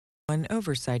An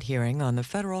oversight hearing on the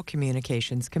Federal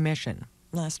Communications Commission.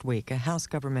 Last week, a House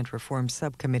Government Reform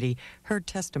Subcommittee heard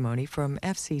testimony from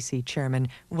FCC Chairman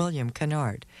William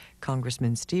Kennard.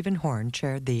 Congressman Stephen Horn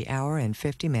chaired the hour and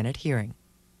 50-minute hearing.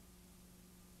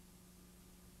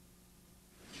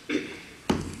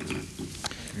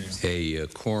 A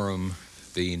quorum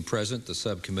being present, the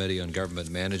Subcommittee on Government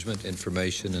Management,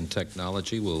 Information, and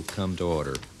Technology will come to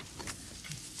order.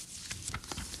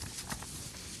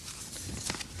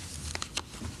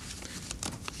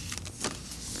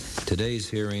 Today's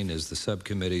hearing is the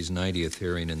subcommittee's 90th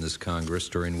hearing in this Congress,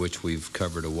 during which we've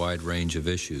covered a wide range of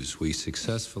issues. We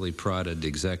successfully prodded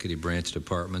executive branch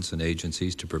departments and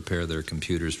agencies to prepare their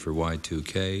computers for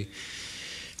Y2K.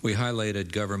 We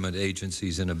highlighted government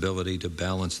agencies' inability to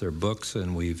balance their books,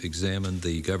 and we've examined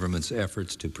the government's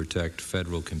efforts to protect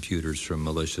federal computers from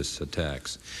malicious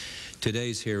attacks.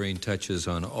 Today's hearing touches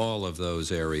on all of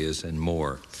those areas and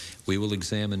more. We will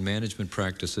examine management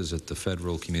practices at the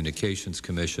Federal Communications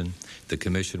Commission. The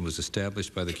Commission was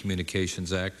established by the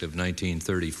Communications Act of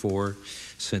 1934.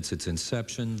 Since its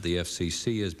inception, the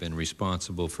FCC has been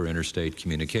responsible for interstate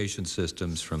communication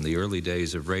systems from the early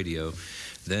days of radio,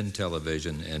 then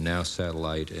television, and now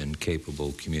satellite and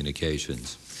capable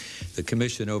communications. The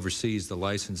Commission oversees the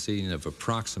licensing of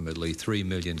approximately 3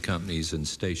 million companies and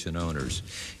station owners.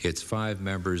 Its 5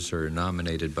 members are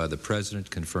nominated by the President,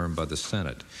 confirmed by the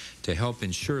Senate. To help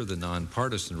ensure the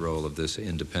nonpartisan role of this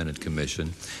independent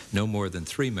commission, no more than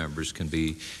 3 members can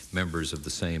be members of the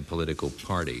same political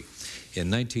party. In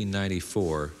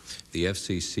 1994, the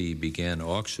FCC began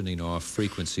auctioning off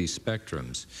frequency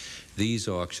spectrums. These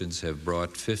auctions have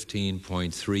brought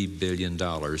 $15.3 billion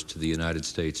to the United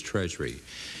States Treasury.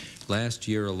 Last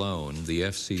year alone, the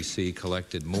FCC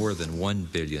collected more than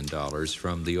 $1 billion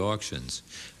from the auctions.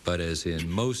 But as in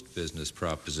most business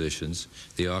propositions,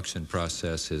 the auction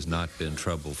process has not been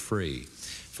trouble-free.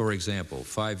 For example,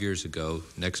 5 years ago,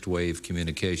 Next Wave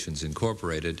Communications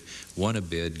Incorporated won a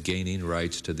bid gaining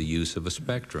rights to the use of a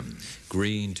spectrum,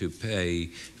 agreeing to pay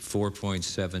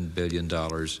 $4.7 billion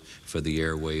for the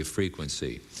airwave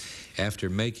frequency. After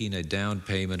making a down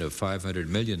payment of $500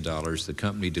 million, the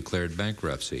company declared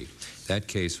bankruptcy. That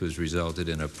case was resulted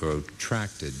in a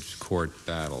protracted court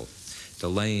battle,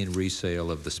 delaying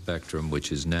resale of the spectrum,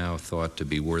 which is now thought to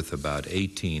be worth about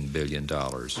 $18 billion.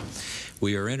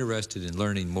 We are interested in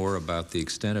learning more about the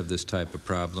extent of this type of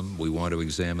problem. We want to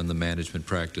examine the management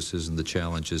practices and the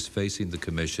challenges facing the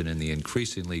Commission in the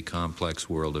increasingly complex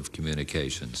world of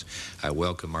communications. I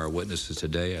welcome our witnesses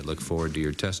today. I look forward to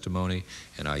your testimony,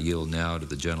 and I yield now to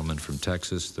the gentleman from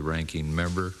Texas, the ranking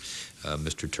member,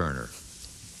 Mr. Turner.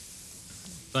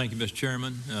 Thank you, Mr.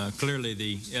 Chairman. Clearly,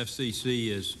 the FCC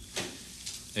is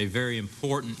a very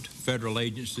important federal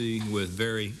agency with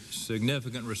very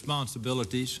significant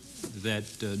responsibilities that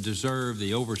deserve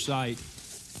the oversight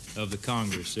of the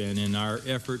Congress. And in our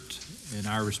effort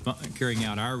and carrying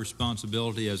out our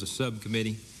responsibility as a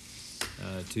subcommittee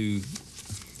to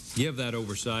give that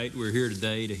oversight, we're here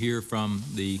today to hear from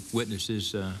the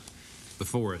witnesses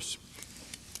before us.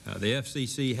 The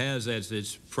FCC has as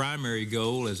its primary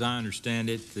goal, as I understand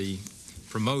it, the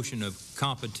promotion of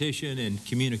competition and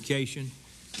communication,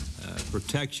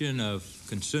 protection of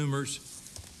consumers,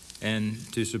 and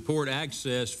to support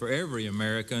access for every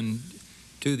American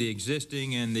to the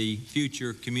existing and the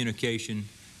future communication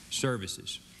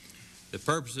services. The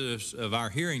purpose of our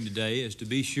hearing today is to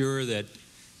be sure that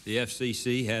the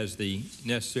FCC has the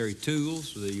necessary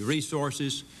tools, the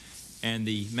resources, and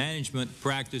the management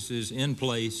practices in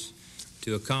place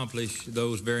to accomplish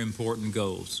those very important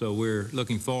goals. So we're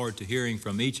looking forward to hearing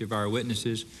from each of our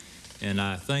witnesses, and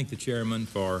I thank the chairman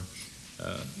for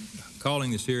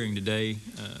calling this hearing today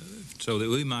so that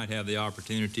we might have the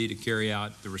opportunity to carry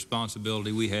out the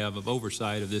responsibility we have of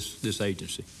oversight of this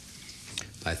agency.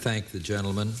 I thank the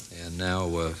gentleman, and now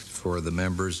for the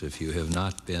members, if you have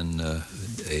not been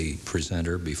a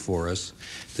presenter before us,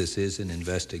 this is an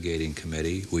investigating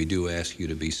committee. We do ask you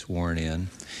to be sworn in,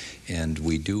 and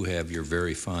we do have your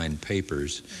very fine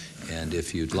papers, and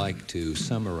if you'd like to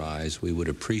summarize, we would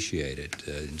appreciate it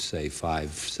in, say,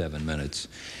 5-7 minutes,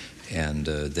 and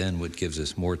then what gives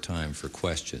us more time for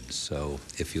questions. So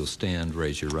if you'll stand,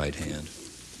 raise your right hand.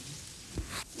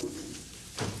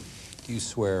 Do you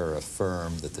swear or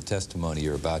affirm that the testimony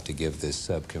you're about to give this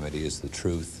subcommittee is the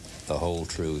truth, the whole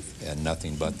truth, and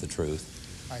nothing but the truth?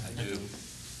 I do.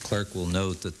 Clerk will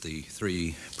note that the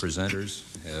 3 presenters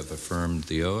have affirmed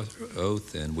the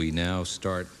oath, and we now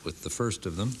start with the first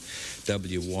of them,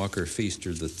 W. Walker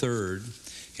Feaster III,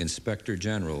 Inspector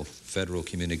General, Federal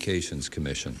Communications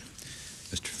Commission.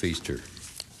 Mr. Feaster.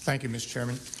 Thank you, Mr.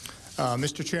 Chairman.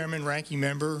 Mr. Chairman, Ranking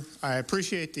Member, I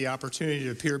appreciate the opportunity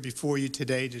to appear before you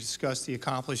today to discuss the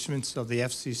accomplishments of the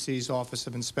FCC's Office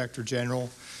of Inspector General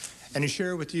and to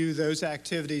share with you those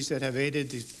activities that have aided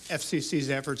the FCC's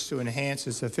efforts to enhance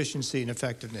its efficiency and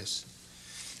effectiveness.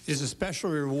 It is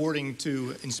especially rewarding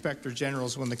to Inspector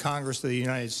Generals when the Congress of the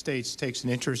United States takes an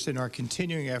interest in our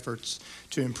continuing efforts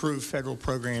to improve federal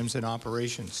programs and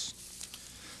operations.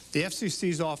 The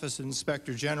FCC's Office of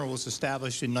Inspector General was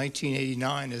established in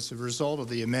 1989 as a result of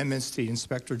the amendments to the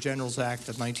Inspector General's Act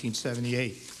of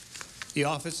 1978. The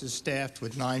office is staffed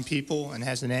with 9 people and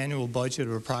has an annual budget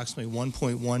of approximately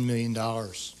 $1.1 million.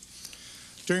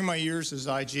 During my years as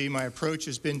IG, my approach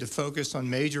has been to focus on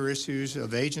major issues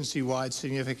of agency-wide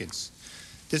significance.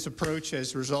 This approach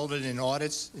has resulted in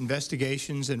audits,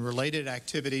 investigations, and related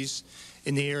activities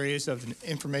in the areas of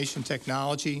information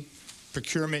technology,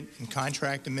 procurement and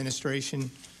contract administration,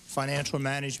 financial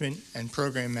management, and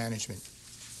program management.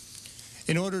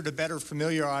 In order to better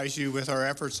familiarize you with our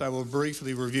efforts, I will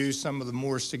briefly review some of the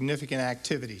more significant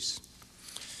activities.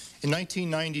 In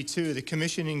 1992, the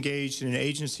Commission engaged in an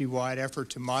agency-wide effort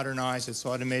to modernize its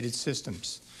automated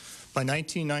systems. By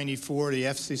 1994, the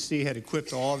FCC had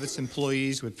equipped all of its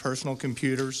employees with personal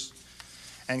computers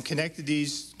and connected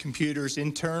these computers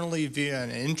internally via an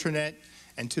intranet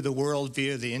and to the world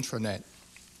via the intranet.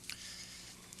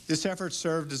 This effort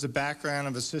served as a background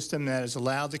of a system that has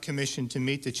allowed the Commission to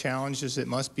meet the challenges that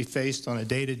must be faced on a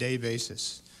day-to-day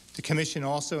basis. The Commission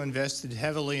also invested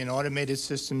heavily in automated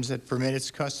systems that permit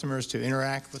its customers to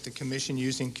interact with the Commission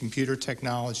using computer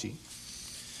technology.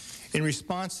 In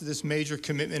response to this major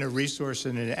commitment of resources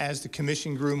and as the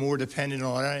Commission grew more dependent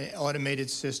on automated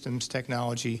systems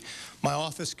technology, my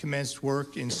office commenced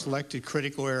work in selected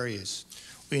critical areas.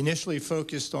 We initially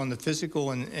focused on the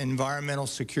physical and environmental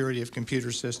security of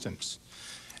computer systems.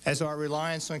 As our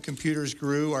reliance on computers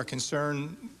grew, our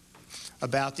concern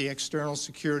about the external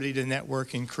security of the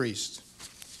network increased.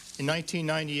 In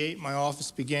 1998, my office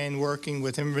began working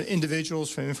with individuals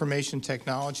from Information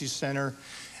Technology Center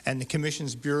and the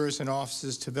Commission's bureaus and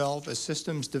offices to develop a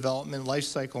systems development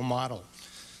lifecycle model.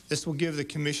 This will give the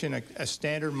Commission a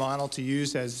standard model to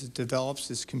use as it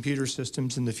develops its computer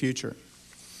systems in the future.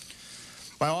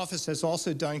 My office has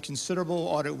also done considerable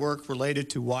audit work related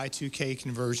to Y2K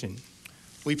conversion.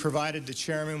 We provided the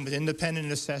Chairman with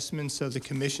independent assessments of the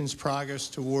Commission's progress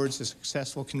towards a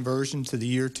successful conversion to the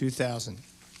year 2000.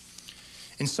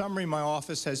 In summary, my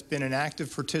office has been an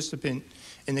active participant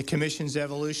in the Commission's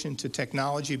evolution to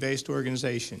technology-based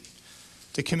organization.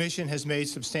 The Commission has made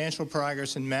substantial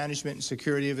progress in management and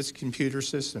security of its computer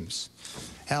systems.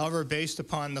 However, based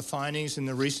upon the findings in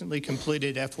the recently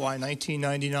completed FY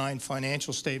 1999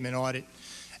 financial statement audit,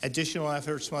 additional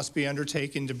efforts must be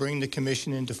undertaken to bring the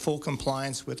Commission into full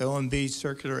compliance with OMB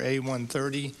Circular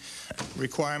A-130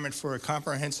 requirement for a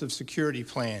comprehensive security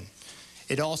plan.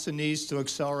 It also needs to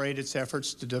accelerate its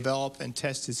efforts to develop and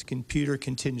test its computer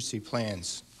contingency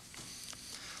plans.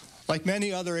 Like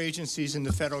many other agencies in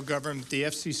the federal government, the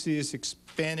FCC has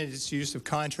expanded its use of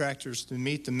contractors to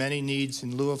meet the many needs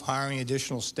in lieu of hiring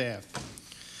additional staff.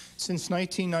 Since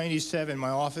 1997, my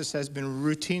office has been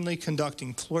routinely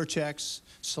conducting floor checks,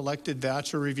 selected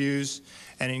voucher reviews,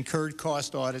 and incurred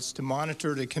cost audits to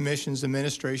monitor the Commission's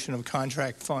administration of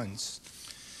contract funds.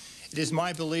 It is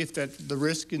my belief that the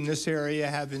risk in this area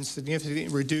have been significantly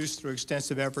reduced through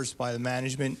extensive efforts by the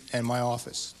management and my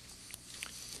office.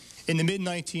 In the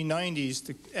mid-1990s,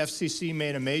 the FCC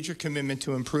made a major commitment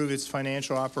to improve its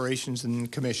financial operations in the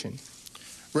Commission.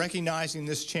 Recognizing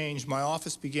this change, my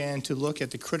office began to look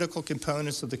at the critical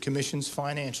components of the Commission's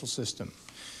financial system.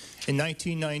 In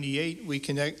 1998, we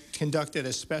conducted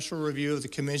a special review of the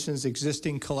Commission's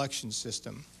existing collection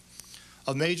system.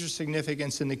 Of major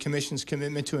significance in the Commission's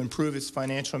commitment to improve its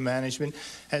financial management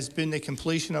has been the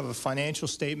completion of a financial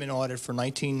statement audit for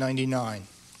 1999.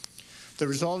 The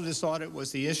result of this audit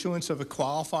was the issuance of a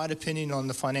qualified opinion on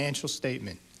the financial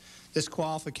statement. This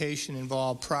qualification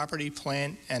involved property,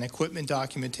 plant, and equipment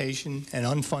documentation and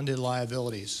unfunded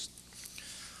liabilities.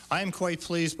 I am quite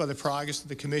pleased by the progress that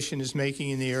the Commission is making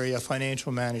in the area of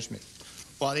financial management.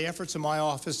 While the efforts of my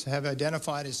office have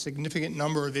identified a significant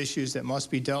number of issues that must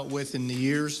be dealt with in the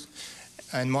years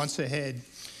and months ahead,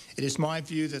 it is my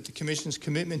view that the Commission's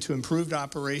commitment to improved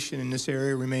operation in this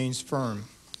area remains firm.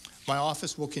 My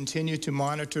office will continue to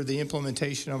monitor the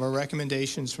implementation of our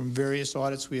recommendations from various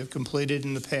audits we have completed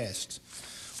in the past.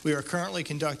 We are currently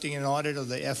conducting an audit of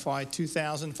the FY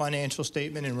 2000 financial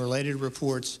statement and related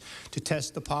reports to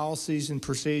test the policies and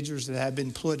procedures that have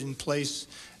been put in place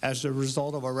as a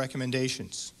result of our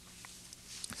recommendations.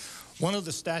 One of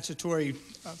the statutory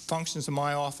functions of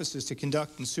my office is to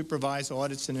conduct and supervise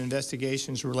audits and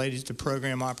investigations related to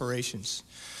program operations.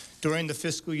 During the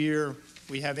fiscal year,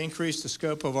 we have increased the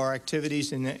scope of our activities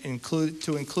to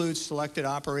include selected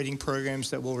operating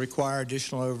programs that will require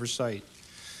additional oversight.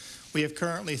 We have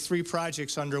currently 3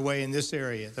 projects underway in this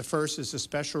area. The first is a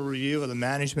special review of the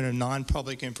management of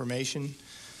non-public information.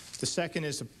 The second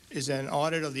is an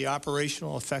audit of the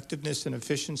operational effectiveness and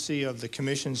efficiency of the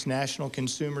Commission's National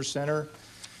Consumer Center.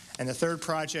 And the third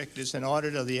project is an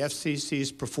audit of the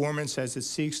FCC's performance as it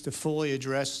seeks to fully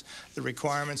address the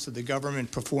requirements of the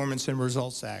Government Performance and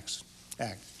Results Act.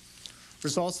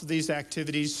 Results of these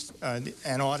activities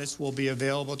and audits will be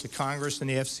available to Congress and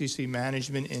the FCC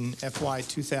management in FY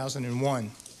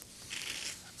 2001.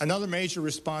 Another major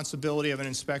responsibility of an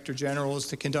Inspector General is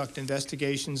to conduct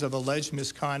investigations of alleged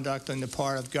misconduct on the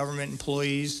part of government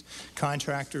employees,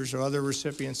 contractors, or other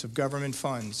recipients of government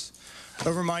funds.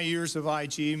 Over my years of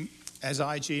as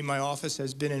IG, my office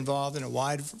has been involved in a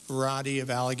wide variety of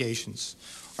allegations.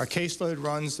 Our caseload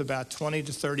runs about 20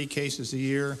 to 30 cases a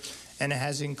year, and it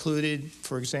has included,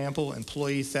 for example,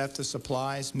 employee theft of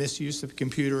supplies, misuse of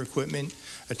computer equipment,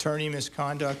 attorney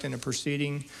misconduct in a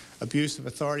proceeding, abuse of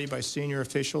authority by senior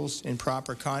officials,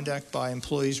 improper conduct by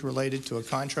employees related to a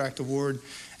contract award,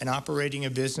 and operating a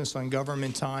business on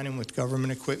government time and with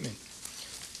government equipment.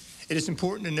 It is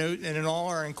important to note that in all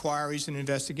our inquiries and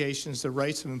investigations, the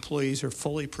rights of employees are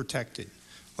fully protected.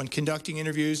 When conducting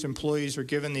interviews, employees are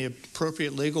given the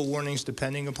appropriate legal warnings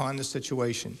depending upon the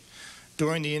situation.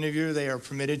 During the interview, they are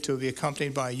permitted to be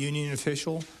accompanied by a union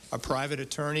official, a private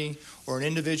attorney, or an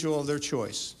individual of their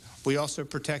choice. We also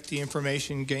protect the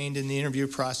information gained in the interview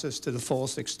process to the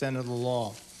fullest extent of the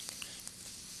law.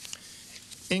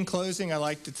 In closing, I'd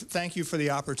like to thank you for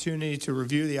the opportunity to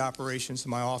review the operations of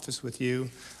my office with you.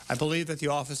 I believe that the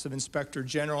Office of Inspector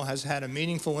General has had a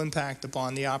meaningful impact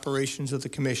upon the operations of the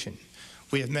Commission.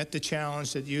 We have met the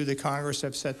challenge that you, the Congress,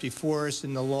 have set before us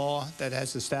in the law that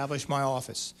has established my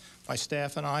office. My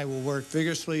staff and I will work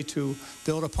vigorously to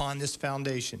build upon this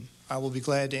foundation. I will be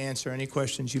glad to answer any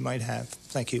questions you might have.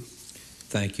 Thank you.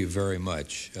 Thank you very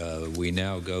much. We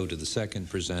now go to the second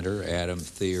presenter, Adam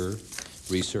Thier,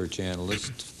 Research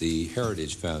Analyst, the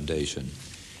Heritage Foundation.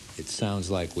 It sounds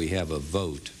like we have a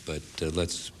vote, but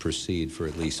let's proceed for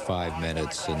at least 5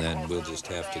 minutes, and then we'll just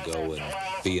have to go and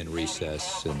be in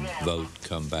recess and vote,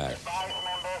 come back.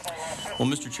 Well,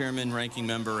 Mr. Chairman, Ranking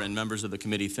Member, and members of the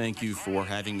committee, thank you for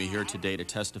having me here today to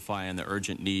testify on the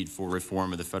urgent need for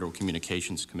reform of the Federal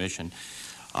Communications Commission.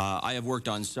 I have worked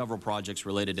on several projects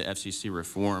related to FCC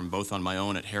reform, both on my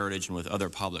own at Heritage and with other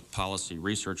public policy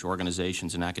research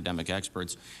organizations and academic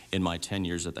experts in my 10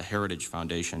 years at the Heritage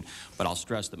Foundation. But I'll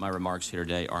stress that my remarks here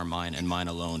today are mine and mine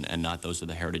alone, and not those of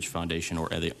the Heritage Foundation or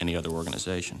any other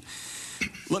organization.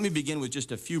 Let me begin with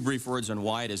just a few brief words on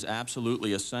why it is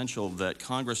absolutely essential that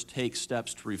Congress take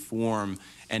steps to reform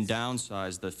and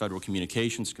downsize the Federal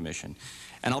Communications Commission.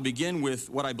 And I'll begin with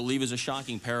what I believe is a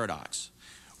shocking paradox,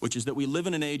 which is that we live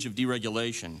in an age of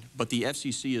deregulation, but the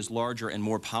FCC is larger and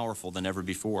more powerful than ever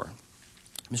before.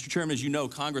 Mr. Chairman, as you know,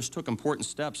 Congress took important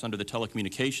steps under the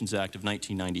Telecommunications Act of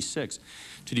 1996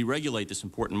 to deregulate this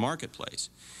important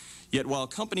marketplace. Yet while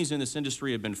companies in this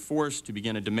industry have been forced to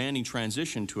begin a demanding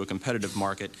transition to a competitive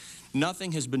market,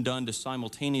 nothing has been done to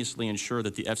simultaneously ensure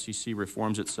that the FCC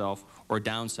reforms itself or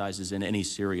downsizes in any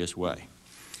serious way.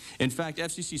 In fact,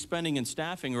 FCC spending and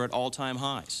staffing are at all-time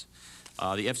highs.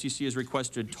 The FCC has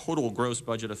requested total gross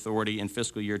budget authority in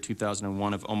fiscal year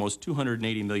 2001 of almost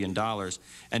 $280 million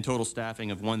and total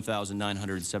staffing of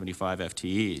 1,975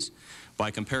 FTEs. By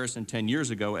comparison, 10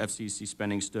 years ago, FCC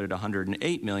spending stood at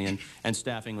 $108 million and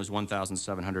staffing was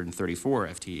 1,734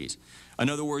 FTEs. In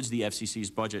other words, the FCC's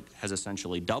budget has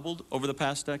essentially doubled over the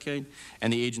past decade,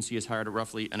 and the agency has hired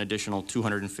roughly an additional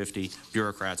 250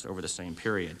 bureaucrats over the same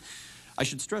period. I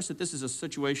should stress that this is a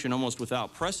situation almost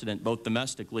without precedent, both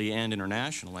domestically and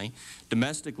internationally.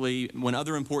 Domestically, when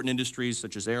other important industries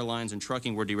such as airlines and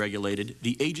trucking were deregulated,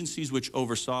 the agencies which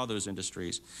oversaw those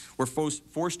industries were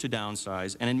forced to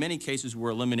downsize, and in many cases were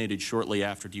eliminated shortly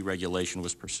after deregulation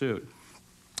was pursued.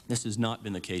 This has not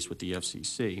been the case with the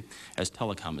FCC, as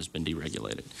telecom has been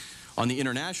deregulated. On the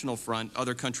international front,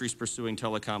 other countries pursuing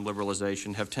telecom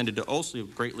liberalization have tended to also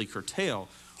greatly curtail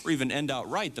or even end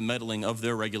outright the meddling of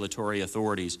their regulatory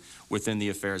authorities within the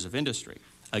affairs of industry.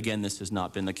 Again, this has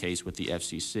not been the case with the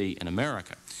FCC in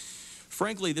America.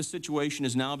 Frankly, this situation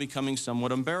is now becoming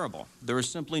somewhat unbearable. There is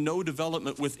simply no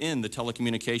development within the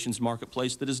telecommunications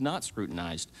marketplace that is not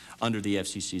scrutinized under the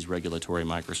FCC's regulatory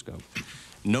microscope.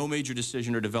 No major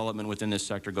decision or development within this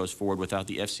sector goes forward without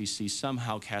the FCC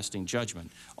somehow casting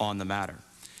judgment on the matter.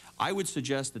 I would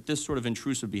suggest that this sort of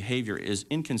intrusive behavior is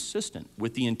inconsistent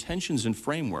with the intentions and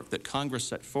framework that Congress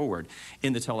set forward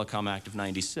in the Telecom Act of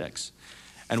 '96.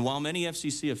 And while many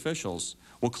FCC officials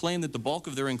will claim that the bulk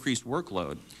of their increased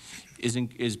workload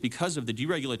is because of the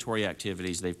deregulatory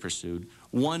activities they've pursued,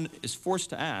 one is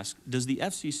forced to ask, does the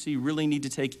FCC really need to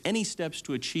take any steps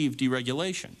to achieve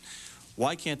deregulation?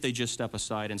 Why can't they just step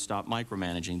aside and stop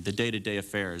micromanaging the day-to-day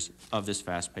affairs of this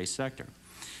fast-paced sector?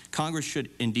 Congress should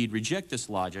indeed reject this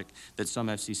logic that some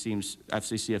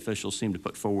FCC officials seem to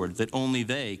put forward, that only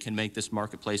they can make this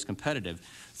marketplace competitive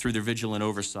through their vigilant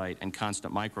oversight and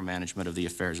constant micromanagement of the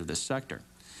affairs of this sector.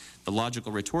 The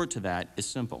logical retort to that is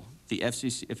simple.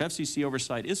 If FCC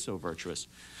oversight is so virtuous,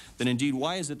 then indeed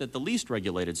why is it that the least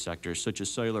regulated sectors, such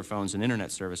as cellular phones and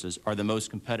Internet services, are the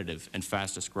most competitive and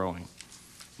fastest growing?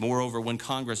 Moreover, when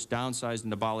Congress downsized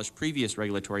and abolished previous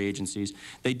regulatory agencies,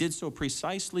 they did so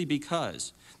precisely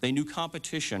because they knew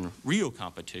competition, real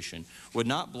competition, would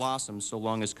not blossom so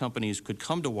long as companies could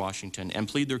come to Washington and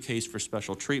plead their case for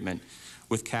special treatment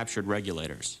with captured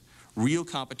regulators. Real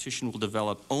competition will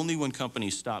develop only when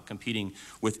companies stop competing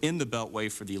within the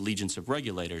beltway for the allegiance of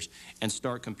regulators and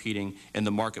start competing in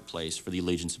the marketplace for the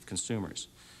allegiance of consumers.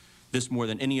 This, more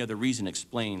than any other reason,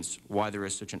 explains why there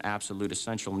is such an absolute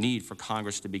essential need for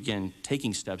Congress to begin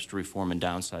taking steps to reform and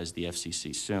downsize the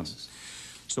FCC soon.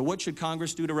 So what should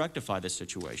Congress do to rectify this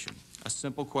situation? A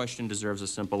simple question deserves a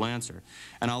simple answer.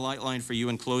 And I'll outline for you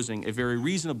in closing a very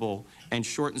reasonable and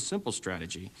short and simple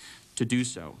strategy to do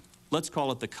so. Let's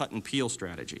call it the cut and peel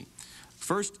strategy.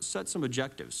 First, set some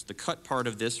objectives. The cut part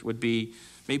of this would be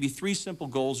maybe 3 simple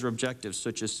goals or objectives,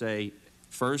 such as, say,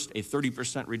 first, a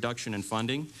 30% reduction in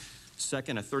funding,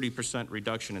 second, a 30%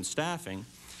 reduction in staffing,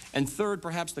 and third,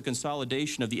 perhaps the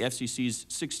consolidation of the FCC's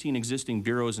 16 existing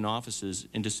bureaus and offices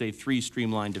into, say, 3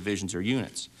 streamlined divisions or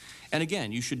units. And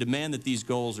again, you should demand that these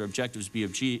goals or objectives be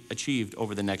achieved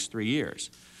over the next 3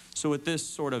 years. So with this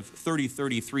sort of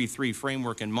 30-30-3-3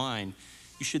 framework in mind,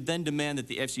 you should then demand that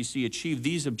the FCC achieve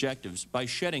these objectives by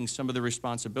shedding some of the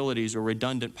responsibilities or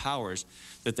redundant powers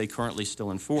that they currently still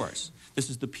enforce. This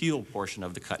is the peel portion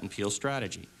of the cut and peel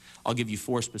strategy. I'll give you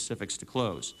 4 specifics to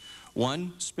close.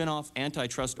 1, spin off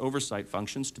antitrust oversight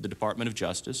functions to the Department of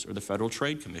Justice or the Federal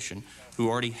Trade Commission, who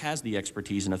already has the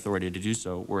expertise and authority to do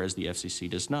so, whereas the FCC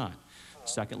does not.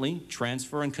 Secondly,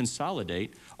 transfer and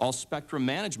consolidate all spectrum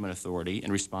management authority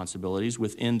and responsibilities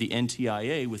within the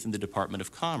NTIA within the Department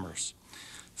of Commerce.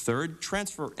 Third,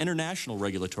 transfer international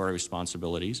regulatory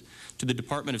responsibilities to the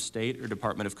Department of State or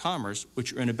Department of Commerce,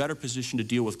 which are in a better position to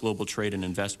deal with global trade and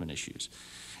investment issues.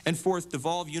 And fourth,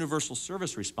 devolve universal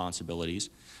service responsibilities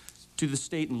to the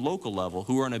state and local level,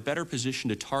 who are in a better position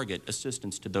to target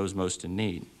assistance to those most in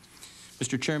need.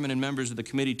 Mr. Chairman and members of the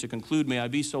committee, to conclude, may I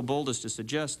be so bold as to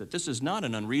suggest that this is not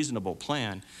an unreasonable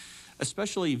plan,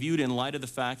 especially viewed in light of the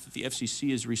fact that the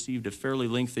FCC has received a fairly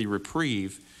lengthy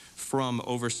reprieve from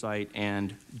oversight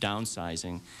and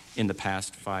downsizing in the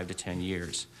past 5 to 10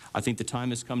 years. I think the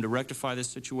time has come to rectify this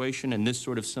situation, and this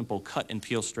sort of simple cut and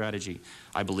peel strategy,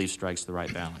 I believe, strikes the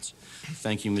right balance.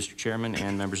 Thank you, Mr. Chairman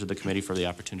and members of the committee, for the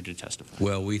opportunity to testify.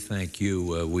 Well, we thank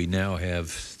you. We now have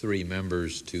 3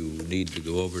 members to need to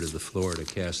go over to the floor to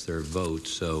cast their vote,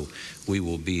 so we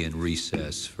will be in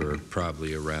recess for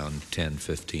probably around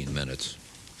 10-15 minutes.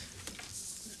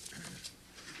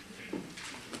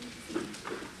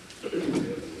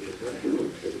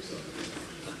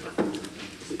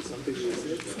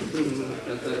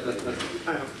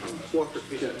 Walker,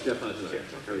 Jeff Hudson,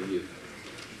 how are you?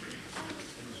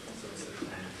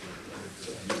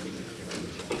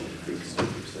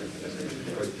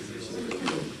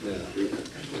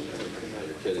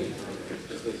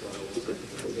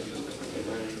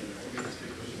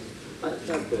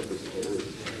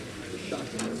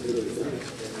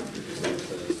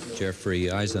 Jeffrey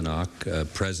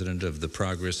Eisenach, President of the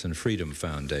Progress and Freedom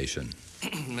Foundation.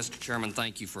 Mr. Chairman,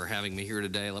 thank you for having me here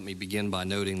today. Let me begin by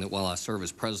noting that while I serve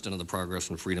as president of the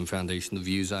Progress and Freedom Foundation, the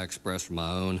views I express are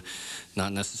my own,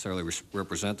 not necessarily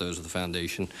represent those of the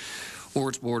foundation or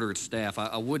its board or its staff.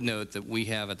 I would note that we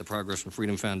have at the Progress and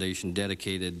Freedom Foundation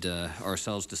dedicated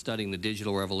ourselves to studying the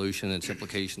digital revolution and its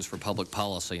implications for public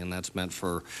policy, and that's meant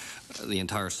for the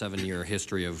entire 7-year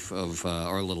history of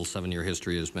our little 7-year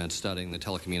history has meant studying the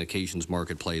telecommunications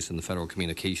marketplace and the Federal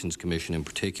Communications Commission in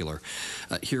particular.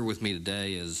 Here with me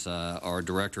today is our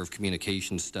Director of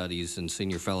Communications Studies and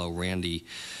Senior Fellow Randy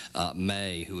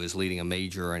May, who is leading a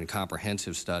major and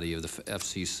comprehensive study of the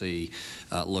FCC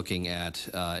looking at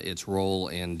its role role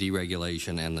in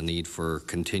deregulation and the need for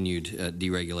continued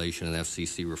deregulation and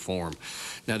FCC reform.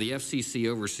 Now, the FCC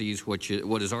oversees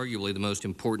what is arguably the most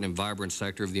important and vibrant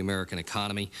sector of the American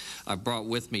economy. I've brought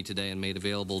with me today and made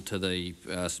available to the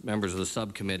members of the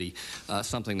subcommittee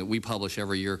something that we publish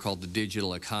every year called the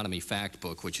Digital Economy Fact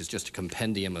Book, which is just a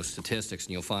compendium of statistics.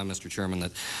 And you'll find, Mr. Chairman,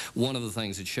 that one of the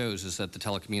things it shows is that the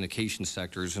telecommunications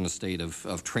sector is in a state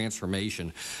of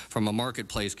transformation from a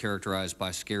marketplace characterized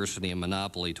by scarcity and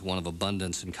monopoly to one of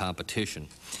abundance and competition.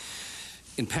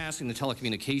 In passing the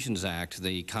Telecommunications Act,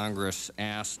 the Congress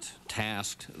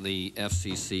tasked the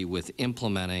FCC with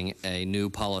implementing a new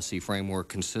policy framework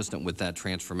consistent with that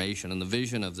transformation. And the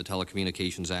vision of the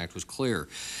Telecommunications Act was clear.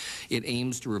 It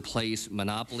aims to replace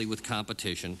monopoly with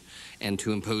competition and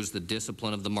to impose the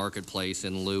discipline of the marketplace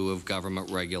in lieu of government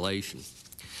regulation.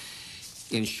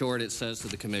 In short, it says to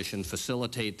the Commission,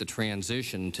 facilitate the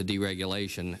transition to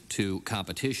deregulation to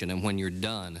competition, and when you're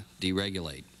done,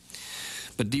 deregulate.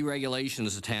 But deregulation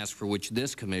is a task for which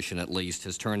this Commission, at least,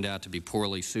 has turned out to be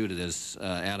poorly suited. As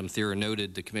Adam Thierer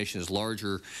noted, the Commission is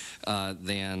larger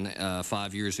than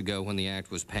 5 years ago when the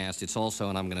Act was passed. It's also,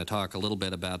 and I'm going to talk a little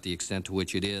bit about the extent to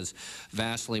which it is,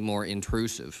 vastly more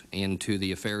intrusive into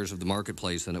the affairs of the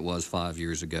marketplace than it was 5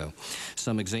 years ago.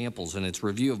 Some examples: in its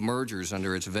review of mergers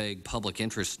under its vague public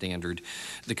interest standard,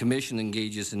 the Commission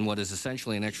engages in what is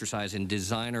essentially an exercise in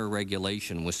designer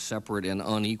regulation with separate and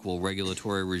unequal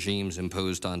regulatory regimes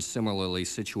imposed on similarly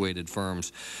situated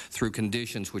firms through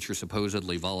conditions which are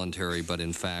supposedly voluntary but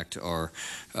in fact are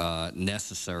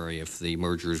necessary if the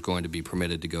merger is going to be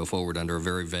permitted to go forward under a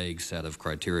very vague set of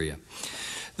criteria.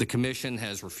 The Commission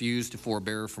has refused to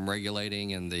forbear from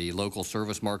regulating in the local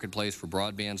service marketplace for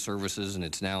broadband services, and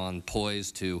it's now on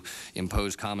poise to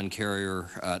impose common carrier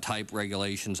type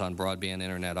regulations on broadband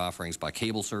internet offerings by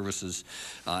cable services.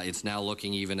 It's now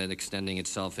looking even at extending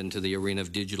itself into the arena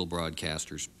of digital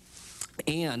broadcasters.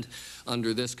 And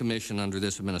under this Commission, under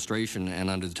this administration, and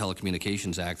under the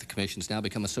Telecommunications Act, the Commission has now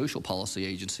become a social policy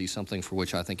agency, something for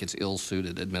which I think it's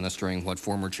ill-suited, administering what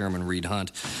former Chairman Reed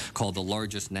Hunt called the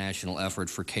largest national effort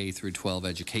for K-12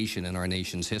 education in our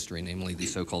nation's history, namely the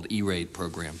so-called E-rate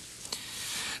program.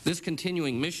 This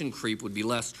continuing mission creep would be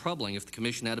less troubling if the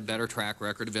Commission had a better track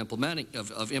record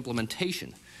of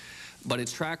implementation. But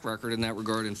its track record in that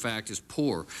regard, in fact, is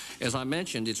poor. As I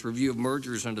mentioned, its review of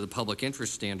mergers under the public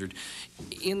interest standard,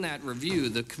 in that review,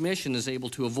 the Commission is able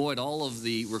to avoid all of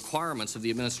the requirements of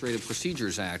the Administrative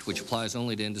Procedures Act, which applies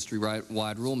only to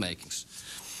industry-wide rulemakings.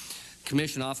 The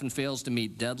Commission often fails to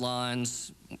meet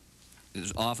deadlines,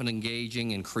 is often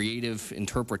engaging in creative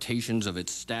interpretations of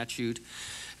its statute.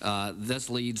 This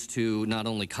leads to not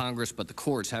only Congress but the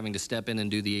courts having to step in and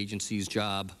do the agency's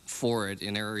job for it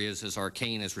in areas as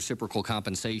arcane as reciprocal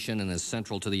compensation and as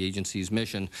central to the agency's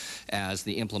mission as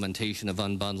the implementation of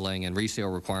unbundling and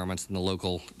resale requirements in the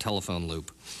local telephone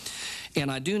loop. And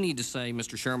I do need to say,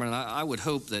 Mr. Chairman, and I would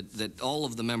hope that all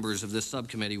of the members of this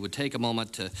subcommittee would take a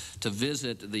moment to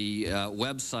visit the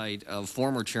website of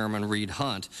former Chairman Reed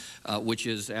Hunt, which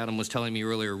is, Adam was telling me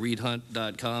earlier,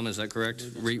 reedhunt.com, is that correct?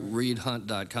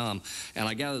 Reedhunt.com. And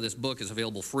I gather this book is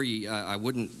available free. I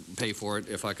wouldn't pay for it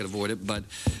if I could avoid it, but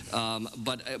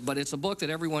it's a book that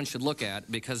everyone should look at,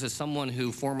 because as someone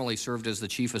who formerly served as the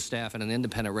Chief of Staff in an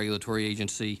independent regulatory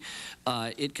agency,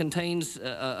 it contains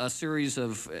a series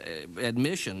of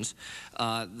admissions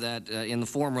that in the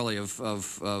form really of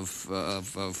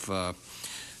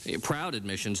proud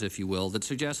admissions, if you will, that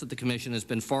suggest that the Commission has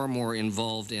been far more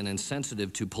involved in and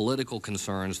sensitive to political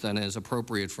concerns than is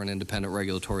appropriate for an independent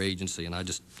regulatory agency. And I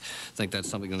just think that's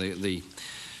something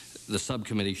the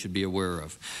subcommittee should be aware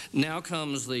of. Now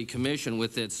comes the Commission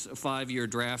with its 5-year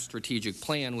draft strategic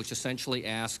plan, which essentially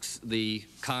asks the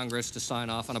Congress to sign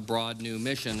off on a broad new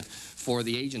mission for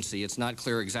the agency. It's not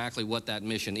clear exactly what that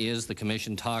mission is. The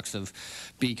Commission talks of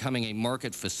becoming a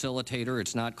market facilitator.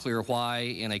 It's not clear why,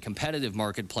 in a competitive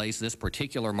marketplace, this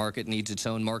particular market needs its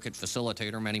own market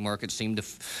facilitator. Many markets seem to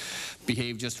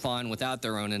behave just fine without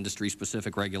their own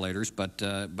industry-specific regulators, but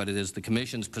it is the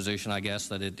Commission's position, I guess,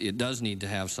 that it does need to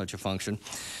have such a function.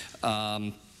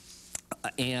 And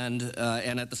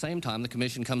at the same time, the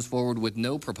Commission comes forward with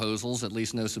no proposals, at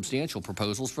least no substantial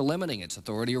proposals, for limiting its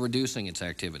authority or reducing its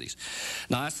activities.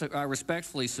 Now, I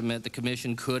respectfully submit the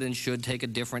Commission could and should take a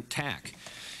different tack.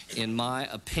 In my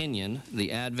opinion,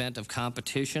 the advent of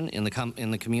competition in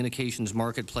the communications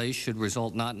marketplace should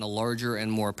result not in a larger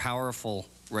and more powerful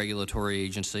regulatory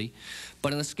agency,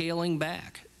 but in a scaling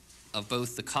back of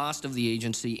both the cost of the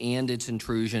agency and its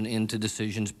intrusion into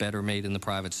decisions better made in the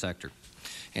private sector.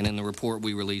 And in the report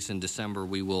we release in December,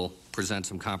 we will present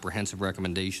some comprehensive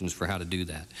recommendations for how to do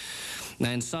that.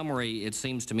 Now, in summary, it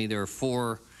seems to me there are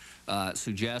 4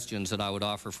 suggestions that I would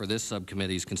offer for this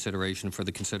subcommittee's consideration, for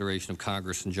the consideration of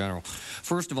Congress in general.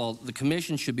 First of all, the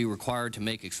Commission should be required to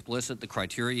make explicit the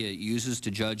criteria it uses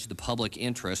to judge the public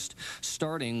interest,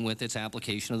 starting with its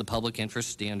application of the public interest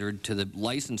standard to the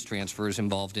license transfers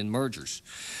involved in mergers.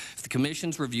 If the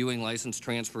Commission's reviewing license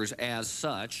transfers as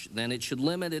such, then it should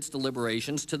limit its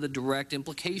deliberations to the direct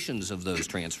implications of those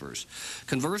transfers.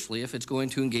 Conversely, if it's going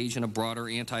to engage in a broader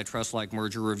antitrust-like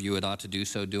merger review, it ought to do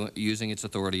so using its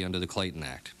authority under the Clayton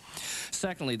Act.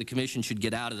 Secondly, the Commission should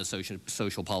get out of the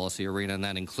social policy arena, and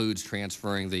that includes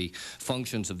transferring the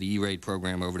functions of the E-rate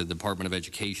program over to the Department of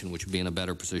Education, which would be in a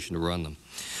better position to run them.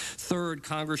 Third,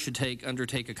 Congress should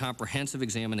undertake a comprehensive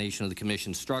examination of the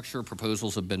Commission's structure.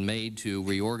 Proposals have been made to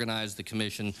reorganize the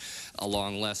Commission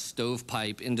along less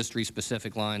stovepipe,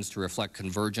 industry-specific lines to reflect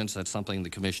convergence. That's something the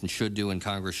Commission should do, and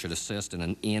Congress should assist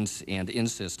and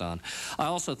insist on. I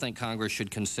also think Congress should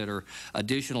consider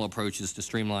additional approaches to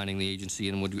streamlining the agency,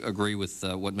 and would agree with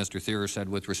what Mr. Thierer said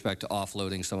with respect to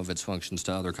offloading some of its functions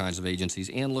to other kinds of agencies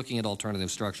and looking at alternative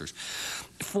structures.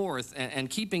 Fourth, and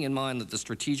keeping in mind that the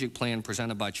strategic plan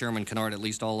presented by Chairman Kennard, at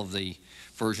least all of the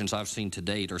versions I've seen to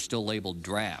date, are still labeled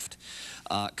draft,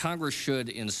 Congress should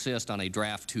insist on a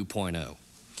draft 2.0.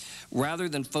 Rather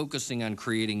than focusing on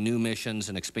creating new missions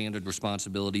and expanded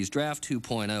responsibilities, Draft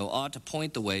 2.0 ought to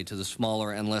point the way to the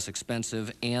smaller and less expensive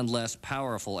and less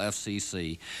powerful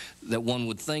FCC that one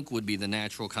would think would be the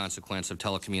natural consequence of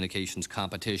telecommunications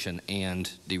competition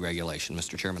and deregulation.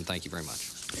 Mr. Chairman, thank you very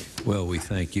much. Well, we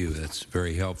thank you. That's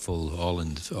very helpful,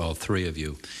 all three of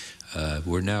you.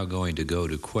 We're now going to go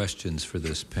to questions for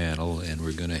this panel, and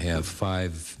we're going to have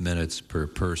 5 minutes per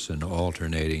person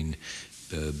alternating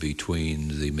between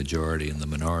the majority and the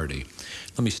minority.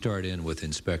 Let me start in with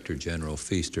Inspector General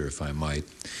Feaster, if I might.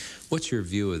 What's your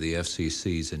view of the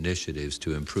FCC's initiatives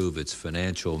to improve its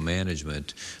financial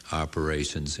management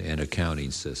operations and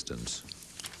accounting systems?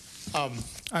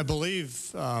 I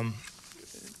believe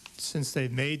since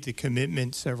they've made the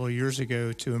commitment several years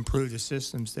ago to improve the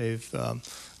systems, they've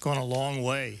gone a long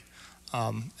way.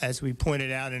 As we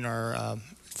pointed out in our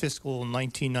fiscal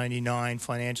 1999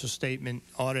 financial statement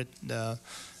audit,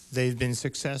 they've been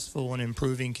successful in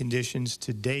improving conditions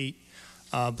to date,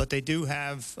 but they do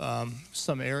have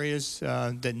some areas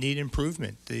that need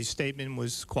improvement. The statement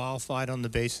was qualified on the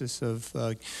basis of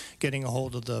getting a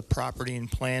hold of the property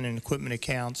and plant and equipment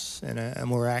accounts in a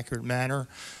more accurate manner,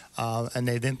 and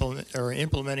they've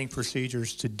implementing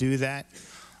procedures to do that.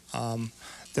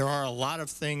 There are a lot of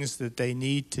things that they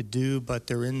need to do, but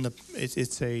they're in the.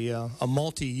 It's a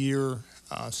multi-year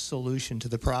solution to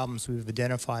the problems we've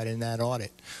identified in that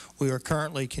audit. We are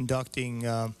currently conducting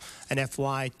an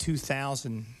FY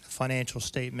 2000 financial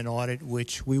statement audit,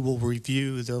 which we will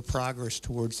review their progress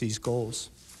towards these goals.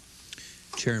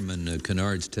 Chairman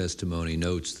Kennard's testimony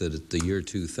notes that the year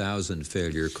 2000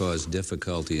 failure caused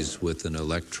difficulties with an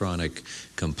electronic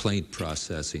complaint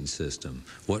processing system.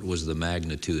 What was the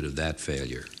magnitude of that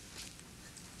failure?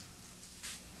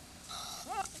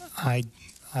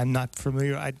 I'm not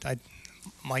familiar.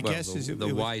 My guess is the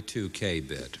Y2K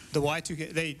bit. The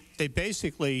Y2K. They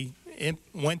basically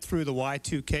went through the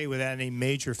Y2K without any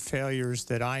major failures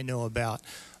that I know about.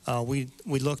 We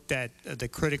looked at the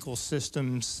critical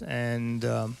systems, and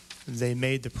they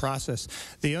made the process.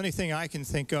 The only thing I can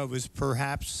think of is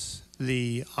perhaps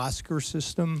the Oscar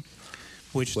system,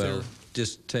 which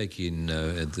just taking,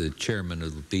 the chairman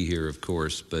will be here, of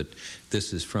course, but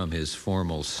this is from his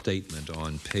formal statement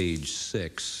on page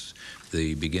 6,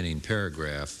 the beginning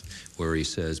paragraph, where he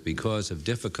says, because of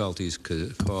difficulties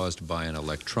caused by an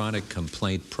electronic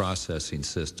complaint processing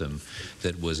system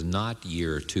that was not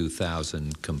year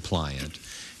 2000 compliant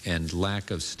and lack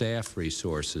of staff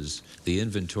resources, the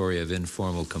inventory of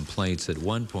informal complaints at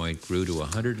one point grew to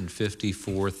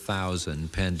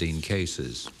 154,000 pending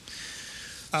cases.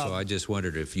 So I just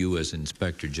wondered if you as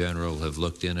Inspector General have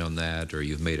looked in on that, or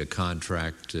you've made a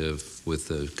contract with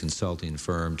a consulting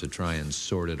firm to try and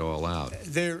sort it all out.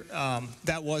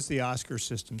 That was the Oscar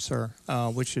system, sir,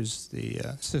 which is the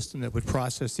system that would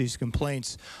process these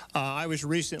complaints. I was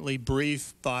recently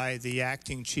briefed by the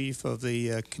acting chief of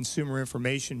the Consumer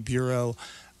Information Bureau,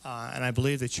 and I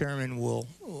believe the chairman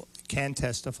can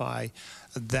testify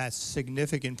that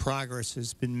significant progress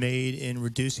has been made in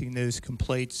reducing those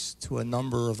complaints to a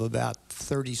number of about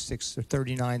 36 or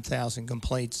 39,000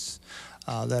 complaints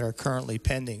that are currently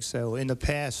pending. So in the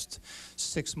past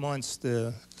 6 months,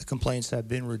 the complaints have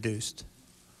been reduced.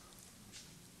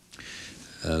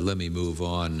 Let me move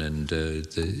on, and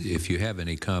if you have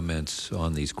any comments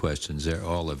on these questions,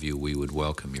 all of you, we would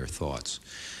welcome your thoughts.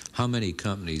 How many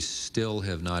companies still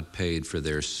have not paid for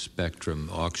their spectrum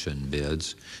auction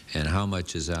bids, and how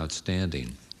much is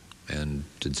outstanding? And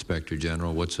Inspector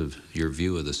General, what's your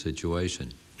view of the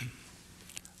situation?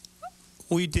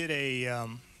 We did a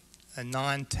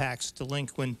non-tax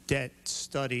delinquent debt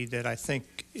study that I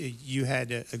think you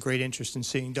had a great interest in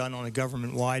seeing done on a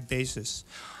government-wide basis.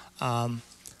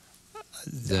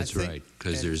 That's right,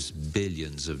 because there's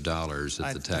billions of dollars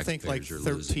that the taxpayers I think like are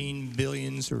losing. 13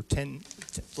 billions or 10,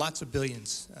 lots of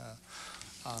billions.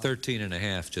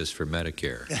 13.5 just for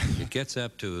Medicare. It gets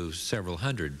up to several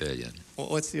hundred billion.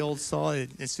 What's the old saw?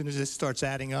 As soon as it starts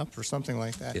adding up, or something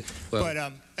like that. Yeah,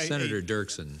 well, Senator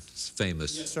Dirksen's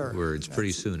famous yes, words,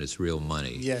 pretty soon it's real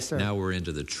money. Yes, sir. Now we're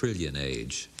into the trillion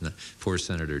age. Poor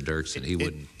Senator Dirksen, he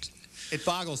wouldn't. It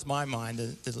boggles my mind,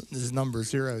 the number of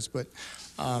zeros, but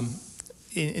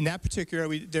in that particular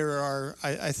area, there are,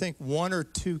 I think, 1 or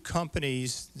 2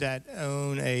 companies that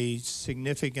own a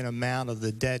significant amount of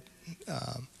the debt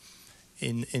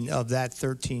of that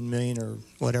 13 million or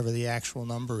whatever the actual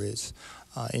number is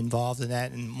involved in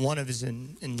that, and one of is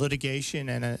in litigation,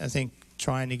 and I think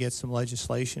trying to get some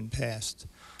legislation passed.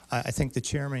 I think the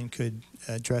chairman could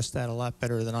address that a lot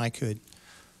better than I could.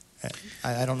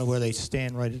 I don't know where they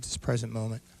stand right at this present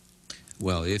moment.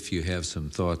 Well, if you have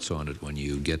some thoughts on it when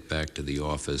you get back to the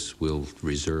office, we'll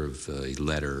reserve a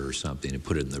letter or something and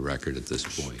put it in the record at this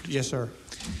point. Yes, sir.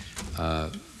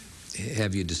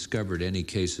 Have you discovered any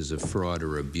cases of fraud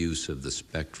or abuse of the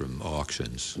spectrum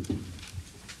auctions?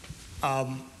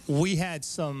 We had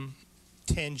some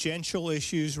tangential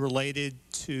issues related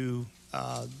to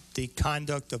the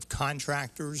conduct of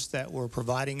contractors that were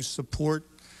providing support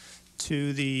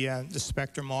to the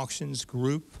spectrum auctions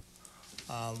group.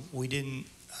 We didn't,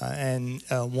 and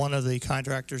one of the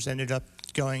contractors ended up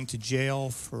going to jail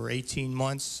for 18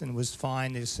 months and was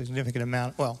fined a significant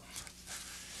amount, well,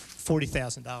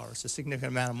 $40,000, a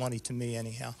significant amount of money to me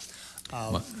anyhow.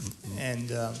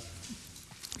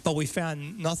 But we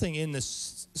found nothing in the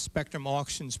spectrum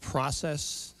auctions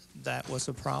process that was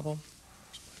a problem.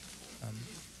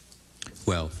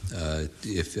 Well,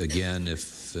 if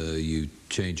you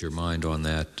change your mind on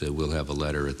that, we'll have a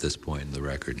letter at this point in the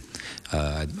record.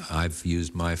 I've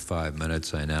used my 5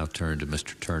 minutes. I now turn to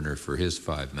Mr. Turner for his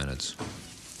 5 minutes.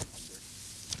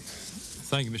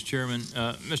 Thank you, Mr. Chairman.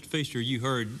 Mr. Feaster, you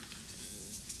heard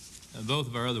both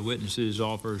of our other witnesses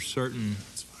offer certain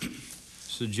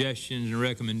suggestions and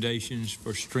recommendations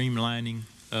for streamlining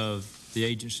of the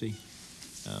agency.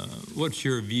 What's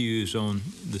your views on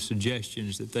the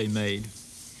suggestions that they made?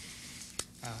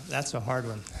 That's a hard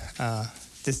one.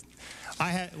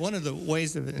 One of the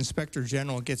ways that the Inspector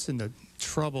General gets into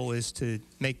trouble is to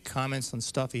make comments on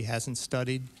stuff he hasn't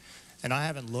studied, and I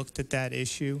haven't looked at that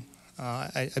issue.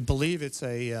 I believe it's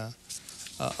a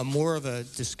more of a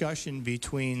discussion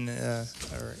between, or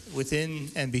within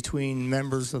and between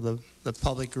members of the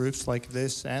public groups like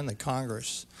this and the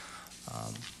Congress.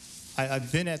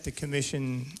 I've been at the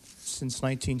Commission since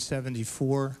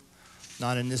 1974,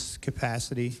 not in this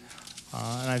capacity,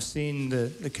 and I've seen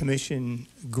the Commission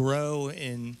grow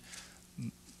in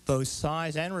both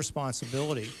size and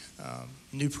responsibility.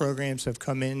 New programs have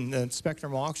come in.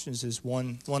 Spectrum Auctions is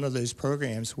one of those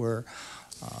programs where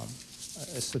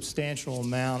a substantial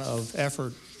amount of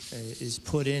effort is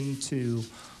put into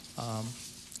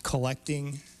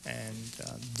collecting and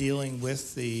dealing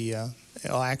with the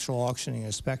actual auctioning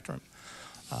of spectrum.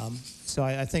 So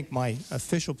I think my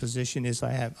official position is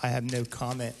I have no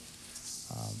comment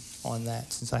on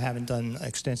that, since I haven't done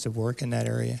extensive work in that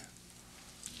area.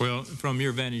 Well, from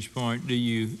your vantage point, do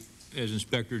you, as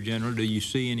Inspector General, do you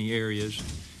see any areas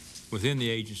within the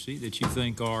agency that you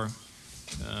think are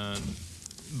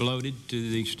bloated to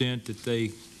the extent that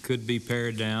they could be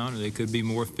pared down, or they could be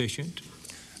more efficient,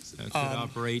 could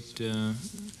operate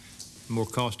more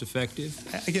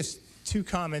cost-effective? I guess 2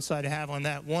 comments I'd have on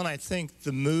that. One, I think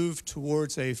the move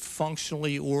towards a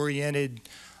functionally oriented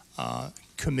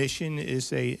commission is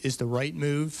the right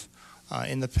move.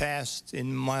 In the past,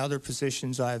 in my other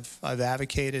positions, I've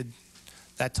advocated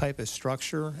that type of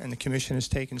structure, and the Commission has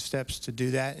taken steps to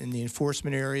do that in the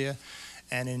enforcement area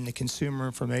and in the consumer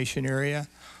information area.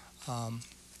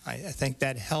 I think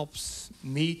that helps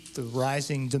meet the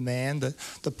rising demand.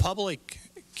 The public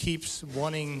keeps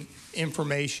wanting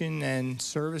information and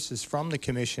services from the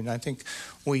Commission. I think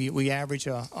we average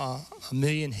a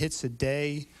million hits a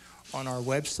day on our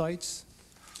websites.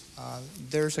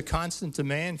 There's a constant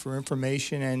demand for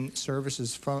information and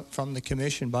services from the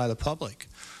Commission by the public.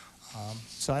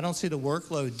 So I don't see the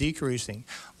workload decreasing.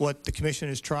 What the Commission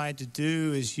has tried to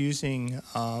do is using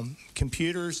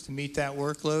computers to meet that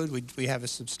workload. We have a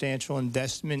substantial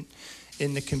investment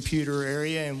in the computer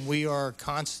area, and we are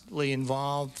constantly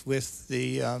involved with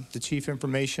the Chief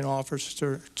Information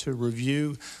Officer to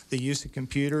review the use of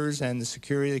computers and the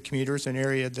security of the computers, an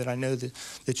area that I know that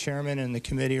the Chairman and the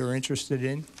committee are interested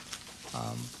in.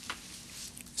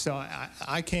 So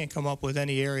I can't come up with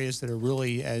any areas that are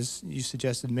really, as you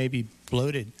suggested, maybe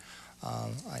bloated.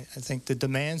 I think the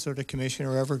demands of the Commission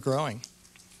are ever growing.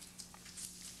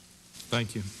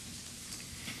 Thank you.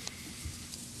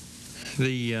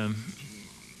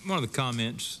 One of the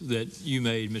comments that you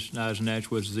made, Mr.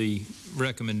 Eisenach, was the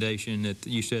recommendation that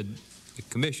you said the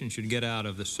Commission should get out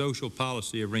of the social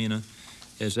policy arena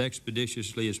as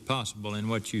expeditiously as possible, and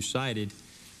what you cited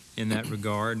in that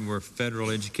regard were federal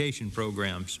education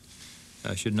programs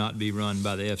should not be run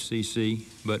by the FCC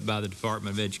but by the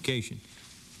Department of Education,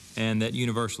 and that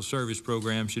universal service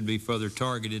programs should be further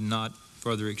targeted, not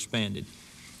further expanded.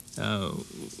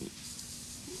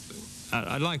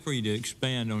 I'd like for you to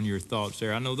expand on your thoughts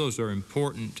there. I know those are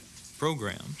important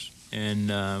programs,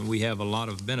 and we have a lot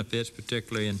of benefits,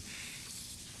 particularly in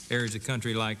areas of the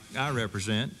country like I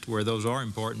represent, where those are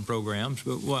important programs.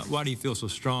 But why do you feel so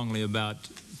strongly about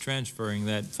transferring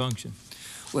that function?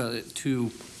 Well,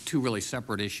 two really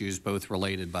separate issues, both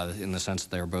related in the sense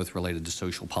that they are both related to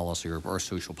social policy or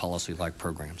social policy-like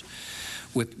programs.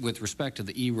 With respect to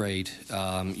the E-rate,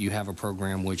 you have a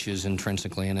program which is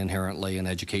intrinsically and inherently an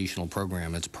educational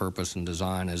program. Its purpose and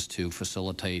design is to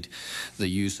facilitate the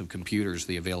use of computers,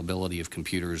 the availability of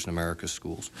computers in America's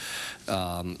schools.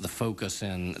 The focus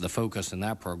in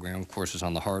that program, of course, is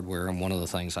on the hardware, and one of the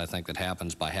things I think that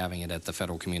happens by having it at the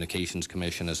Federal Communications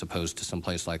Commission as opposed to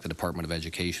someplace like the Department of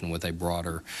Education with a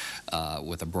broader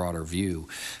view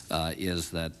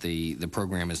is that the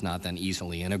program is not then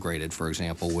easily integrated, for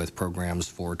example, with programs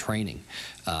for training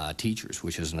teachers,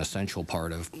 which is an essential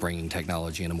part of bringing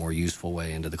technology in a more useful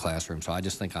way into the classroom. So I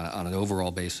just think on an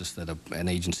overall basis that an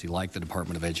agency like the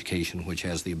Department of Education, which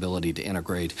has the ability to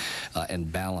integrate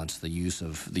and balance the use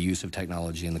of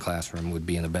technology in the classroom, would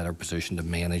be in a better position to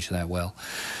manage that well.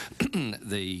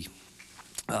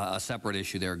 A separate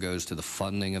issue there goes to the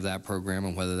funding of that program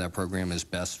and whether that program is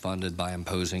best funded by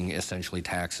imposing essentially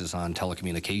taxes on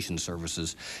telecommunications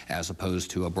services as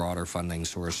opposed to a broader funding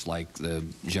source like the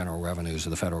general revenues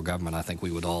of the federal government. I think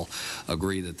we would all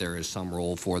agree that there is some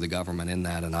role for the government in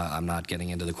that, and I'm not getting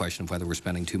into the question of whether we're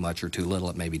spending too much or too little.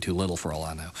 It may be too little for all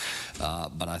I know.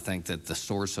 But I think that the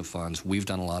source of funds, we've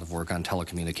done a lot of work on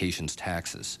telecommunications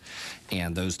taxes,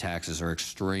 and those taxes are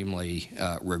extremely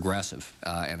regressive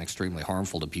and extremely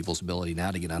harmful to people's ability now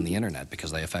to get on the internet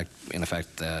because they affect, in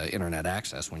effect, internet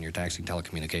access when you're taxing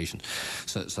telecommunications.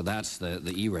 So that's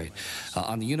the E-rate.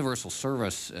 On the universal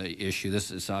service issue,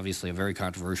 this is obviously a very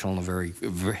controversial and a very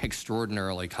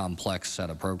extraordinarily complex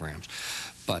set of programs.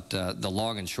 But the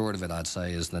long and short of it, I'd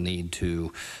say, is the need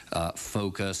to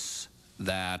focus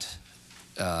that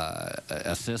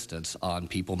assistance on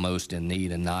people most in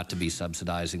need and not to be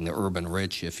subsidizing the urban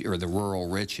rich, or the rural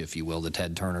rich, if you will, the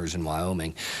Ted Turners in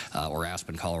Wyoming or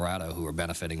Aspen, Colorado, who are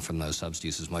benefiting from those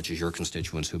subsidies as much as your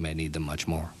constituents who may need them much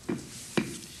more.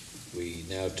 We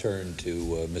now turn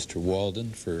to Mr.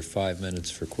 Walden for 5 minutes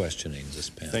for questioning this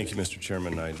panel. Thank you, Mr.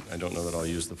 Chairman. I don't know that I'll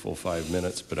use the full 5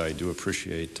 minutes, but I do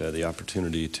appreciate the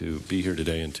opportunity to be here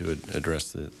today and to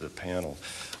address the panel.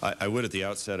 I would, at the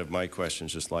outset of my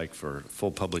questions, just like for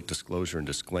full public disclosure and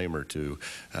disclaimer to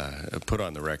put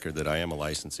on the record that I am a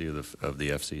licensee of the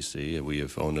FCC. We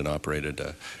have owned and operated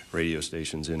radio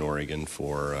stations in Oregon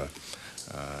for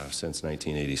since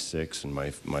 1986, and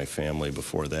my family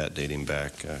before that, dating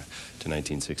back to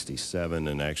 1967,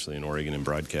 and actually in Oregon in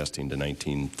broadcasting to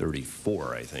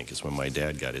 1934, I think, is when my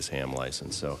dad got his ham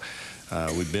license. So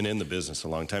we've been in the business a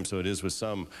long time, so it is with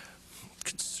some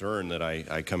concern that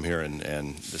I come here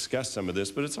and discuss some of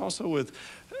this, but it's also with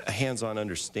a hands-on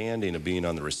understanding of being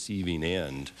on the receiving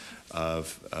end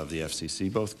of the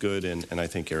FCC, both good and I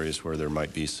think areas where there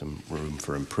might be some room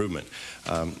for improvement.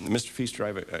 Mr. Feaster, I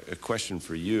have a question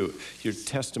for you. Your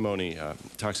testimony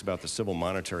talks about the civil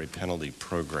monetary penalty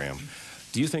program.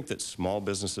 Do you think that small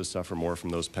businesses suffer more from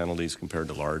those penalties compared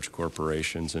to large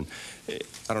corporations? And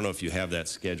I don't know if you have that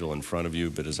schedule in front of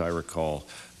you, but as I recall,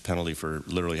 penalty for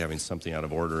literally having something out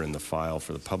of order in the file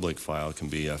for the public file can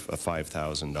be a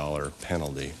 $5,000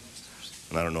 penalty.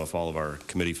 And I don't know if all of our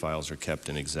committee files are kept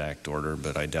in exact order,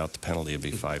 but I doubt the penalty would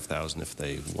be $5,000 if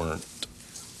they weren't.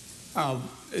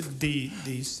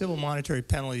 The civil monetary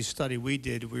penalty study we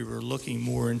did, we were looking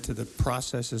more into the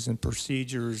processes and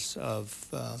procedures of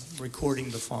recording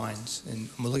the fines, and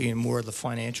we're looking at more of the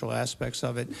financial aspects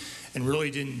of it, and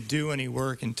really didn't do any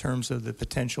work in terms of the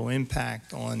potential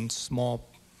impact on small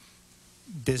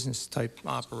business type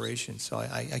operations. So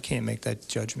I can't make that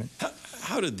judgment.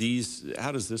 How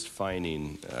does this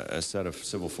fining, a set of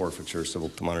civil forfeiture,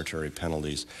 civil monetary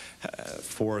penalties,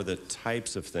 for the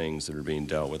types of things that are being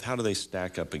dealt with, how do they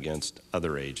stack up against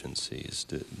other agencies?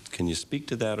 Can you speak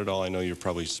to that at all? I know you're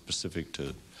probably specific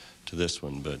to this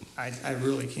one, but I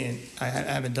really can't. I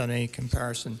haven't done any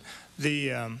comparison.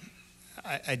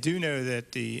 I do know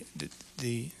that the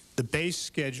base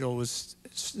schedule was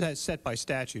set by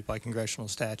statute, by congressional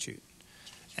statute,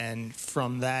 and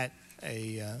from that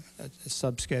a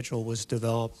subschedule was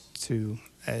developed to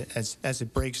as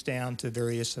it breaks down to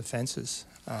various offenses.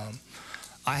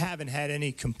 I haven't had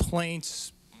any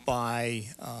complaints by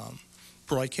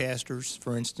broadcasters,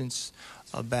 for instance,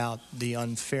 about the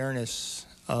unfairness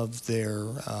of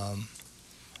the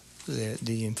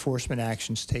enforcement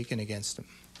actions taken against them.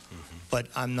 Mm-hmm. But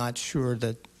I'm not sure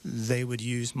that they would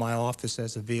use my office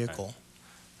as a vehicle.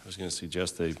 I was going to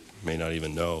suggest they may not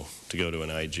even know to go to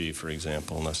an IG, for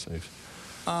example, unless they've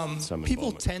some people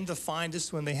involvement. tend to find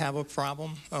us when they have a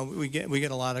problem. We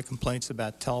get a lot of complaints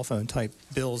about telephone type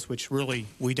bills, which really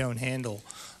we don't handle.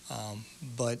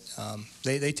 But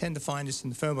they tend to find us in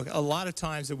the phone book. A lot of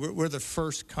times we're the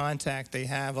first contact they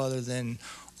have other than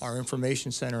our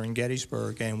information center in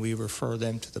Gettysburg, and we refer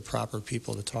them to the proper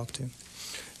people to talk to.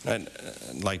 I'd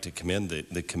like to commend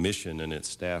the Commission and its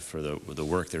staff for the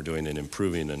work they're doing in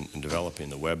improving and developing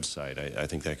the website. I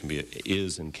think that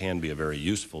is and can be a very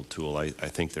useful tool. I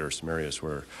think there are some areas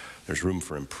where there's room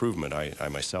for improvement. I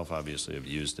myself obviously have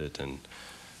used it, and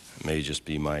it may just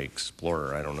be my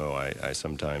explorer. I don't know. I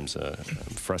sometimes am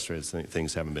frustrated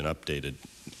things haven't been updated,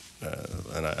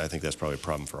 and I think that's probably a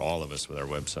problem for all of us with our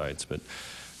websites. But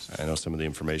I know some of the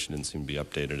information didn't seem to be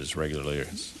updated as regularly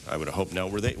as I would have hoped. Now,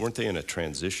 weren't they in a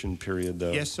transition period,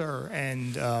 though? Yes, sir.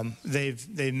 And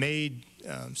they've made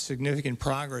significant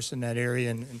progress in that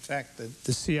area. And in fact,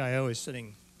 the CIO is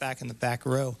sitting back in the back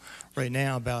row right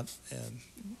now about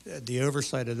the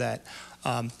oversight of that.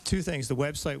 Two things. The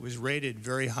website was rated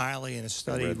very highly in a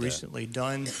study recently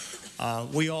done.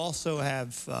 We also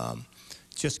have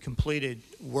just completed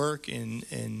work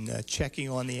in checking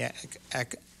on the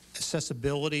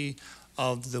accessibility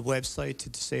of the website to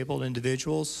disabled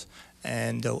individuals,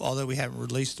 and although we haven't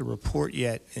released the report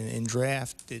yet in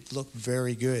draft, it looked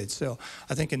very good. So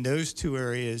I think in those two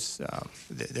areas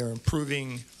they're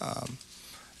improving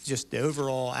just the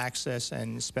overall access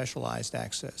and specialized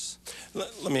access.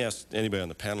 Let me ask anybody on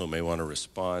the panel who may want to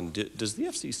respond. Does the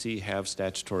FCC have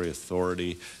statutory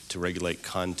authority to regulate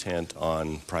content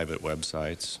on private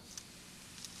websites?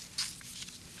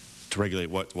 To regulate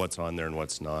what's on there and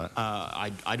what's not?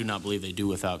 I do not believe they do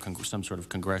without some sort of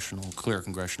clear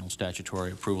congressional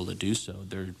statutory approval to do so.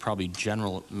 There's probably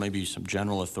maybe some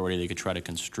general authority they could try to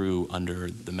construe under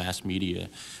the mass media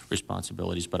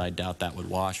responsibilities, but I doubt that would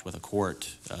wash with a court.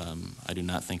 I do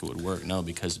not think it would work, no,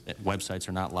 because websites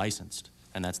are not licensed,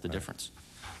 and that's the difference.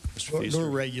 We're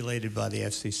regulated by the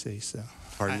FCC, so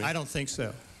Pardon me? I don't think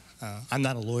so. I'm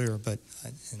not a lawyer, but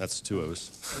That's two of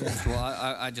us. Well,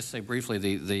 I just say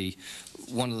briefly,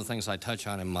 one of the things I touch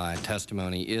on in my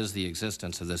testimony is the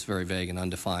existence of this very vague and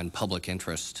undefined public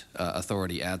interest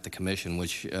authority at the Commission,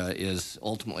 which is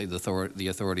ultimately the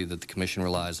authority that the Commission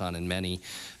relies on in many,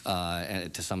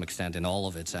 and to some extent in all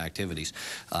of its activities.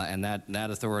 And that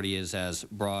authority is as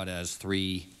broad as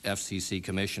 3 FCC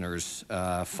commissioners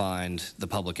find the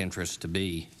public interest to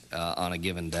be on a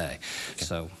given day. Okay.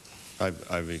 So.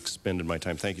 I've expended my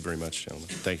time. Thank you very much, gentlemen.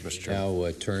 Thank you, Mr. Chairman.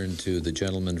 Now turn to the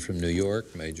gentleman from New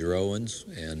York, Major Owens,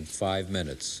 and 5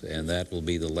 minutes, and that will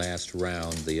be the last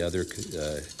round. The other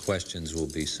questions will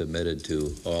be submitted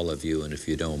to all of you, and if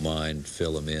you don't mind,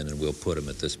 fill them in, and we'll put them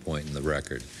at this point in the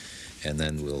record. And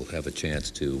then we'll have a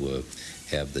chance to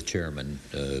have the chairman,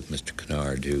 Mr.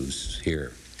 Kennard, who's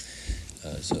here.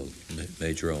 So,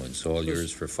 Major Owens, all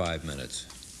yours for 5 minutes.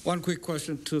 One quick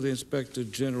question to the Inspector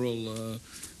General.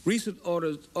 Recent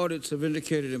audits have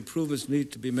indicated improvements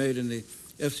need to be made in the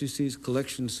FCC's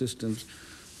collection systems.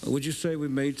 Would you say we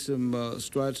made some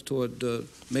strides toward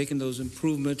making those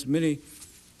improvements? Many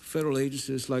federal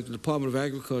agencies, like the Department of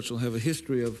Agriculture, have a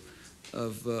history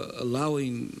of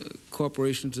allowing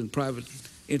corporations and private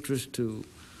interests to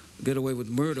get away with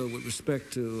murder with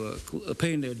respect to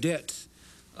paying their debts.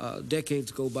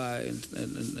 Decades go by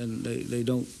and they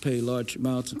don't pay large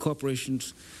amounts, and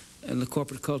corporations and the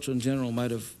corporate culture in general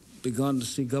might have begun to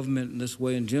see government in this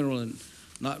way in general, and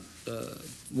not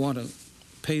want to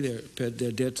pay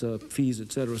their debts, fees,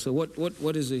 etc. So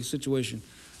what is the situation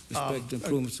with respect to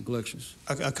improvements in collections?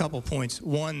 A couple points.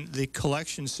 One, the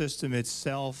collection system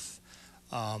itself,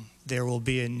 there will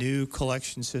be a new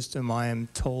collection system, I am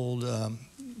told,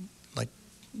 like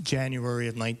January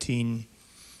of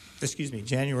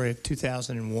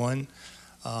 2001,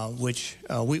 which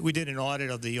we did an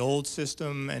audit of the old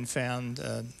system and found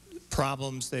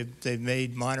problems. They've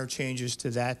made minor changes to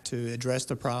that to address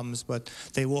the problems, but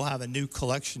they will have a new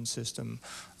collection system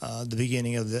the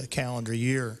beginning of the calendar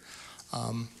year.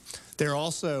 They're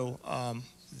also,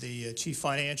 the Chief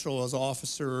Financial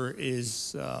Officer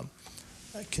is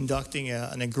conducting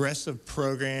an aggressive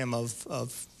program of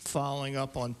following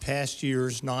up on past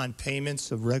year's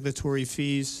non-payments of regulatory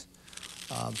fees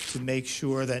to make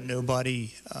sure that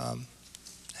nobody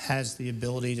has the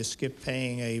ability to skip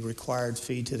paying a required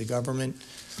fee to the government,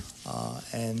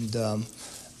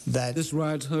 that this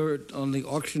rides her on the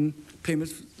auction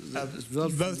payments.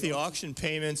 Both the auction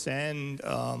payments and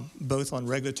both on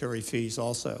regulatory fees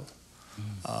also.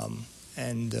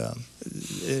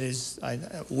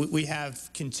 We have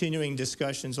continuing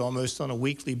discussions almost on a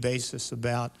weekly basis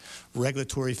about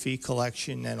regulatory fee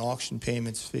collection and auction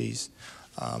payments fees.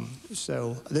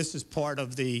 So this is part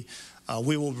of the,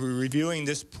 we will be reviewing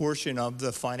this portion of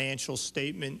the financial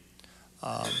statement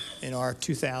in our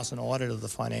 2000 audit of the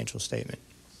financial statement.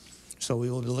 So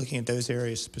we will be looking at those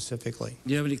areas specifically.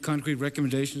 Do you have any concrete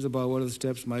recommendations about what other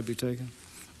steps might be taken?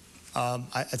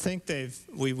 I think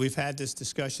we've had this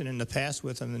discussion in the past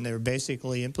with them, and they're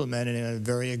basically implementing a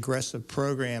very aggressive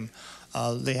program.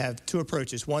 They have two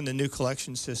approaches. One, the new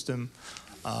collection system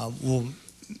will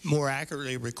more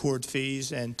accurately record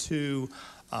fees, and two,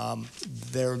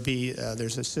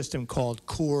 there's a system called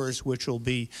CORS, which will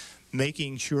be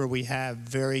making sure we have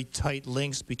very tight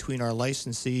links between our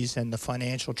licensees and the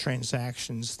financial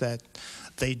transactions that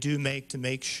they do make to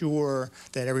make sure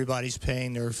that everybody's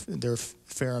paying their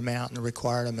fair amount and the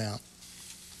required amount.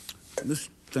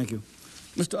 Thank you.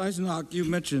 Mr. Eisenhower, you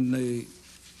mentioned the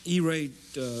E-rate,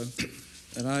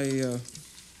 and I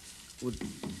would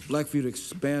like for you to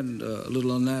expand a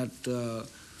little on that.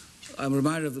 I'm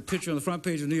reminded of the picture on the front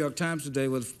page of the New York Times today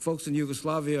with folks in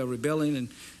Yugoslavia rebelling, and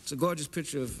it's a gorgeous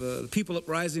picture of people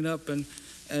rising up and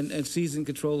seizing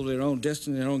control of their own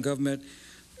destiny, their own government.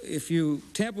 If you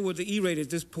tamper with the E-rate at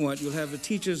this point, you'll have the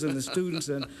teachers and the students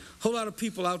and a whole lot of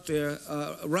people out there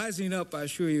rising up, I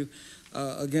assure you,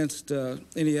 against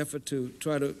any effort to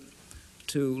try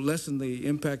to lessen the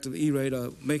impact of the E-rate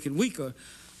or make it weaker.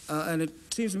 And it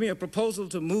seems to me a proposal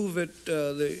to move it,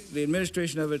 the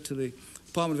administration of it to the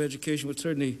Department of Education would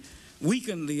certainly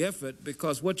weaken the effort,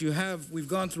 because what you have, we've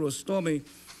gone through a stormy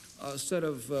set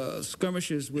of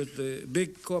skirmishes with the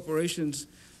big corporations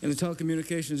in the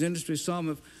telecommunications industry. Some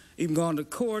have even gone to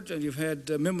court, and you've had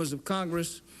members of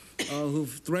Congress who've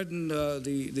threatened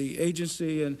the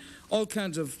agency, and all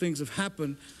kinds of things have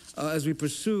happened as we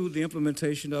pursue the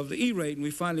implementation of the E-rate. And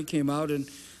we finally came out, and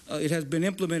it has been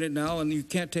implemented now, and you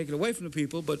can't take it away from the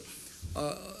people, but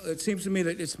it seems to me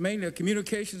that it's mainly a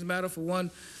communications matter, for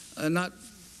one, not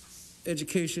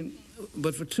education,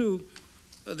 but for two,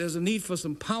 there's a need for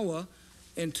some power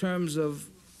in terms of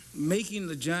making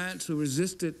the giants who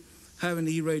resisted having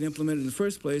the E-rate implemented in the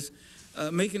first place,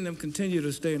 making them continue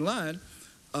to stay in line,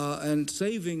 and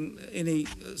saving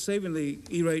the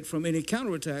E-rate from any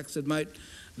counterattacks that might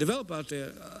develop out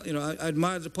there. You know, I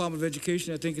admire the Department of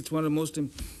Education. I think it's one of the most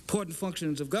important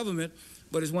functions of government,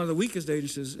 but it's one of the weakest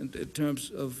agencies in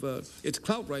terms of its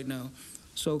clout right now.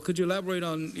 So could you elaborate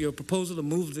on your proposal to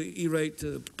move the E-rate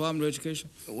to the Department of Education?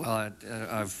 Well,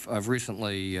 I've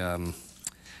recently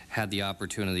had the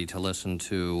opportunity to listen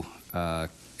to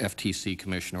FTC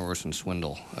Commissioner Orson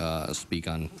Swindle speak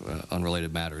on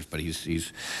unrelated matters, but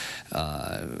he's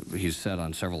said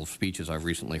on several speeches I've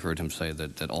recently heard him say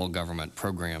that all government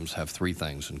programs have three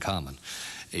things in common: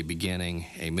 a beginning,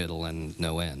 a middle, and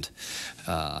no end.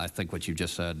 I think what you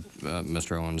just said,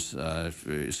 Mr. Owens,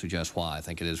 suggests why. I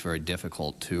think it is very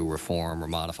difficult to reform or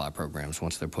modify programs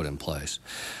once they're put in place.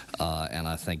 And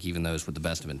I think even those with the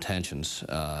best of intentions,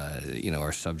 you know,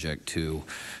 are subject to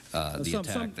the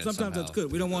attack that sometimes that's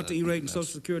good. We don't want the E-rate and Social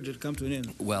Security to come to an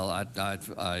end. Well,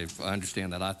 I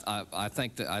understand that. I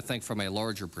think from a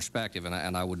larger perspective,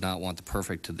 and I would not want the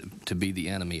perfect to be the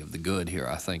enemy of the good here.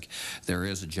 I think there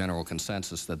is a general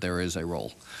consensus acknowledges that there is a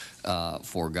role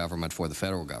for government, for the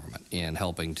federal government, in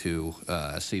helping to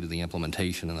see to the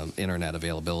implementation of internet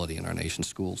availability in our nation's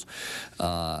schools.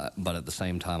 But at the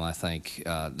same time, I think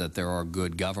that there are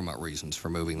good government reasons for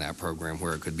moving that program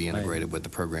where it could be integrated with the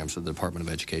programs of the Department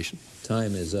of Education.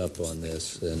 Time is up on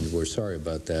this, and we're sorry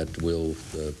about that. We'll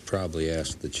probably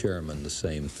ask the chairman the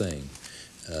same thing.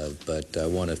 But I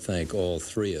want to thank all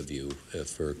three of you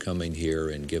for coming here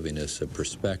and giving us a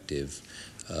perspective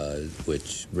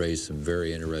which raised some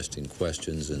very interesting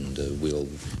questions, and we'll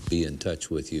be in touch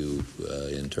with you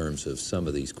in terms of some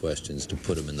of these questions to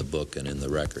put them in the book and in the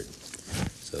record.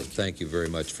 So thank you very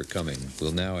much for coming.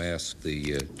 We'll now ask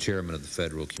the chairman of the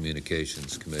Federal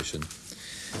Communications Commission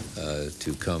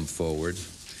to come forward.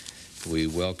 We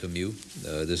welcome you.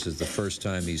 This is the first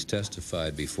time he's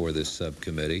testified before this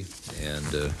subcommittee,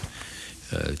 and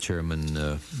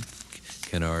Chairman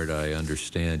Kennard, I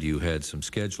understand you had some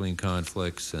scheduling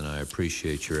conflicts, and I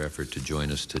appreciate your effort to join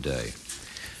us today.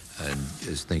 And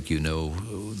as I think you know,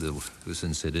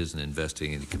 since it is an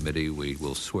investigating committee, we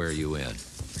will swear you in,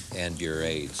 and your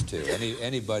aides too.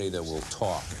 Anybody that will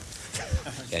talk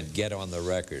and get on the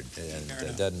record, and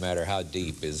it doesn't matter how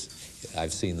deep is.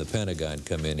 I've seen the Pentagon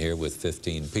come in here with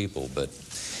 15 people, but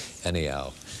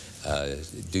anyhow,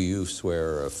 do you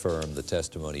swear or affirm the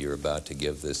testimony you're about to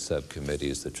give this subcommittee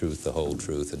is the truth, the whole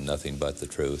truth, and nothing but the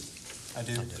truth? I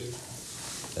do.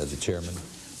 The chairman,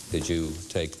 did you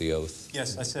take the oath?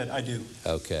 Yes, I said I do.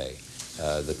 Okay.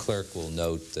 The clerk will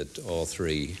note that all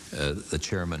three, the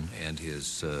chairman and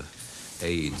his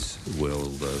aides,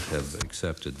 will have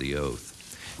accepted the oath.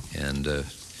 And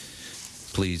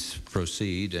please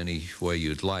proceed any way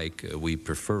you'd like. We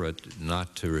prefer it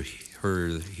not to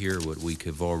hear what we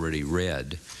have already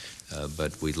read,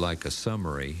 but we'd like a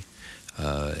summary.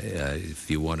 If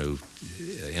you want to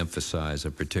emphasize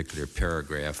a particular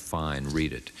paragraph, fine,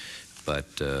 read it.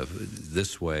 But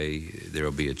this way, there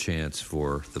will be a chance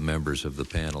for the members of the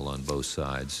panel on both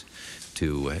sides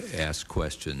to ask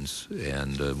questions,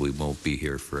 and we won't be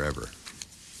here forever.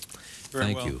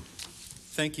 Thank you.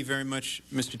 Thank you very much,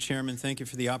 Mr. Chairman. Thank you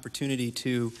for the opportunity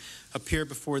to appear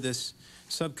before this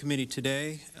subcommittee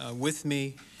today. With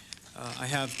me, I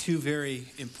have two very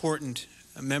important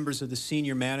members of the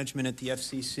senior management at the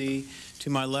FCC. To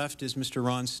my left is Mr.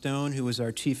 Ron Stone, who is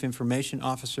our Chief Information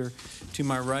Officer. To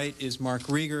my right is Mark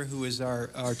Rieger, who is our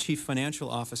Chief Financial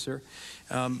Officer.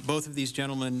 Both of these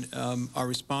gentlemen are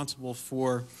responsible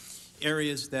for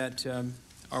areas that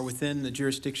are within the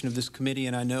jurisdiction of this committee,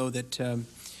 and I know that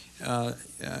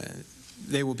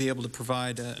they will be able to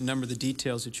provide a number of the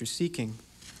details that you're seeking.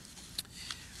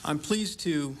 I'm pleased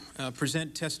to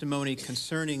present testimony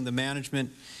concerning the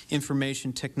management,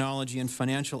 information technology, and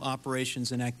financial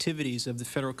operations and activities of the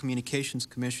Federal Communications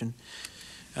Commission.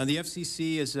 The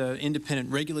FCC is an independent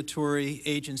regulatory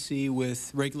agency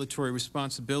with regulatory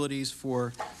responsibilities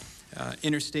for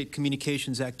interstate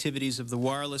communications activities of the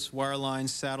wireless, wireline,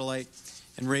 satellite,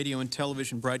 and radio and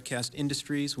television broadcast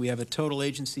industries. We have a total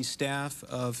agency staff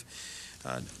of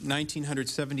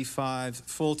 1,975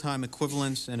 full-time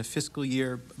equivalents and a fiscal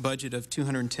year budget of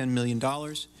 $210 million.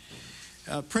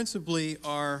 Principally,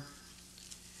 our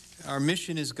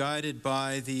mission is guided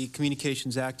by the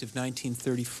Communications Act of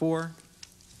 1934.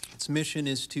 Its mission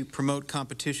is to promote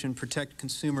competition, protect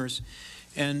consumers,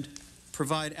 and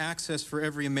provide access for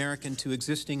every American to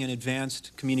existing and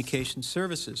advanced communication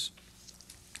services.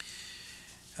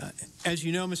 As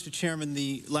you know, Mr. Chairman,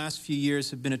 the last few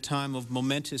years have been a time of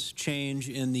momentous change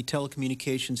in the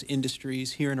telecommunications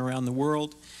industries here and around the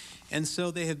world, and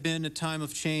so they have been a time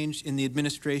of change in the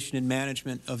administration and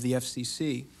management of the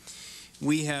FCC.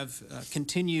 We have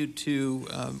continued to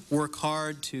work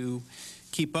hard to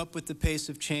keep up with the pace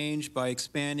of change by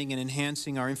expanding and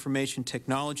enhancing our information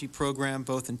technology program,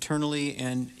 both internally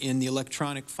and in the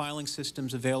electronic filing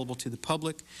systems available to the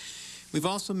public. We've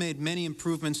also made many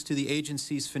improvements to the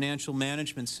agency's financial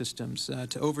management systems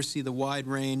to oversee the wide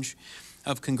range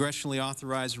of congressionally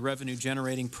authorized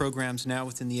revenue-generating programs now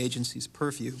within the agency's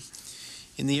purview.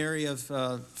 In the area of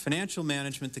financial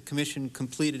management, the Commission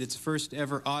completed its first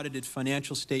ever audited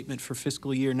financial statement for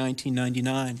fiscal year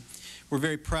 1999. We're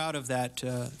very proud of that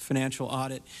financial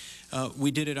audit.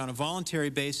 We did it on a voluntary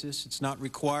basis. It's not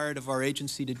required of our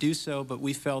agency to do so, but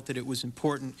we felt that it was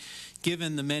important,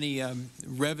 given the many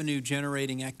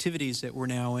revenue-generating activities that we're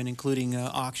now in, including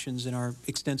auctions and our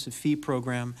extensive fee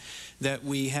program, that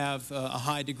we have a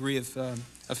high degree of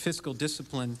fiscal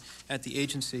discipline at the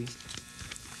agency.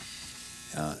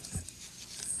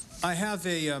 I have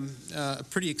a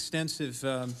pretty extensive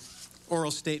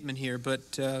oral statement here,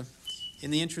 but in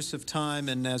the interest of time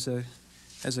and as a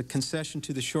as a concession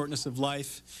to the shortness of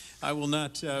life, I will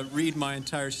not read my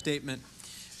entire statement,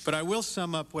 but I will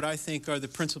sum up what I think are the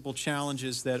principal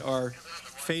challenges that are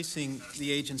facing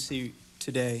the agency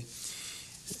today.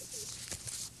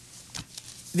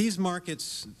 These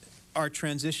markets are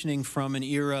transitioning from an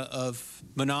era of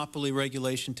monopoly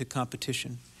regulation to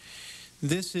competition.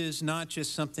 This is not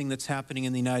just something that's happening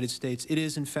in the United States. It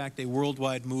is, in fact, a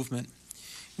worldwide movement.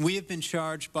 We have been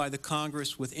charged by the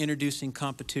Congress with introducing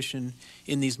competition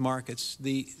in these markets.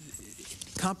 The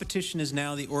competition is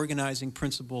now the organizing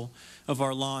principle of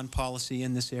our law and policy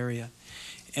in this area.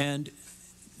 And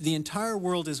the entire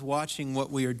world is watching what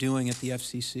we are doing at the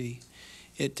FCC.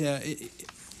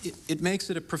 It makes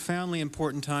it a profoundly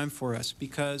important time for us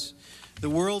because the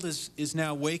world is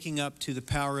now waking up to the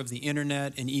power of the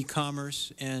Internet and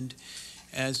e-commerce, and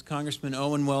as Congressman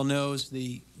Owen well knows,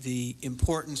 the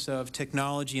importance of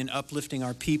technology in uplifting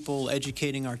our people,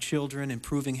 educating our children,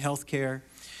 improving health care.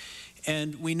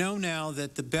 And we know now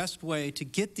that the best way to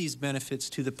get these benefits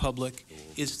to the public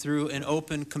is through an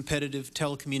open, competitive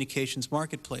telecommunications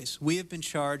marketplace. We have been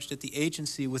charged at the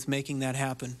agency with making that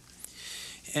happen.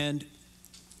 And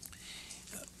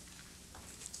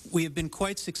we have been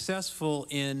quite successful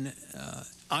in,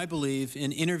 I believe,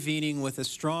 in intervening with a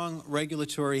strong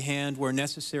regulatory hand where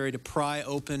necessary to pry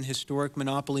open historic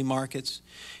monopoly markets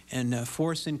and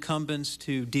force incumbents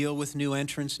to deal with new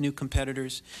entrants, new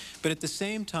competitors, but at the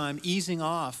same time easing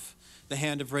off the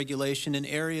hand of regulation in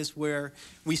areas where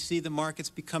we see the markets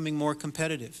becoming more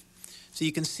competitive. So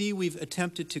you can see we've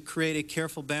attempted to create a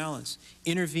careful balance,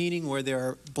 intervening where there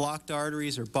are blocked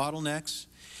arteries or bottlenecks,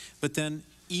 but then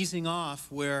easing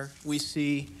off where we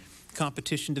see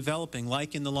competition developing,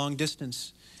 like in the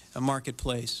long-distance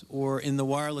marketplace or in the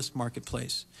wireless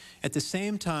marketplace. At the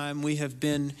same time, we have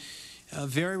been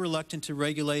very reluctant to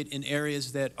regulate in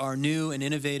areas that are new and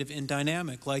innovative and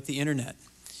dynamic, like the Internet.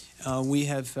 We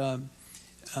have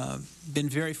been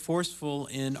very forceful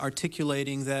in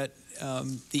articulating that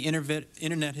the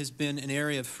Internet has been an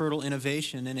area of fertile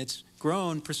innovation, and it's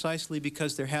grown precisely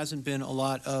because there hasn't been a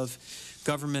lot of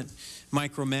government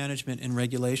micromanagement and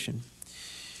regulation.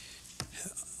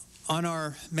 On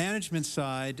our management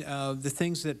side, the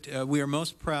things that we are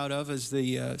most proud of is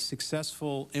the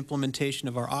successful implementation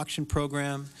of our auction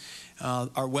program,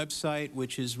 our website,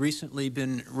 which has recently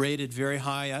been rated very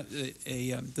high.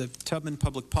 The Tubman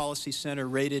Public Policy Center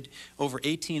rated over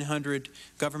 1,800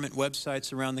 government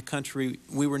websites around the country.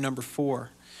 We were number 4.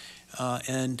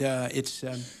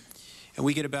 And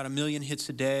we get about 1 million hits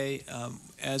a day.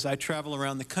 As I travel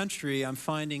around the country, I'm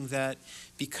finding that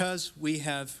because we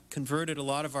have converted a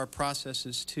lot of our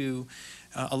processes to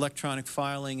electronic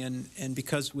filing and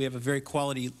because we have a very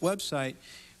quality website,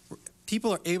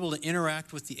 people are able to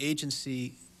interact with the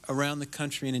agency around the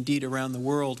country and indeed around the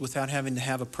world without having to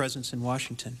have a presence in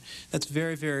Washington. That's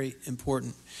very, very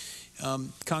important.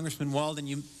 Congressman Walden,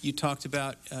 you talked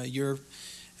about your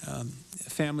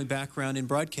family background in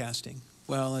broadcasting.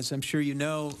 Well, as I'm sure you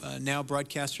know, now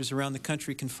broadcasters around the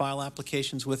country can file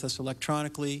applications with us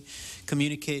electronically,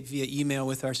 communicate via email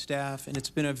with our staff, and it's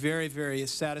been a very, very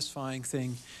satisfying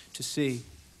thing to see.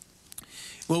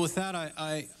 Well, with that,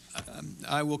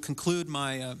 I will conclude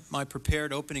my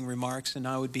prepared opening remarks, and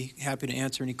I would be happy to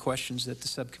answer any questions that the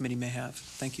subcommittee may have.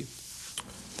 Thank you.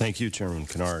 Thank you, Chairman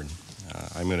Kennard.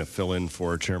 I'm going to fill in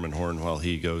for Chairman Horn while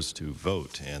he goes to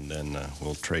vote, and then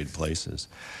we'll trade places.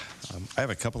 I have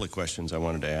a couple of questions I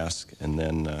wanted to ask, and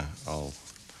then I'll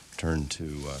turn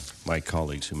to my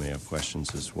colleagues who may have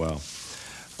questions as well.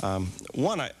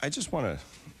 One, I just want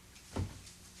to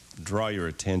draw your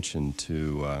attention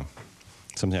to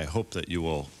something I hope that you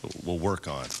will work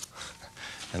on.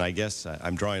 And I guess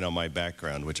I'm drawing on my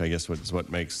background, which I guess is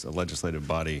what makes a legislative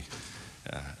body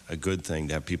a good thing,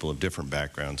 to have people of different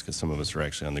backgrounds, because some of us are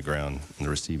actually on the ground on the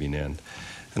receiving end.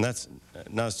 And that's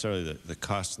not necessarily the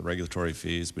cost of the regulatory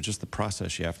fees, but just the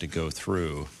process you have to go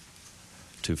through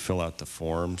to fill out the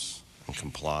forms and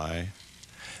comply.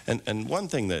 And one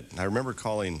thing that I remember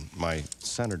calling my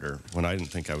senator when I didn't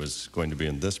think I was going to be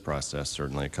in this process,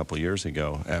 certainly a couple years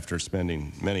ago, after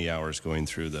spending many hours going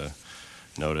through the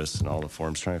notice and all the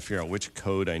forms, trying to figure out which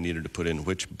code I needed to put in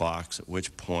which box at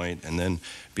which point, and then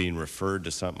being referred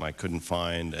to something I couldn't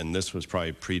find, and this was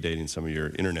probably predating some of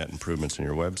your Internet improvements on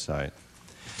your website.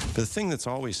 But the thing that's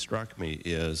always struck me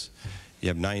is you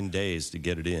have 9 days to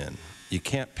get it in. You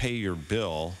can't pay your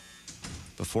bill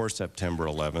before September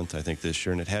 11th, I think this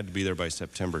year, and it had to be there by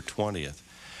September 20th.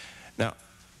 Now,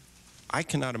 I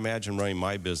cannot imagine running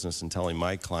my business and telling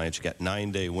my clients you got a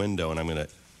 9-day window and I'm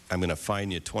going to fine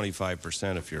you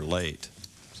 25% if you're late.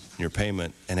 your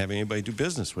payment and having anybody do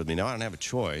business with me. Now, I don't have a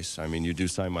choice. I mean, you do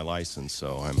sign my license,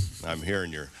 so I'm here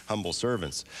in your humble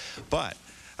servants. But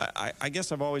I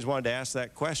guess I've always wanted to ask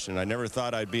that question. I never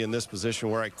thought I'd be in this position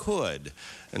where I could,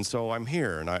 and so I'm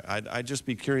here. And I'd just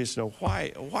be curious to know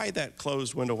why that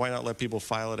closed window. Why not let people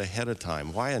file it ahead of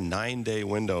time? Why a 9-day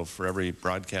window for every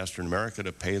broadcaster in America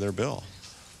to pay their bill?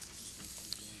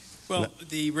 Well,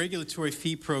 the regulatory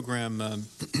fee program,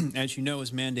 as you know,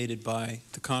 is mandated by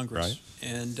the Congress. Right.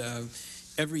 And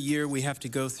every year we have to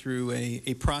go through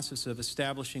a process of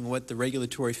establishing what the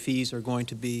regulatory fees are going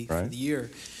to be for the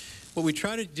year. What we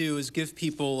try to do is give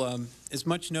people as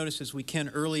much notice as we can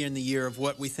early in the year of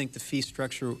what we think the fee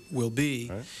structure will be,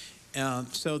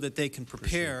 so that they can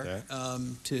prepare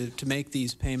to make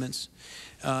these payments.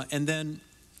 And then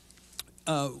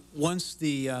once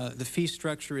the fee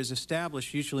structure is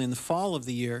established, usually in the fall of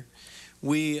the year,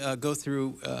 we go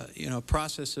through a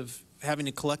process of having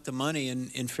to collect the money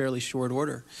in fairly short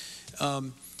order.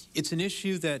 It's an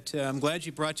issue that I'm glad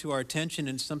you brought to our attention,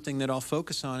 and something that I'll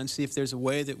focus on and see if there's a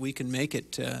way that we can make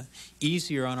it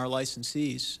easier on our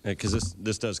licensees. Because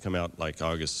this does come out like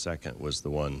August 2nd was the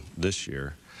one this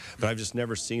year. But I've just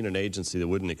never seen an agency that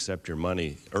wouldn't accept your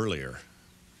money earlier.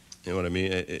 You know what I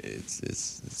mean?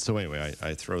 So anyway,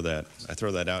 I throw that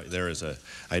out there as a.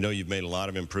 I know you've made a lot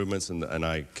of improvements, and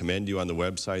I commend you on the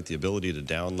website. The ability to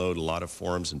download a lot of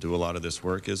forms and do a lot of this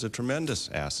work is a tremendous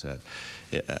asset.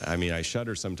 I mean, I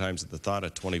shudder sometimes at the thought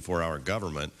of 24-hour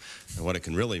government and what it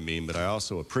can really mean, but I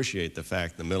also appreciate the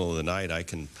fact in the middle of the night I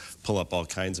can pull up all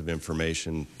kinds of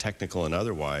information, technical and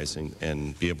otherwise,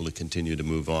 and be able to continue to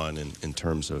move on in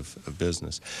terms of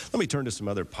business. Let me turn to some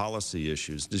other policy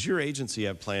issues. Does your agency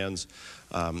have plans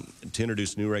to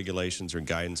introduce new regulations or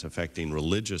guidance affecting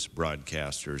religious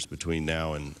broadcasters between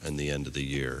now and the end of the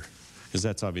year? Because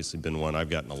that's obviously been one I've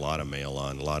gotten a lot of mail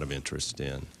on, a lot of interest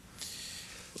in.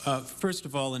 First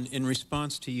of all, in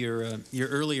response to your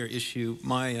earlier issue,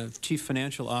 my chief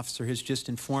financial officer has just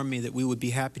informed me that we would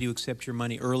be happy to accept your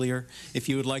money earlier if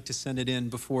you would like to send it in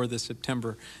before the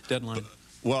September deadline.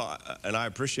 Well, and I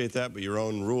appreciate that, but your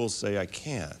own rules say I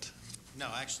can't. No,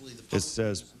 actually, the public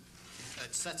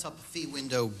it sets up a fee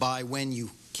window by when you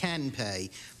can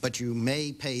pay, but you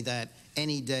may pay that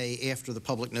any day after the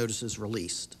public notice is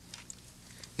released.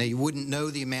 Now, you wouldn't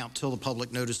know the amount till the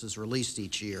public notice is released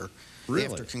each year. Really?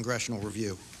 After congressional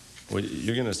review. Well,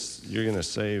 you're going to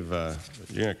save you're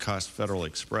going to cost Federal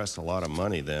Express a lot of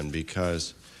money then,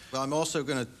 because. Well, I'm also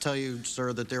going to tell you,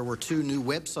 sir, that there were 2 new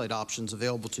website options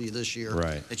available to you this year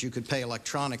that you could pay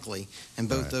electronically, and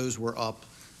both those were up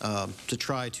to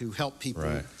try to help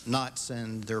people not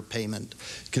send their payment.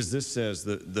 Because this says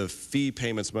the fee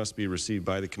payments must be received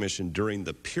by the Commission during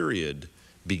the period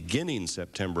beginning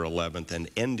September 11th and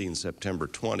ending September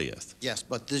 20th. Yes,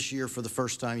 but this year, for the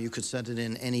first time, you could send it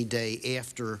in any day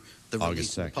after the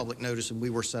release of the public notice, and we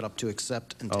were set up to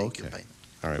accept and take your payment.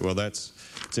 All right. Well, it's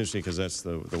interesting because that's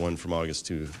the one from August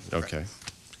 2. Okay.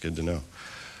 Good to know.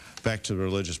 Back to the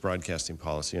religious broadcasting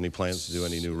policy. Any plans to do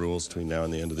any new rules between now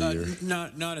and the end of the year?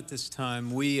 Not at this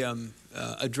time. We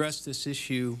addressed this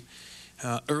issue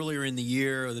earlier in the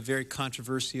year, the very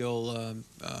controversial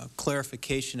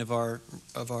clarification of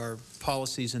our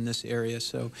policies in this area.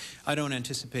 So I don't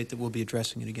anticipate that we'll be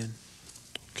addressing it again.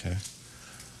 Okay.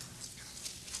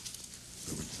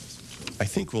 I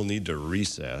think we'll need to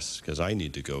recess because I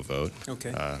need to go vote.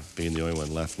 Okay. Being the only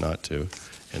one left not to.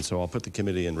 And so I'll put the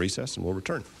committee in recess and we'll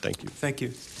return. Thank you. Thank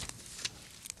you.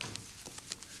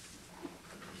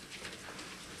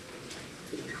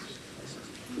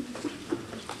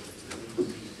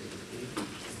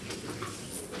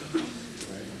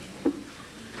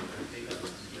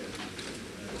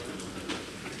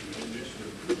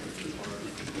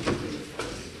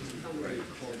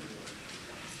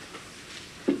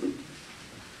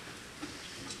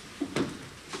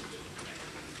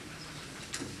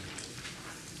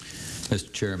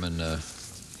 Mr. Chairman,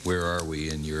 where are we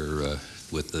in your,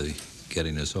 with the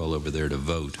getting us all over there to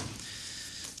vote?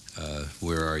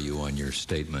 Where are you on your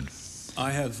statement?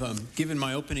 I have given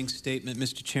my opening statement,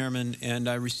 Mr. Chairman, and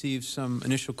I received some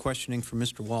initial questioning from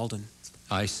Mr. Walden.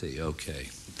 I see. Okay.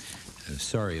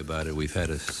 Sorry about it. We've had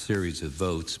a series of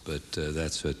votes, but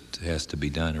that's what has to be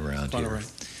done around here. All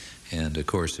right. And, of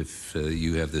course, if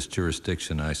you have this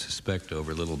jurisdiction, I suspect,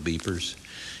 over little beepers,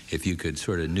 if you could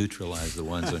sort of neutralize the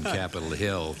ones on Capitol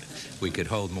Hill, we could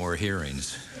hold more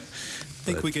hearings. I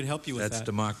think we could help you with that. That's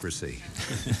democracy.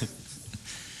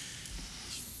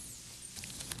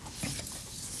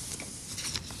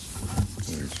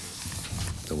 Where's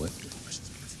the what?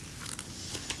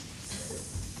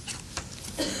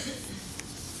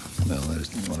 Well, that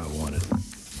isn't what I wanted.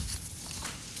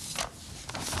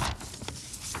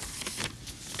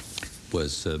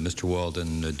 Was Mr.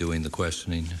 Walden doing the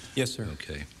questioning? Yes, sir.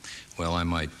 Okay. Well, I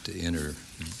might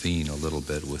intervene a little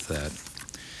bit with that.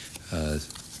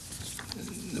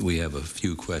 We have a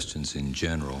few questions in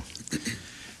general.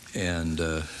 And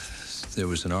there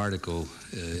was an article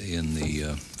in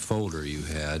the folder you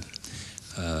had.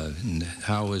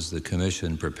 How has the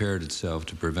Commission prepared itself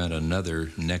to prevent another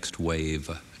next wave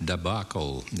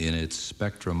debacle in its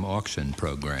spectrum auction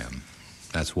program?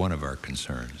 That's one of our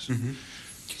concerns. Mm-hmm.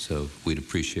 So we'd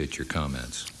appreciate your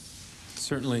comments.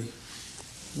 Certainly.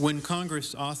 When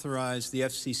Congress authorized the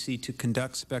FCC to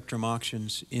conduct spectrum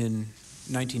auctions in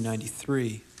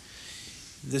 1993,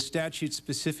 the statute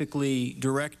specifically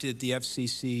directed the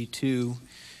FCC to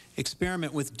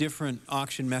experiment with different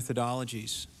auction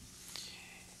methodologies.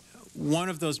 One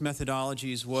of those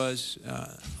methodologies was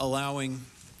allowing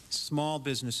small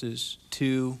businesses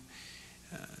to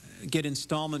get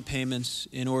installment payments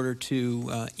in order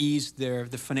to ease the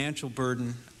financial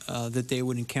burden that they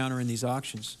would encounter in these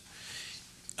auctions.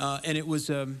 And it was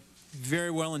a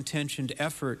very well-intentioned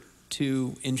effort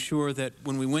to ensure that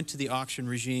when we went to the auction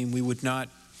regime, we would not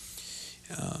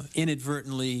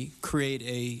inadvertently create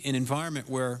an environment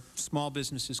where small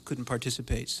businesses couldn't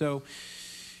participate. So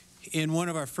in one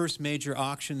of our first major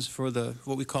auctions for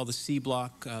what we call the C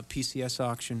block PCS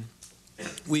auction,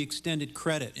 we extended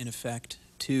credit, in effect,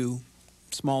 to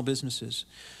small businesses.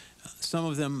 Some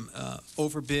of them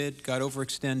overbid, got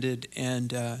overextended,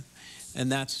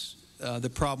 and that's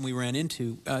the problem we ran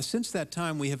into. Since that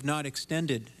time, we have not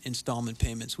extended installment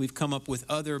payments. We've come up with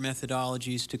other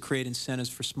methodologies to create incentives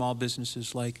for small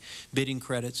businesses, like bidding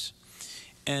credits.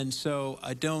 And so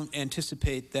I don't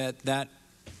anticipate that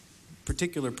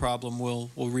particular problem will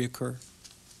reoccur.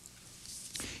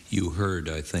 You heard,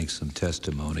 I think, some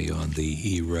testimony on the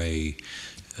E-ray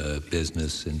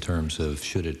business in terms of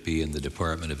should it be in the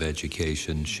Department of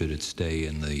Education, should it stay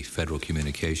in the Federal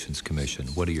Communications Commission?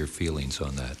 What are your feelings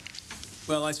on that?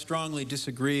 Well, I strongly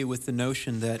disagree with the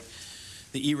notion that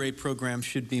the E-ray program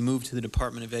should be moved to the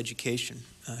Department of Education.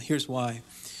 Here's why.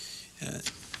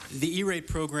 The E-rate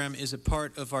program is a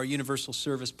part of our universal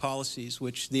service policies,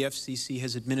 which the FCC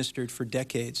has administered for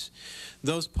decades.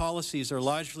 Those policies are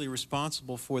largely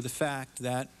responsible for the fact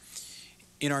that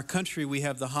in our country we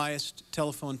have the highest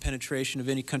telephone penetration of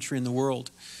any country in the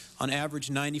world. On average,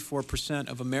 94%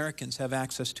 of Americans have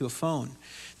access to a phone.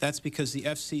 That's because the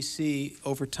FCC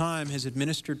over time has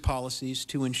administered policies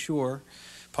to ensure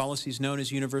policies known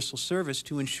as universal service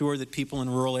to ensure that people in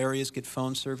rural areas get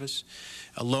phone service,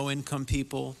 low-income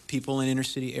people, people in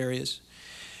inner-city areas.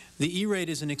 The E-rate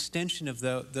is an extension of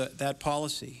that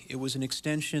policy. It was an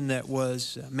extension that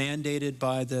was mandated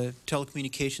by the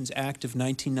Telecommunications Act of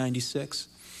 1996.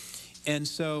 And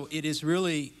so it is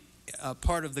really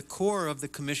part of the core of the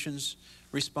Commission's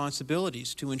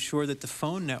responsibilities to ensure that the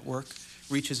phone network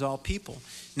reaches all people.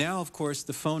 Now, of course,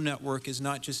 the phone network is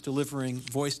not just delivering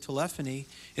voice telephony,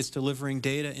 it's delivering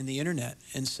data in the internet.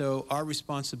 And so our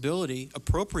responsibility,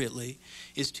 appropriately,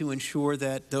 is to ensure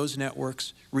that those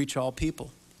networks reach all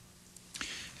people.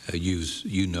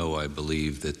 You know, I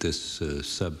believe, that this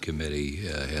subcommittee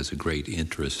has a great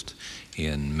interest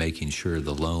in making sure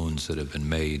the loans that have been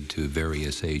made to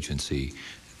various agencies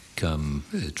come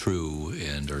true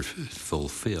and are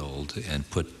fulfilled and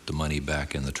put the money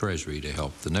back in the Treasury to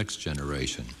help the next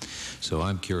generation. So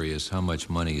I'm curious how much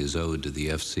money is owed to the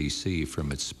FCC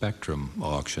from its spectrum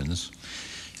auctions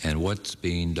and what's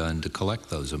being done to collect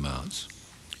those amounts.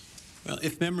 Well,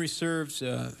 if memory serves,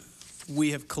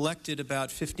 we have collected about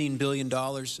 $15 billion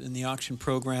in the auction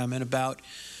program, and about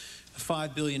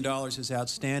 $5 billion is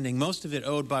outstanding, most of it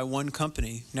owed by one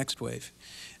company, NextWave.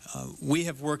 We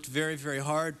have worked very, very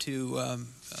hard to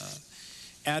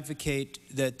advocate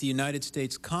that the United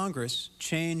States Congress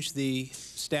change the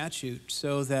statute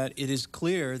so that it is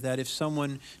clear that if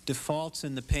someone defaults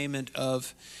in the payment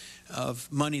of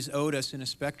monies owed us in a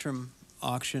spectrum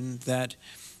auction, that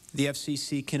the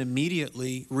FCC can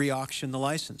immediately re-auction the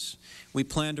license. We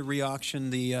plan to re-auction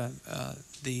the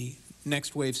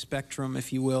NextWave spectrum,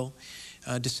 if you will,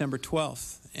 December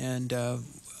 12th, and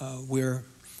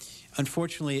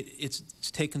unfortunately, it's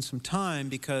taken some time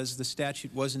because the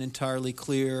statute wasn't entirely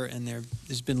clear, and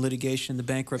there's been litigation in the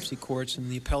bankruptcy courts and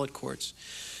the appellate courts.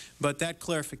 But that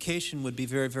clarification would be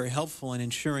very, very helpful in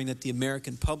ensuring that the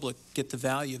American public get the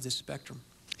value of this spectrum.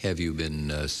 Have you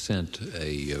been sent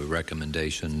a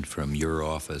recommendation from your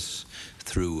office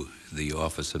through the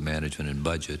Office of Management and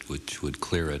Budget, which would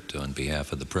clear it on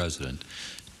behalf of the President,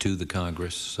 to the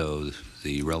Congress so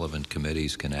the relevant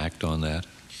committees can act on that?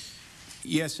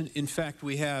 Yes, in fact,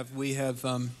 we have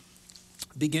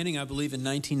beginning, I believe, in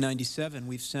 1997,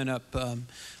 we've sent up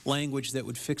language that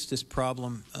would fix this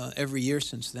problem every year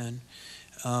since then.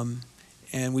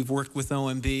 And we've worked with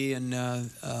OMB and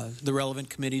the relevant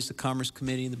committees, the Commerce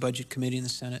Committee, the Budget Committee, and the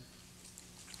Senate.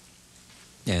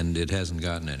 And it hasn't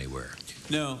gotten anywhere.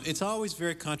 No, it's always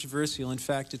very controversial. In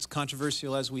fact, it's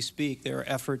controversial as we speak. There are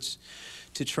efforts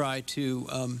to try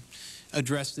to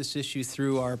address this issue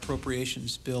through our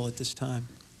appropriations bill at this time.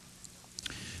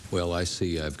 Well, I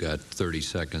see I've got 30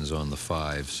 seconds on the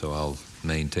 5, so I'll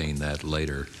maintain that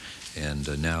later.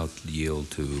 And now yield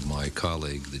to my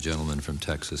colleague, the gentleman from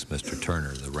Texas, Mr.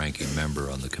 Turner, the ranking member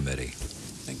on the committee.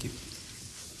 Thank you.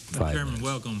 Mr. Chairman,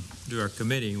 welcome to our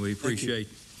committee. We appreciate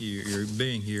your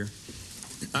being here.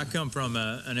 I come from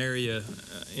an area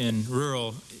in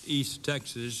rural East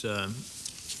Texas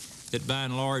that by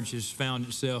and large has found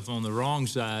itself on the wrong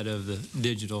side of the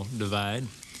digital divide.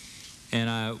 And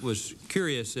I was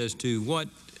curious as to what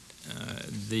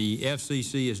the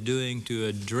FCC is doing to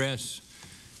address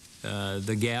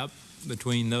the gap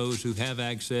between those who have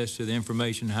access to the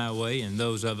information highway and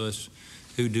those of us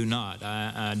who do not.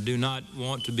 I do not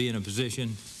want to be in a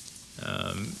position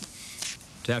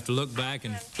to have to look back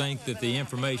and think that the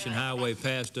information highway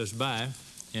passed us by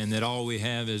and that all we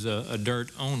have is a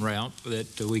dirt on-ramp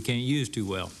that we can't use too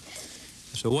well.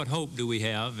 So what hope do we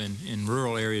have in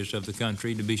rural areas of the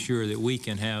country to be sure that we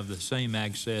can have the same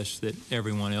access that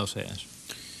everyone else has?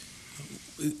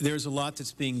 There's a lot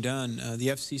that's being done. The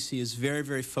FCC is very,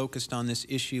 very focused on this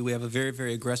issue. We have a very,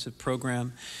 very aggressive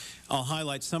program. I'll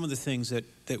highlight some of the things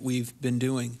that we've been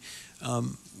doing.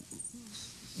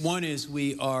 One is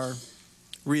we are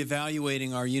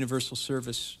reevaluating our universal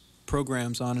service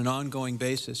programs on an ongoing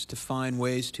basis to find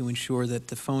ways to ensure that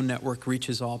the phone network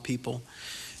reaches all people.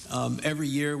 Every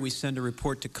year we send a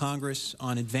report to Congress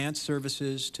on advanced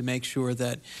services to make sure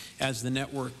that as the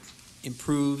network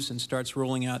improves and starts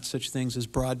rolling out such things as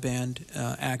broadband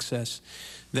access,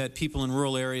 that people in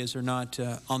rural areas are not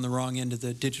on the wrong end of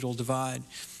the digital divide.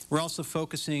 We're also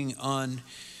focusing on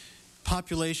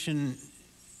populations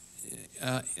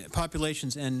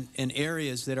and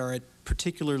areas that are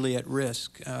particularly at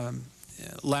risk.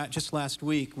 Just last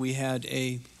week we had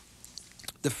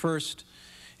the first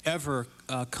ever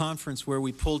conference where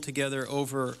we pulled together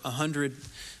over 100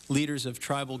 leaders of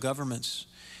tribal governments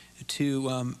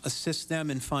to assist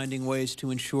them in finding ways to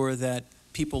ensure that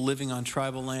people living on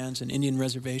tribal lands and Indian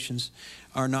reservations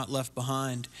are not left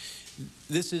behind.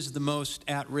 This is the most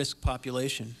at-risk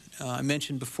population. I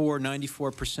mentioned before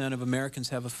 94% of Americans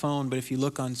have a phone, but if you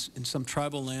look in some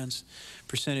tribal lands,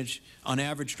 percentage on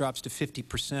average drops to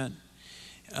 50%.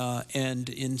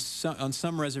 And on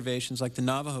some reservations, like the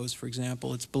Navajos, for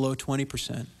example, it's below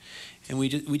 20%. And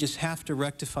we just have to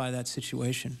rectify that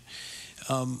situation.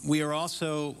 We are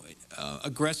also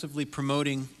aggressively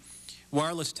promoting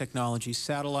wireless technology,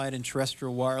 satellite and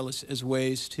terrestrial wireless, as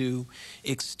ways to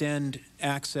extend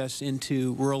access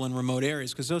into rural and remote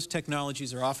areas, because those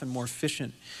technologies are often more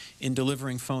efficient in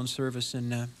delivering phone service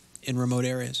in remote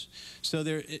areas. So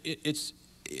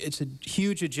it's a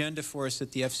huge agenda for us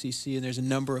at the FCC, and there's a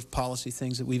number of policy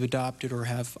things that we've adopted or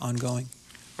have ongoing.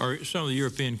 Are some of the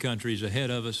European countries ahead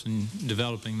of us in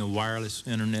developing the wireless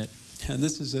internet? And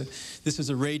this is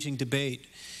a raging debate.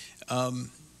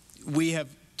 We have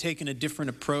taken a different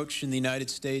approach in the United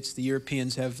States. The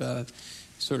Europeans have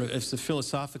it's a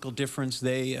philosophical difference.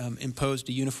 They imposed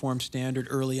a uniform standard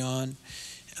early on.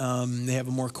 They have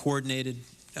a more coordinated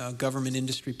government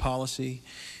industry policy.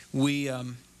 We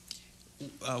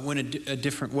went a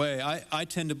different way. I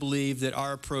tend to believe that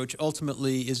our approach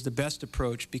ultimately is the best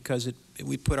approach because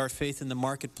we put our faith in the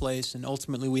marketplace, and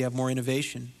ultimately we have more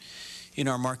innovation in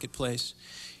our marketplace.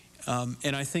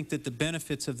 And I think that the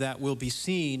benefits of that will be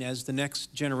seen as the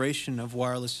next generation of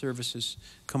wireless services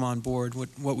come on board,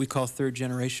 what we call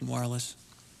third-generation wireless.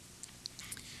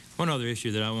 One other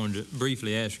issue that I wanted to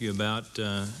briefly ask you about,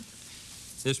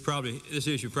 this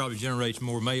issue probably generates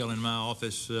more mail in my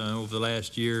office over the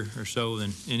last year or so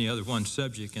than any other one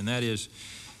subject, and that is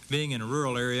being in a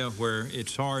rural area where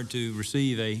it's hard to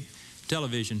receive a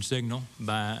television signal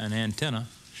by an antenna.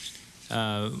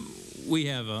 We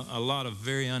have a lot of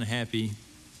very unhappy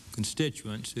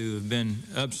constituents who have been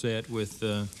upset with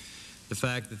the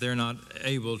fact that they're not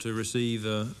able to receive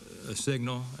a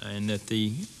signal, and that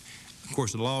of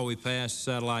course, the law we passed,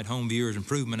 the Satellite Home Viewers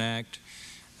Improvement Act,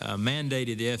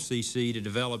 mandated the FCC to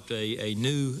develop a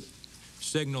new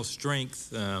signal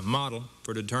strength model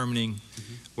for determining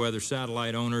whether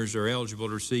satellite owners are eligible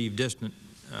to receive distant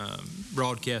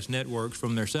broadcast networks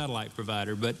from their satellite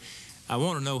provider. But I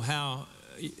want to know how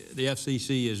the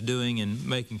FCC is doing in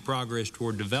making progress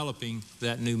toward developing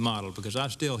that new model, because I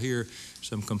still hear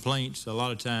some complaints a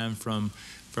lot of time from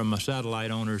my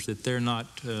satellite owners that they're not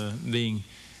being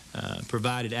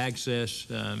provided access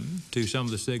to some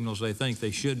of the signals they think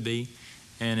they should be,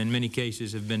 and in many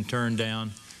cases have been turned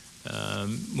down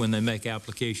when they make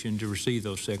application to receive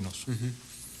those signals. Mm-hmm.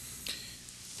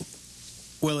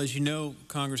 Well, as you know,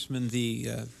 Congressman,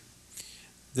 the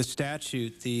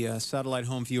statute, the Satellite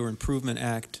Home Viewer Improvement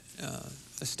Act,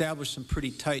 established some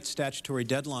pretty tight statutory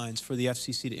deadlines for the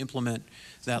FCC to implement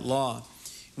that law.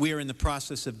 We are in the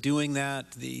process of doing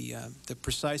that. The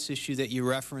precise issue that you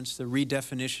referenced, the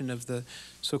redefinition of the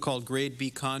so-called Grade B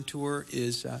contour,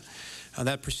 is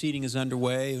that proceeding is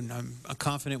underway, and I'm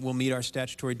confident we'll meet our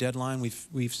statutory deadline.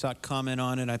 We've sought comment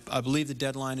on it. I believe the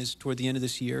deadline is toward the end of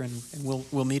this year, and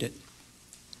we'll meet it.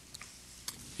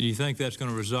 Do you think that's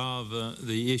going to resolve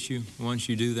the issue once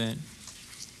you do that?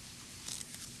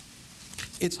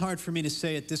 It's hard for me to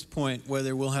say at this point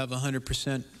whether we'll have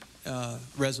 100%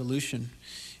 resolution.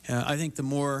 I think the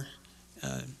more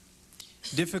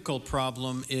difficult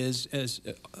problem is, as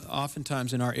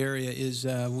oftentimes in our area, is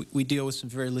we deal with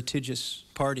some very litigious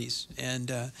parties, and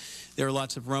there are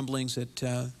lots of rumblings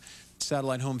that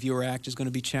Satellite Home Viewer Act is going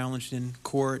to be challenged in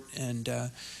court, and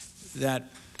that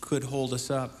could hold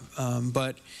us up.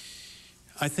 But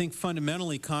I think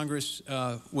fundamentally Congress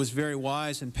was very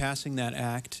wise in passing that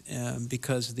act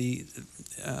because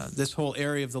this whole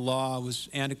area of the law was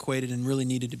antiquated and really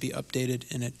needed to be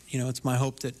updated. And it's my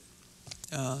hope that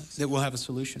we'll have a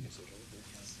solution.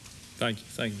 Thank you,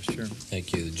 Mr. Chairman.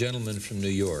 Thank you. The gentleman from New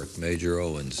York, Major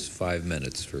Owens, 5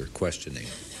 minutes for questioning.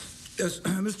 Yes,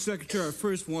 Mr. Secretary, I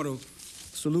first want to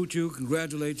salute you,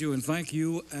 congratulate you, and thank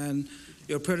you and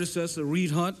your predecessor,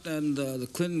 Reed Hunt, and the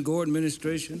Clinton-Gore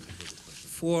administration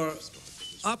for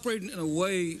operating in a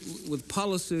way with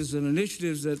policies and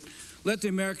initiatives that let the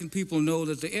American people know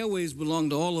that the airways belong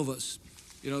to all of us.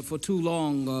 For too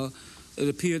long, it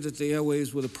appeared that the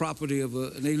airways were the property of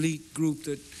an elite group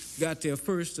that got there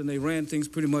first, and they ran things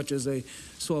pretty much as they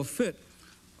saw fit.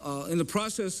 In the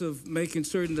process of making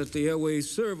certain that the airways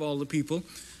serve all the people,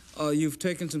 you've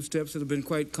taken some steps that have been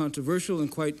quite controversial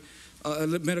and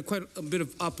met quite a bit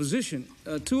of opposition.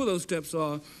 Two of those steps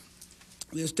are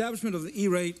the establishment of the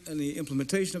E-rate and the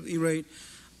implementation of the E-rate,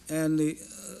 and the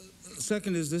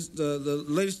second is the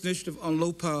latest initiative on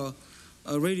low-power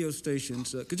radio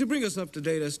stations. Could you bring us up to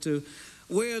date as to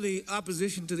where the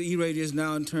opposition to the E-rate is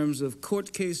now in terms of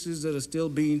court cases that are still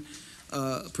being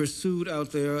pursued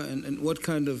out there, and what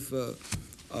kind of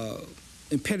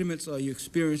impediments are you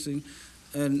experiencing,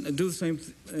 and do the same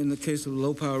in the case of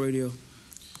low-power radio?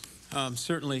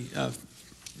 Certainly.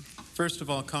 First of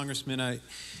all, Congressman,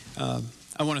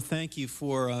 I want to thank you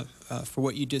for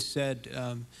what you just said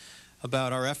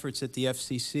about our efforts at the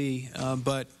FCC,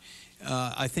 but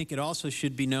I think it also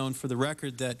should be known for the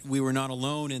record that we were not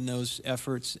alone in those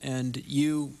efforts, and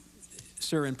you,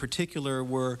 sir, in particular,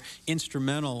 were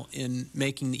instrumental in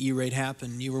making the E-rate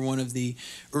happen. You were one of the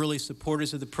early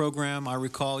supporters of the program. I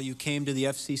recall you came to the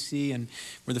FCC and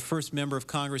were the first member of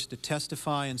Congress to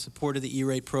testify in support of the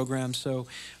E-rate program, so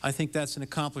I think that's an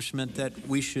accomplishment that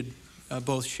we should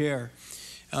both share.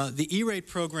 The E-rate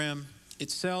program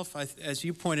itself, as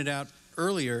you pointed out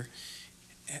earlier,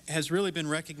 has really been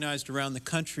recognized around the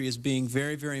country as being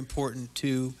very, very important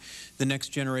to the next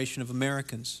generation of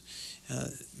Americans.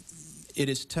 It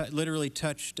has literally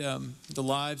touched the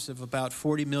lives of about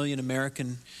 40 million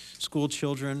American school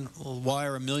children. Will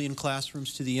wire 1 million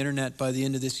classrooms to the internet by the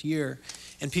end of this year,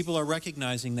 and people are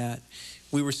recognizing that.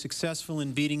 We were successful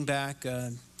in beating back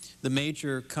the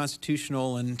major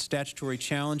constitutional and statutory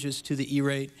challenges to the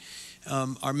E-rate.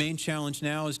 Our main challenge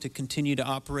now is to continue to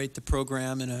operate the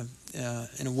program in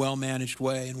a well-managed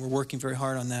way, and we're working very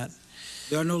hard on that.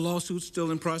 There are no lawsuits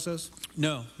still in process?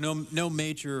 No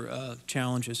major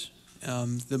challenges.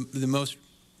 The most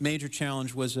major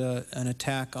challenge was an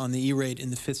attack on the E-rate in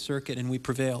the Fifth Circuit, and we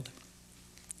prevailed.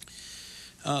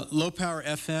 Low-power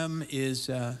FM is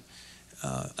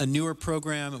a newer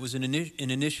program. It was an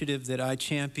initiative that I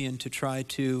championed to try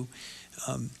to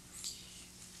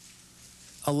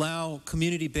allow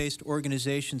community-based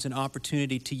organizations an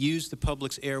opportunity to use the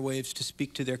public's airwaves to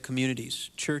speak to their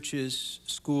communities, churches,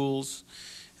 schools,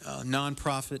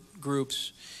 nonprofit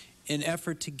groups, in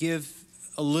effort to give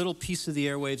a little piece of the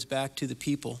airwaves back to the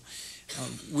people.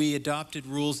 We adopted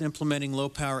rules implementing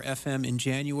low-power FM in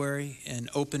January and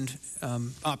opened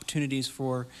opportunities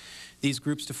for these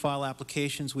groups to file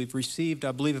applications. We've received,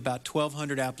 I believe, about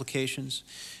 1,200 applications.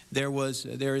 There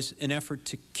is an effort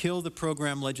to kill the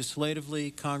program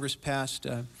legislatively. Congress passed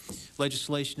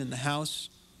legislation in the House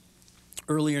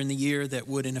earlier in the year that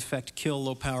would, in effect, kill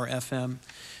low-power FM.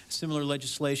 Similar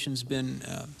legislation's been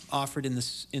offered in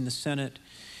the Senate.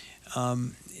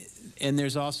 And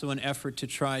there's also an effort to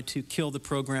try to kill the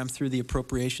program through the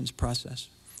appropriations process.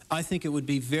 I think it would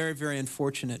be very, very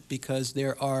unfortunate because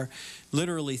there are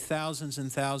literally thousands and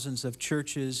thousands of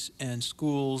churches and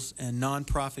schools and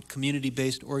nonprofit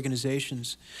community-based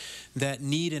organizations that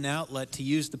need an outlet to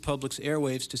use the public's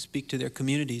airwaves to speak to their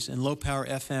communities, and low-power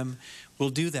FM will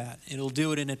do that. It'll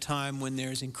do it in a time when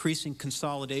there's increasing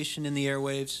consolidation in the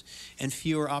airwaves and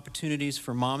fewer opportunities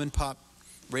for mom-and-pop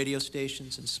radio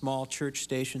stations and small church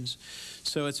stations.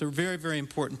 So it's a very, very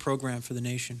important program for the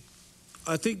nation.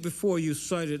 I think before you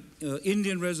cited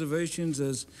Indian reservations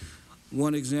as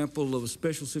one example of a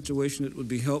special situation that would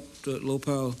be helped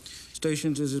low-power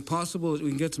stations. Is it possible that we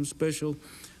can get some special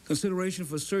consideration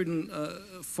for certain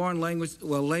foreign language,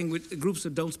 groups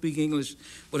that don't speak English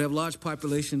but have large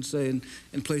populations, say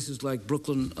in places like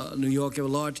Brooklyn, New York, have a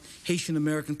large Haitian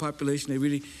American population. They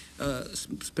really,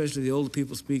 especially the older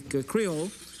people, speak Creole.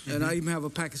 Mm-hmm. And I even have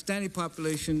a Pakistani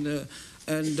population.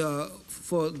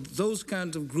 For those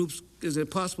kinds of groups, is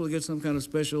it possible to get some kind of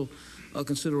special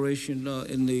consideration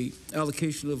in the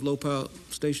allocation of low-power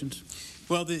stations?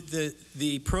 Well,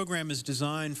 the program is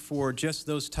designed for just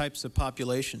those types of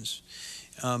populations.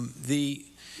 The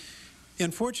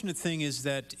unfortunate thing is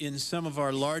that in some of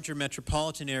our larger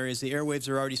metropolitan areas, the airwaves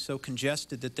are already so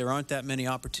congested that there aren't that many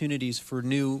opportunities for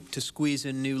to squeeze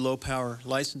in new low-power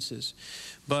licenses.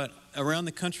 But around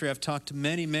the country, I've talked to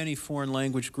many, many foreign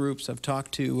language groups. I've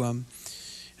talked to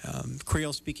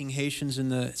Creole-speaking Haitians in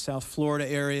the South Florida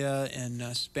area and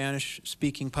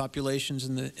Spanish-speaking populations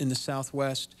in the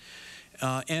Southwest.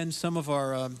 And some of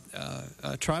our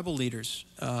tribal leaders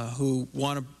who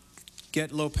want to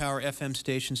get low-power FM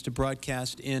stations to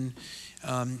broadcast in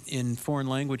foreign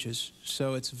languages.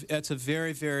 So it's a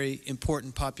very, very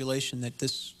important population that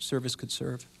this service could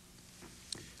serve.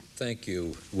 Thank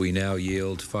you. We now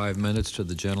yield 5 minutes to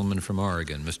the gentleman from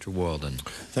Oregon, Mr. Walden.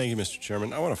 Thank you, Mr.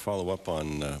 Chairman. I want to follow up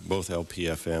on both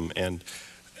LPFM and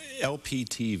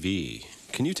LPTV.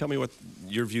 Can you tell me what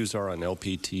your views are on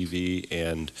LPTV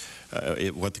and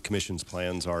what the Commission's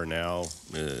plans are now,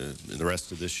 the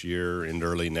rest of this year and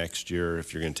early next year,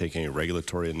 if you're going to take any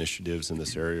regulatory initiatives in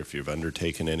this area, if you've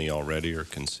undertaken any already or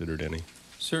considered any?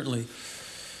 Certainly.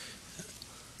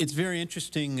 It's very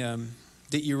interesting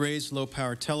that you raise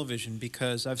low-power television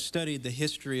because I've studied the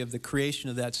history of the creation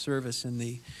of that service in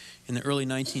the early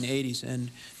 1980s,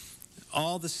 and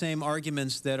all the same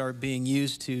arguments that are being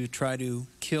used to try to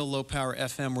kill low-power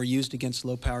FM were used against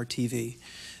low-power TV.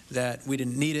 That we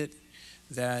didn't need it,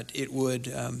 that it would,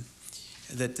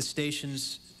 that the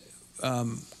stations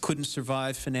couldn't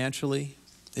survive financially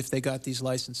if they got these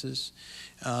licenses,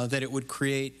 that it would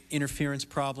create interference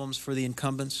problems for the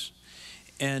incumbents.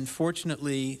 And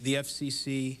fortunately, the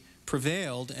FCC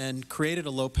prevailed and created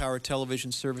a low-power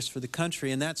television service for the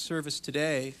country, and that service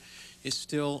today is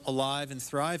still alive and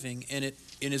thriving, and it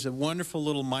is a wonderful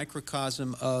little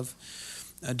microcosm of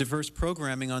diverse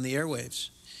programming on the airwaves.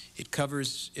 It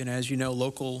covers, as you know,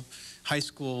 local high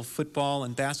school football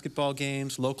and basketball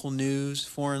games, local news,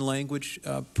 foreign language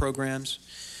programs.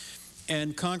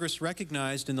 And Congress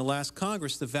recognized in the last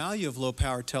Congress the value of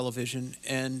low-power television,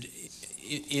 and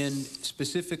in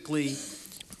specifically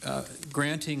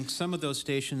granting some of those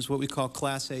stations what we call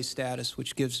Class A status,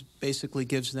 which basically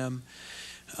gives them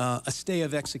a stay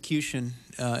of execution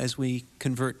as we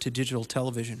convert to digital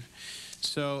television.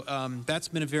 So that's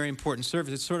been a very important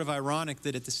service. It's sort of ironic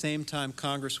that at the same time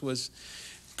Congress was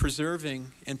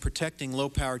preserving and protecting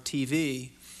low-power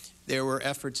TV, there were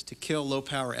efforts to kill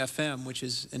low-power FM, which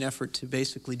is an effort to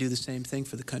basically do the same thing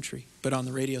for the country, but on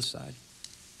the radio side.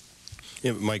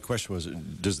 Yeah, my question was,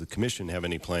 does the Commission have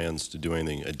any plans to do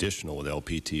anything additional with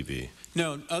LPTV?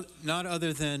 No, not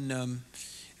other than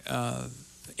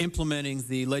implementing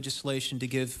the legislation to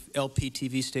give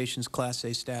LPTV stations Class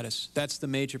A status. That's the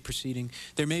major proceeding.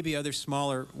 There may be other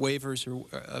smaller waivers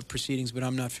or proceedings, but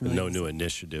I'm not familiar. No new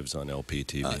initiatives on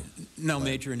LPTV? No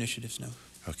major initiatives, no.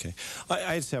 Okay.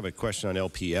 I just have a question on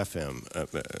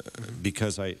LPFM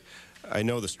because I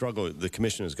know the struggle the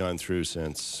Commission has gone through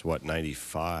since, what,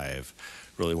 95,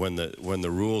 really, when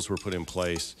the rules were put in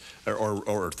place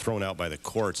or thrown out by the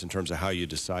courts in terms of how you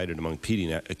decided among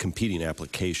competing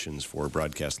applications for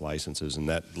broadcast licenses, and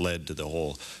that led to the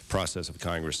whole process of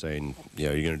Congress saying, you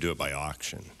know, you're going to do it by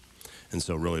auction. And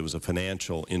so really it was a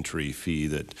financial entry fee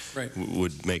that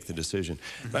would make the decision.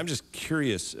 Mm-hmm. I'm just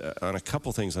curious on a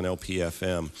couple things on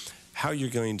LPFM, how you're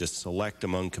going to select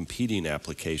among competing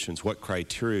applications, what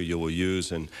criteria you will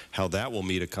use, and how that will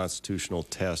meet a constitutional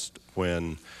test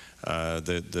when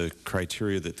the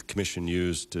criteria that the Commission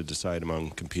used to decide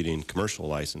among competing commercial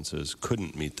licenses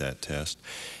couldn't meet that test.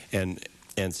 And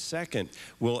second,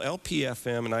 will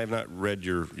LPFM, and I have not read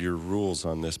your rules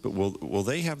on this, but will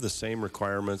they have the same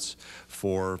requirements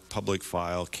for public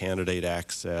file, candidate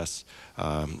access,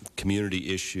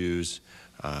 community issues,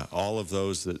 all of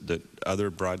those that other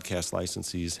broadcast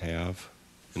licensees have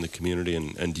in the community?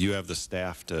 And do you have the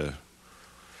staff to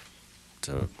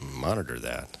monitor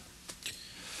that?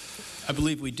 I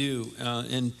believe we do.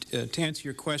 And to answer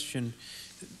your question,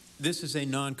 this is a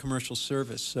non-commercial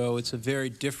service, so it's a very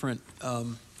different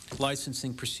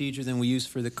licensing procedure than we use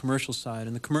for the commercial side.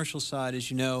 And the commercial side,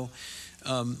 as you know,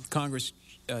 Congress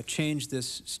changed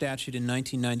this statute in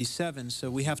 1997, so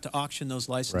we have to auction those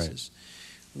licenses.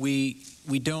 Right.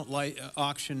 We don't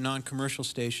auction non-commercial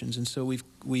stations, and so we've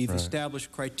right.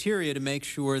 established criteria to make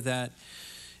sure that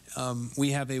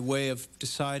we have a way of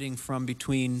deciding from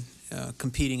between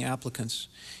competing applicants.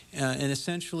 And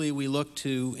essentially, we look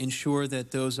to ensure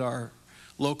that those are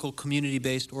local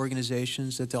community-based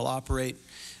organizations, that they'll operate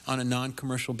on a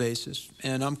non-commercial basis.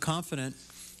 And I'm confident,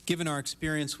 given our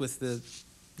experience with the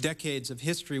decades of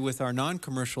history with our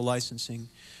non-commercial licensing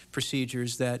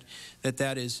procedures, that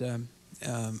is a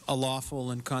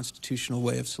lawful and constitutional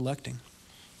way of selecting.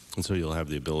 And so you'll have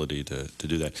the ability to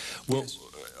do that. Well, yes.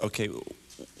 Okay.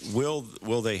 Will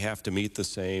they have to meet the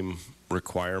same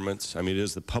requirements? I mean, it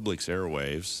is the public's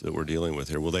airwaves that we're dealing with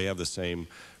here. Will they have the same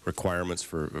requirements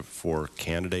for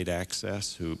candidate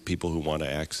access, people who want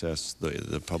to access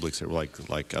the public's,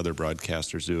 like other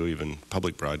broadcasters do, even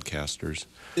public broadcasters?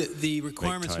 The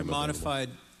requirements are modified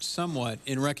somewhat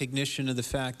in recognition of the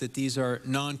fact that these are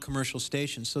non-commercial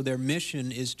stations. So their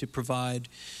mission is to provide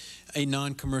a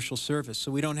non-commercial service.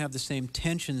 So we don't have the same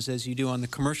tensions as you do on the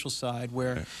commercial side,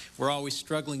 where okay. we're always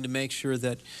struggling to make sure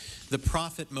that the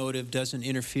profit motive doesn't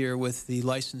interfere with the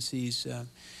licensee's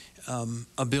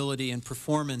ability and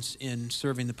performance in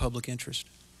serving the public interest.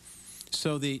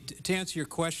 So to answer your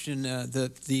question,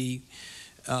 the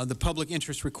public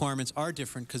interest requirements are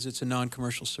different because it's a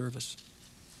non-commercial service.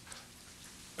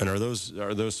 And are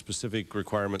those specific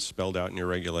requirements spelled out in your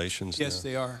regulations? Yes,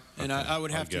 they are. And okay. I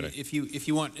would have to, if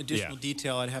you want additional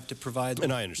detail, I'd have to provide the rules for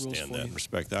you. And I understand that and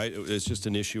respect that. It's just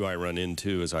an issue I run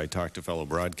into as I talk to fellow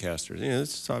broadcasters. You know,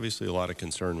 it's obviously a lot of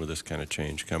concern with this kind of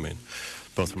change coming.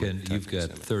 Both from you've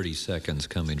got 30 seconds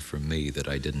coming from me that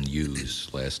I didn't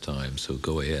use last time, so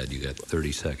go ahead. You got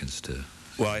 30 seconds to.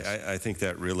 Well, I think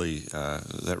that really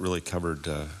covered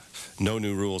no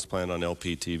new rules planned on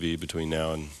LPTV between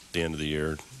now and the end of the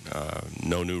year.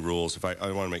 No new rules.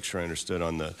 I want to make sure I understood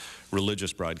on the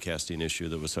religious broadcasting issue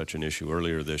that was such an issue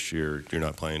earlier this year. You're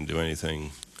not planning to do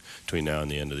anything between now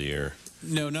and the end of the year?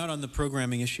 No, not on the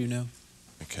programming issue, no.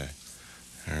 Okay.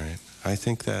 All right. I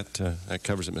think that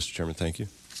covers it, Mr. Chairman. Thank you.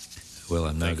 Well,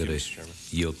 I'm now going to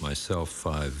yield myself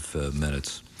 5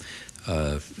 minutes.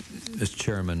 Mr.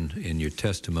 Chairman, in your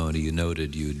testimony, you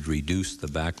noted you'd reduced the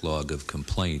backlog of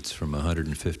complaints from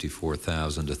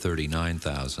 154,000 to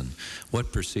 39,000.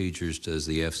 What procedures does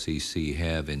the FCC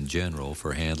have in general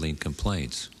for handling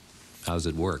complaints? How does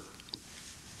it work?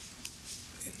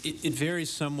 It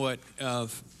varies somewhat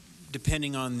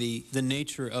depending on the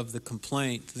nature of the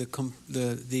complaint.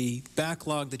 The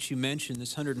backlog that you mentioned,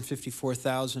 this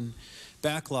 154,000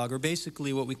 backlog, are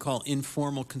basically what we call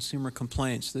informal consumer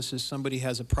complaints. This is somebody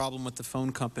has a problem with the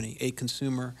phone company, a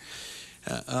consumer,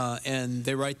 and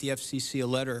they write the FCC a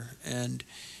letter, and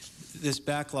this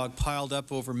backlog piled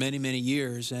up over many, many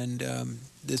years, and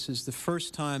this is the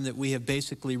first time that we have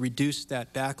basically reduced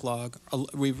that backlog.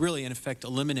 We've really, in effect,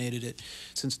 eliminated it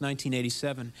since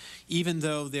 1987. Even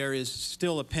though there is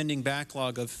still a pending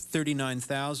backlog of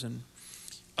 39,000,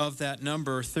 of that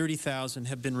number, 30,000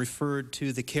 have been referred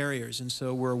to the carriers, and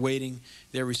so we're awaiting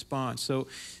their response. So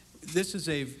this is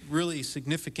a really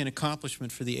significant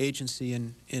accomplishment for the agency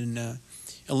in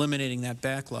eliminating that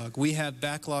backlog. We have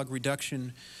backlog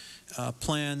reduction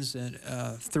plans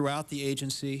throughout the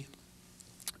agency,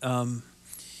 and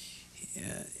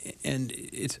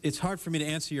it's hard for me to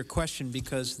answer your question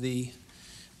because the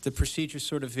procedures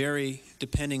sort of vary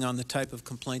depending on the type of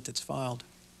complaint that's filed.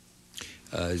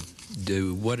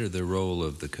 What are the role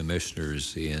of the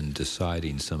commissioners in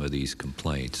deciding some of these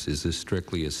complaints? Is this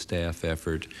strictly a staff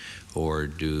effort, or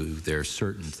do there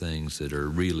certain things that are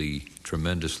really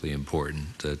tremendously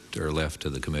important that are left to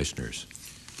the commissioners?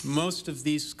 Most of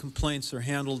these complaints are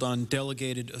handled on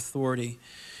delegated authority,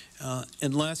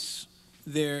 unless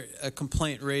a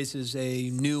complaint raises a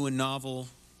new and novel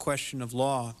question of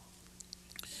law,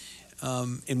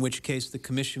 in which case the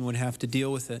commission would have to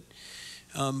deal with it.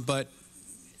 But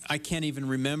I can't even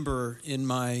remember in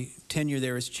my tenure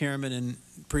there as chairman and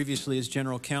previously as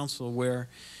general counsel where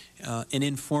an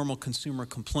informal consumer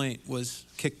complaint was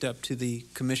kicked up to the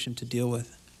commission to deal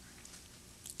with.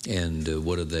 And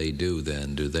what do they do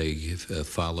then? Do they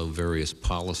follow various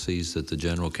policies that the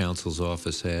general counsel's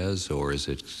office has, or is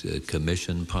it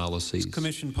commission policies? It's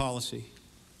commission policy.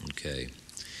 Okay.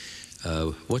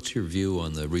 What's your view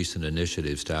on the recent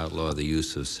initiatives to outlaw the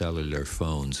use of cellular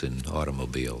phones in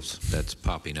automobiles? That's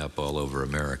popping up all over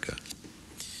America.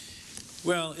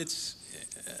 Well,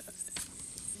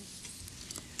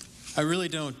 I really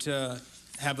don't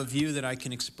have a view that I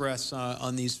can express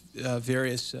on these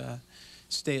various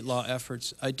state law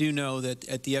efforts. I do know that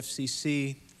at the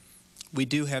FCC, we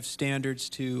do have standards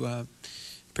to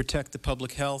protect the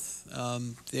public health.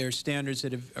 There are standards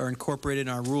that are incorporated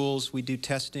in our rules. We do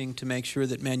testing to make sure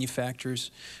that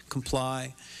manufacturers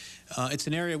comply. It's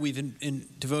an area we've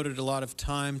devoted a lot of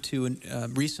time to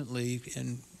recently,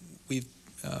 and we've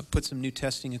put some new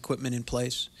testing equipment in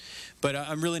place. But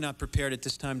I'm really not prepared at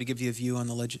this time to give you a view on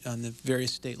the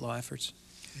various state law efforts.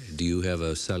 Do you have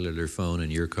a cellular phone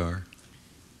in your car?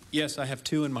 Yes, I have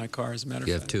 2 in my car, as a matter of fact.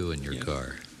 You have 2 in your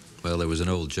car. Well, there was an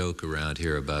old joke around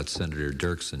here about Senator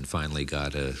Dirksen finally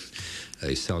got a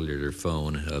cellular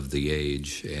phone of the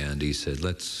age, and he said,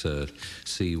 let's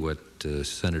see what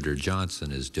Senator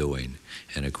Johnson is doing.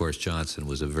 And, of course, Johnson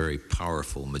was a very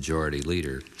powerful majority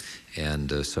leader.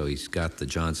 And so he's got the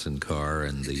Johnson car,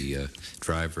 and the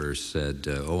driver said,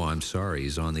 oh, I'm sorry,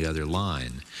 he's on the other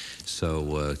line.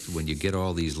 So when you get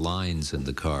all these lines in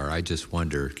the car, I just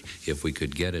wonder if we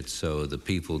could get it so the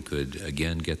people could,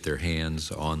 again, get their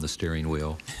hands on the steering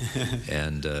wheel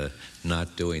and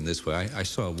not doing this way. I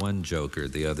saw one joker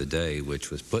the other day,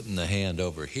 which was putting the hand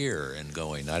over here and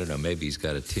going, I don't know, maybe he's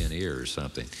got a tin ear or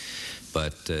something.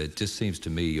 But it just seems to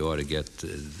me you ought to get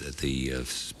the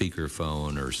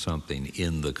speakerphone or something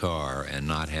in the car and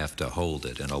not have to hold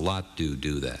it. And a lot do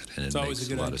that, and it makes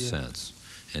a lot of sense.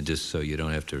 And just so you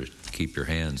don't have to keep your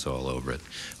hands all over it.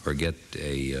 Or get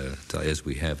as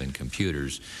we have in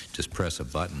computers, just press a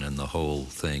button and the whole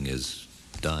thing is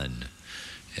done.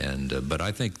 And but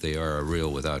I think they are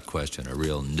without question, a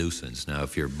real nuisance. Now,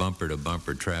 if you're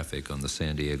bumper-to-bumper traffic on the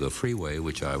San Diego freeway,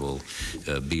 which I will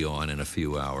be on in a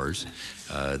few hours,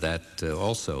 that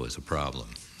also is a problem.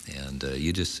 And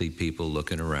you just see people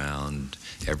looking around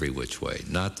every which way.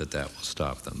 Not that that will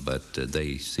stop them, but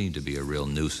they seem to be a real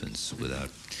nuisance without.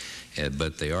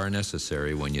 But they are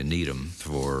necessary when you need them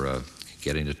for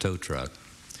getting a tow truck.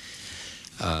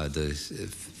 The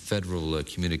Federal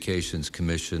Communications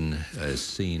Commission has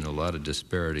seen a lot of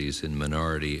disparities in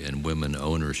minority and women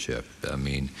ownership. I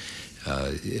mean,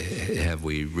 have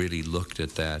we really looked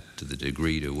at that to the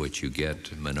degree to which you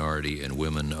get minority and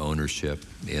women ownership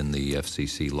in the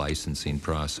FCC licensing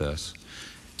process?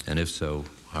 And if so,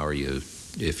 how are you,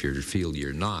 if you feel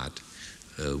you're not,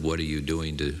 what are you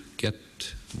doing to get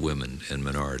women and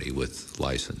minority with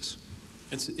license?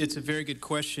 It's a very good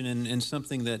question, and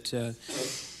something that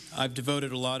I've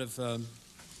devoted a lot of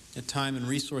time and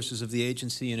resources of the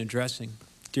agency in addressing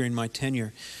during my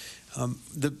tenure.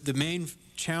 The main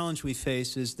challenge we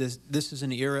face is this is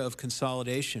an era of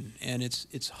consolidation, and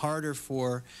it's harder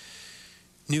for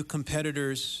new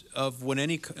competitors of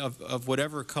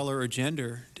whatever color or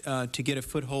gender to get a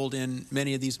foothold in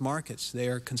many of these markets. They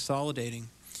are consolidating.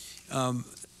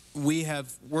 We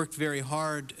have worked very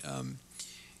hard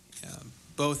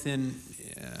both in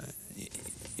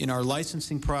our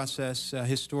licensing process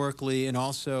historically, and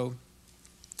also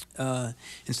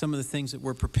in some of the things that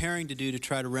we're preparing to do to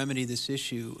try to remedy this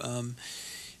issue.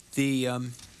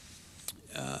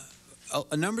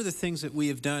 A number of the things that we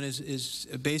have done is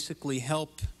basically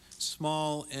help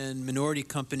small and minority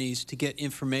companies to get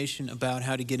information about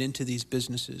how to get into these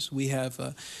businesses. We have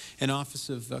an Office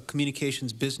of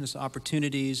Communications Business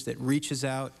Opportunities that reaches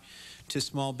out to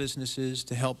small businesses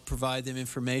to help provide them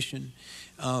information.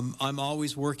 I'm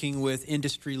always working with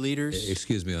industry leaders.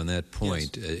 Excuse me, on that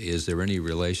point, yes. Is there any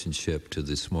relationship to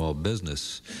the Small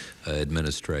Business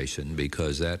Administration,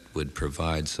 because that would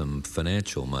provide some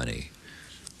financial money?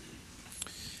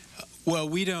 Well,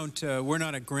 we don't. We're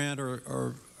not a grant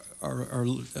or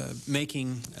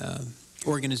making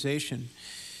organization.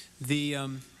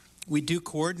 We do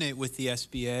coordinate with the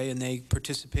SBA, and they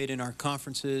participate in our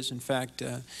conferences. In fact,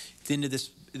 at the end of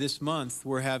this month,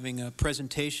 we're having a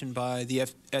presentation by the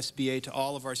SBA to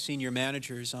all of our senior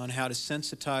managers on how to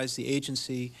sensitize the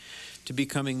agency to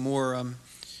becoming more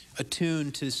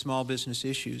attuned to small business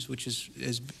issues, which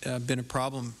has been a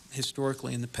problem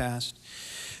historically in the past.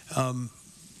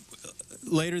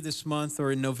 later this month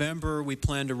or in November, we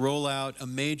plan to roll out a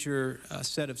major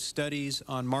set of studies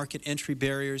on market entry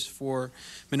barriers for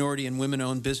minority and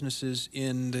women-owned businesses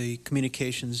in the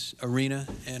communications arena,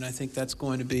 and I think that's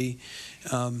going to be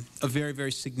a very,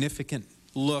 very significant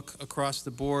look across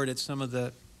the board at some of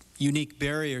the unique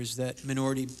barriers that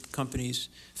minority companies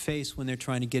face when they're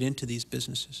trying to get into these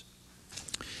businesses.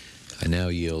 I now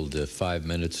yield 5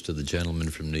 minutes to the gentleman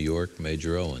from New York,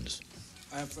 Major Owens.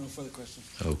 I have no further questions.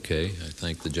 Okay, I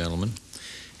thank the gentleman.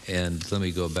 And let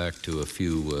me go back to a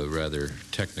few rather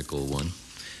technical ones.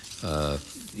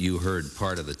 You heard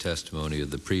part of the testimony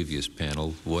of the previous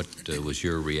panel. What was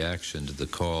your reaction to the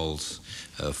calls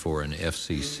for an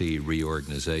FCC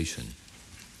reorganization?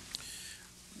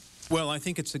 Well, I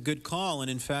think it's a good call,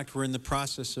 and in fact, we're in the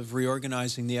process of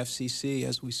reorganizing the FCC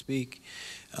as we speak.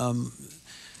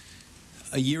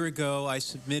 A year ago, I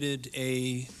submitted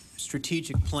a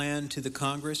strategic plan to the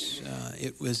Congress.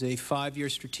 It was a 5-year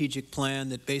strategic plan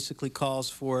that basically calls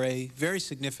for a very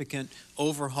significant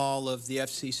overhaul of the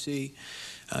FCC,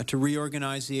 to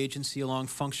reorganize the agency along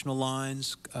functional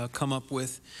lines, come up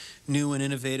with new and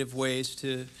innovative ways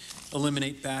to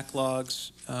eliminate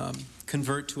backlogs,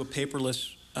 convert to a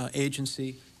paperless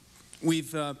agency.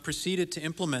 We've proceeded to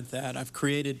implement that. I've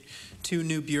created 2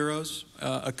 new bureaus,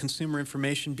 a Consumer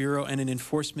Information Bureau and an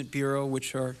Enforcement Bureau,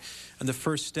 which are the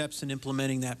first steps in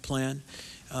implementing that plan.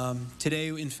 Today,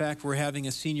 in fact, we're having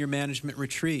a senior management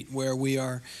retreat where we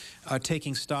are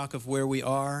taking stock of where we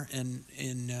are and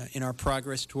in our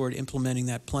progress toward implementing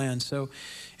that plan. So,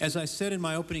 as I said in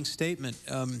my opening statement,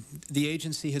 the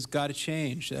agency has got to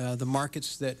change. The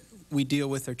markets that we deal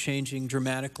with are changing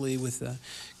dramatically with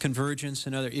convergence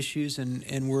and other issues,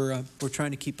 and we're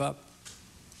trying to keep up.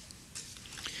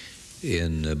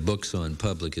 In books on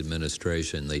public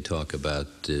administration, they talk about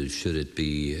should it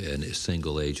be a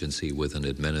single agency with an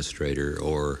administrator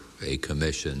or a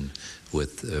commission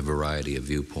with a variety of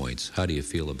viewpoints. How do you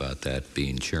feel about that,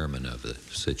 being chairman of the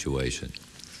situation?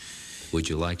 Would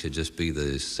you like to just be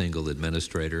the single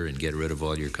administrator and get rid of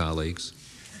all your colleagues?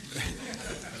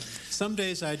 Some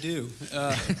days I do,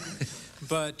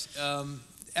 but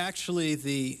actually,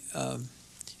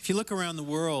 if you look around the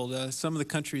world, some of the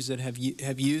countries that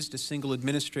have used a single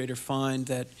administrator find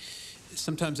that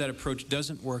sometimes that approach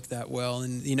doesn't work that well.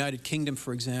 In the United Kingdom,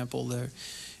 for example,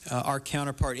 our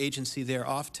counterpart agency there,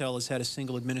 Oftel, has had a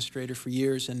single administrator for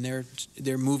years, and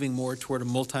they're moving more toward a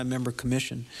multi-member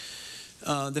commission.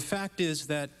 The fact is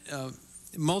that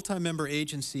multi-member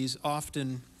agencies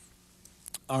often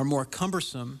are more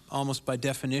cumbersome, almost by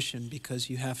definition, because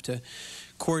you have to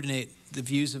coordinate the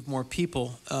views of more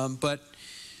people. But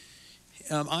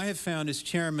I have found as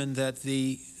chairman that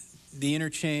the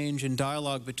interchange and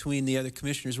dialogue between the other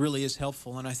commissioners really is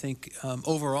helpful, and I think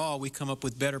overall we come up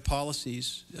with better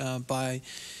policies by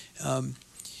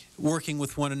working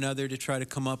with one another to try to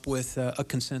come up with a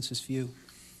consensus view.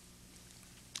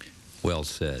 Well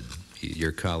said.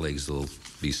 Your colleagues will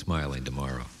be smiling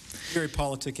tomorrow. Very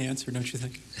politic answer, don't you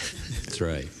think? That's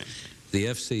right. The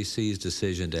FCC's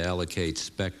decision to allocate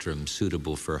spectrum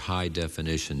suitable for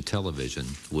high-definition television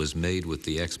was made with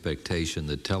the expectation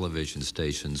that television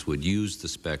stations would use the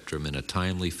spectrum in a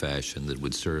timely fashion that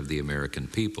would serve the American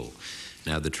people.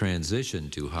 Now, the transition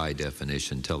to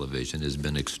high-definition television has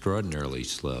been extraordinarily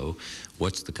slow.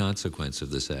 What's the consequence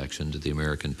of this action to the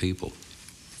American people?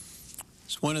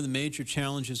 It's one of the major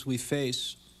challenges we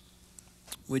face,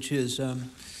 which is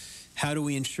how do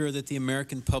we ensure that the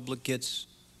American public gets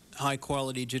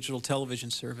high-quality digital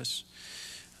television service?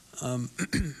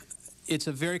 It's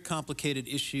a very complicated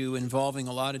issue involving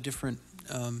a lot of different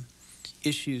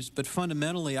issues, but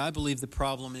fundamentally I believe the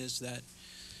problem is that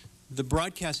the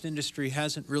broadcast industry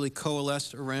hasn't really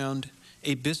coalesced around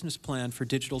a business plan for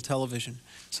digital television,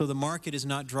 so the market is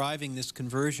not driving this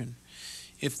conversion.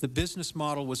 If the business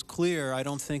model was clear, I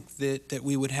don't think that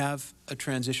we would have a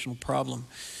transitional problem.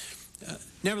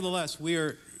 Nevertheless, we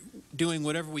are doing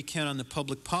whatever we can on the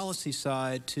public policy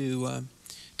side to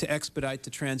expedite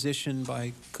the transition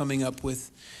by coming up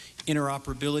with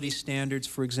interoperability standards,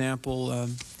 for example,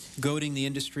 goading the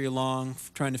industry along,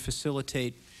 trying to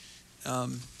facilitate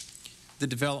the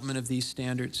development of these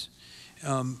standards.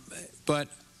 But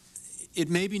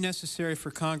it may be necessary for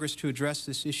Congress to address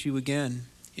this issue again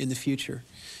in the future.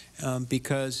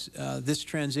 Because this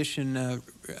transition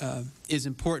is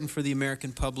important for the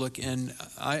American public, and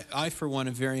I, for one,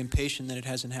 am very impatient that it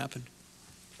hasn't happened.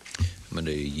 I'm going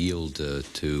to yield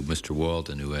to Mr.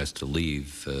 Walden, who has to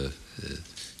leave.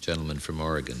 Gentleman from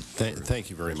Oregon. Thank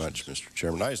you very much, Mr.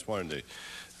 Chairman. I just wanted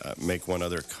to make one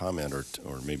other comment,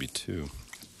 or maybe two.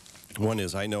 One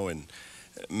is, I know in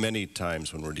many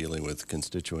times when we're dealing with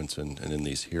constituents and in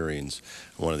these hearings,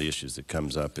 one of the issues that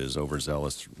comes up is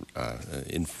overzealous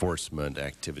enforcement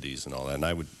activities and all that. And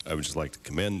I would just like to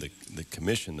commend the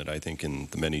Commission that I think in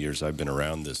the many years I've been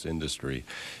around this industry,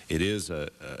 it is a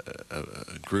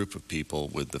group of people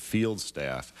with the field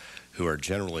staff who are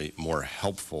generally more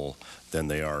helpful than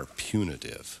they are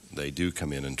punitive. They do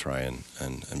come in and try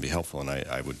and be helpful, and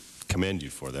I would commend you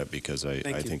for that, because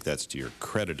I think that's to your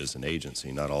credit as an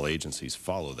agency. Not all agencies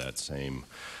follow that same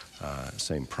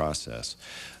process.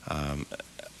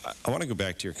 I want to go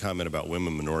back to your comment about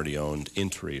women minority-owned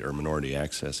entry or minority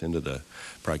access into the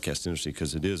broadcast industry,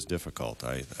 because it is difficult.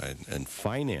 And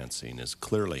financing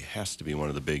clearly has to be one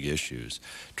of the big issues,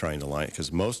 trying to line,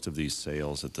 because most of these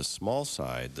sales at the small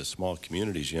side, the small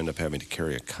communities, you end up having to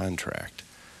carry a contract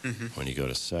when you go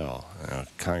to sell.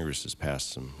 Congress has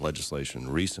passed some legislation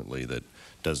recently that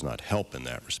does not help in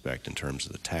that respect in terms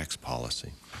of the tax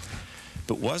policy.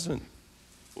 But wasn't,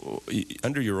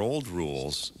 under your old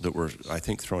rules that were, I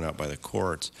think, thrown out by the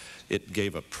courts, it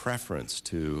gave a preference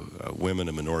to women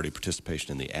and minority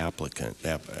participation in the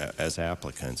as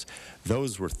applicants.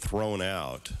 Those were thrown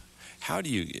out. How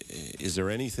do you, is there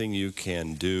anything you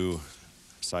can do,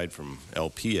 aside from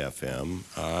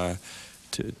LPFM,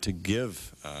 to give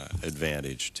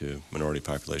advantage to minority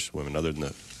population women, other than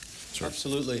the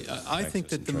Absolutely. I think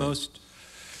that the most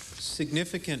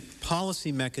significant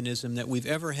policy mechanism that we've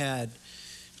ever had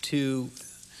to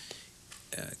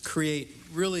create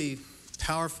really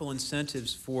powerful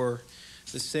incentives for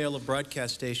the sale of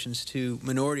broadcast stations to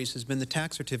minorities has been the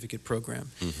tax certificate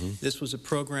program. This was a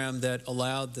program that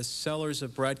allowed the sellers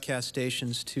of broadcast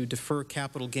stations to defer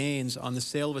capital gains on the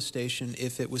sale of a station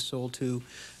if it was sold to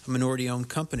a minority-owned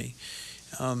company.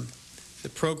 The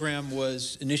program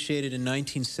was initiated in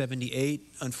 1978.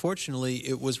 Unfortunately,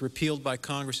 it was repealed by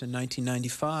Congress in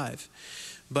 1995.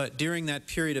 But during that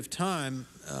period of time,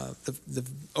 the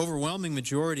overwhelming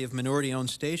majority of minority-owned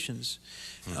stations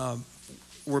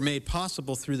were made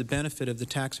possible through the benefit of the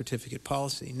tax certificate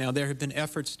policy. Now, there have been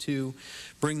efforts to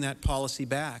bring that policy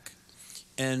back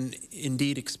and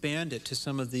indeed expand it to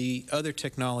some of the other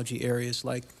technology areas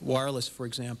like wireless, for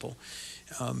example.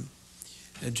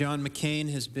 John McCain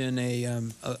has been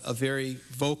a very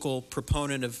vocal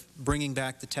proponent of bringing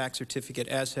back the tax certificate,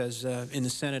 as has in the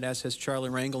Senate, as has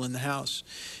Charlie Rangel in the House.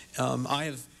 I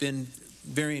have been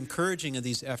very encouraging of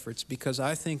these efforts, because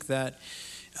I think that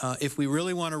if we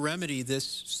really want to remedy this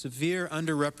severe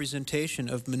underrepresentation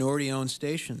of minority-owned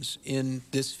stations in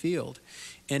this field,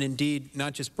 and indeed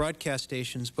not just broadcast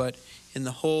stations, but in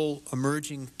the whole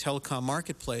emerging telecom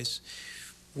marketplace,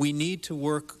 we need to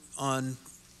work on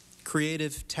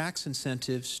creative tax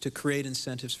incentives to create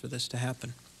incentives for this to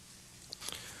happen.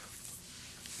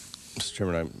 Mr.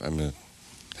 Chairman, I'm going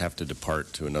to have to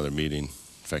depart to another meeting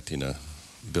affecting a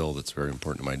bill that's very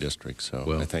important to my district.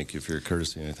 So I thank you for your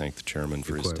courtesy, and I thank the chairman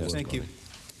for his testimony. Thank you.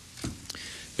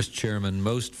 Mr. Chairman,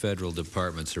 most federal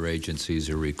departments or agencies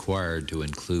are required to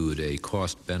include a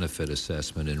cost-benefit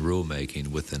assessment in rulemaking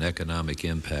with an economic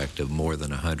impact of more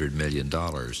than $100 million.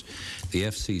 The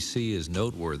FCC is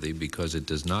noteworthy because it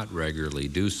does not regularly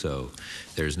do so.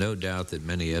 There's no doubt that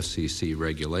many FCC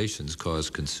regulations cause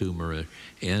consumer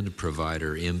and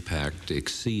provider impact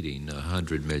exceeding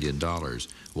 $100 million.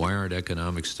 Why aren't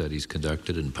economic studies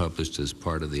conducted and published as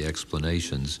part of the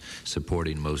explanations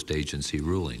supporting most agency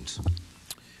rulings?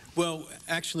 Well,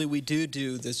 actually, we do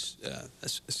this a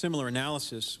similar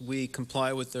analysis. We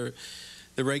comply with the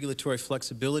Regulatory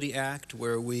Flexibility Act,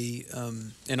 where we,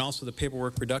 and also the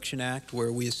Paperwork Reduction Act, where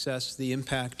we assess the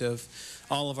impact of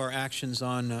all of our actions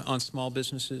on small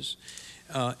businesses.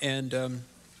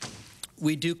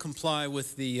 We do comply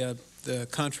with the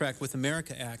Contract with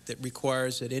America Act that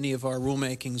requires that any of our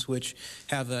rulemakings which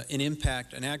have an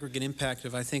impact, an aggregate impact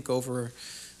of, I think, over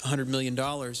 $100 million,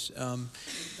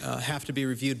 have to be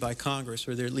reviewed by Congress,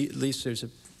 or at least there's a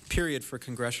period for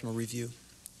congressional review.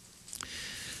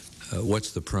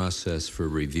 What's the process for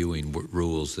reviewing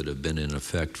rules that have been in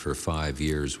effect for 5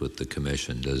 years with the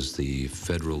Commission? Does the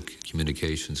Federal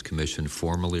Communications Commission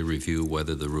formally review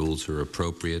whether the rules are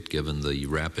appropriate given the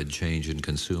rapid change in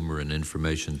consumer and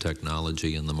information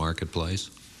technology in the marketplace?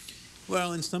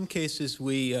 Well, in some cases,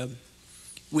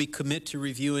 we commit to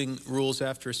reviewing rules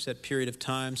after a set period of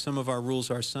time. Some of our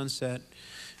rules are sunset.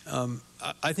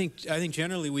 I think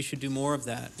generally we should do more of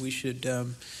that. We should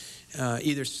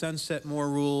either sunset more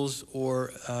rules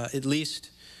or at least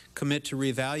commit to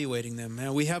reevaluating them.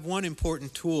 Now, we have one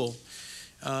important tool.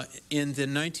 In the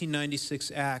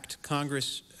 1996 Act,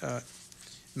 Congress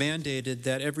mandated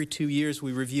that every 2 years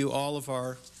we review all of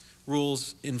our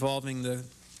rules involving the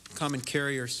common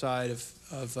carrier side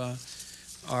of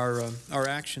our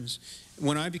actions.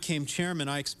 When I became chairman,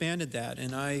 I expanded that,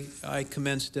 and I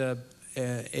commenced a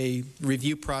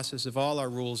review process of all our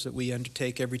rules that we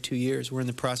undertake every 2 years. We're in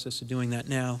the process of doing that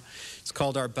now. It's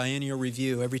called our biennial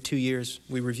review. Every 2 years,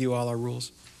 we review all our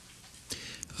rules.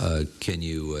 Can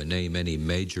you name any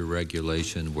major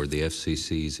regulation where the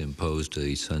FCC's imposed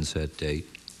a sunset date?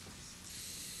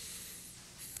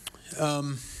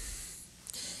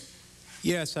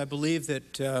 Yes, I believe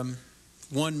that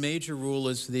one major rule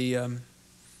is the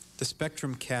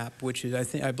spectrum cap, which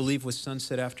is, I believe was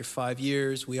sunset after 5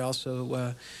 years. We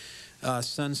also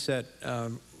sunset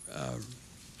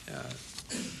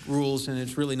rules, and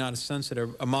it's really not a sunset,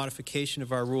 a modification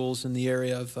of our rules in the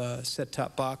area of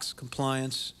set-top box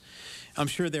compliance. I'm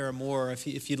sure there are more.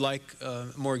 If you'd like a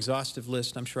more exhaustive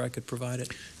list, I'm sure I could provide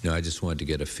it. No, I just wanted to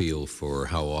get a feel for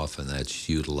how often that's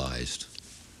utilized.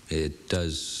 It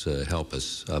does help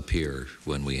us up here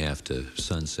when we have to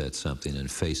sunset something and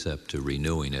face up to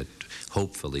renewing it.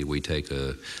 Hopefully we take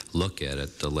a look at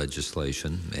it, the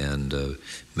legislation, and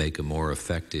make a more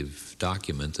effective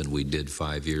document than we did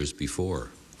 5 years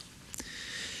before.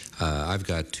 I've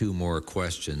got 2 more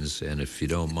questions, and if you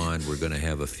don't mind, we're going to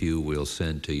have a few we'll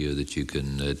send to you that you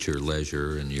can, at your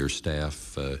leisure, and your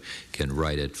staff can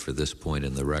write it for this point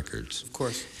in the records. Of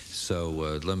course.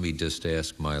 So let me just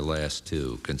ask my last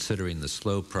 2. Considering the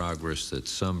slow progress that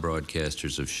some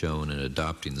broadcasters have shown in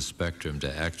adopting the spectrum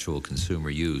to actual consumer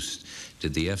use,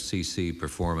 did the FCC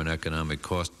perform an economic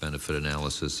cost-benefit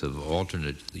analysis of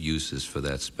alternate uses for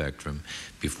that spectrum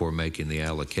before making the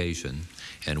allocation?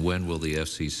 And when will the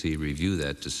FCC review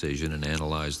that decision and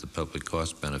analyze the public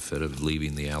cost-benefit of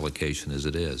leaving the allocation as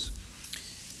it is?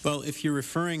 Well, if you're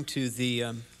referring to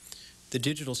the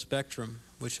digital spectrum,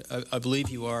 which I believe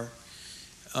you are,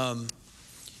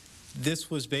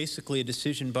 this was basically a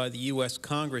decision by the U.S.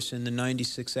 Congress in the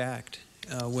 '96 Act,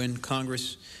 when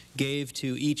Congress gave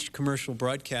to each commercial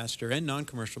broadcaster and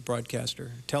non-commercial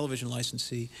broadcaster, television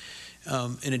licensee,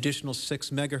 an additional 6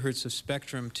 megahertz of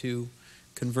spectrum to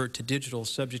convert to digital,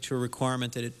 subject to a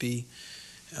requirement that it be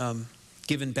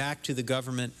given back to the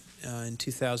government in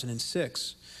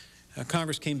 2006.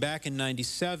 Congress came back in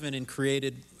 '97 and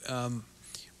created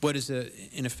what is,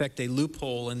 in effect, a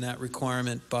loophole in that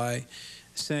requirement by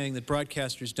saying that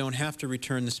broadcasters don't have to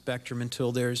return the spectrum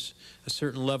until there's a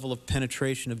certain level of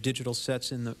penetration of digital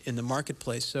sets in the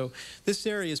marketplace. So this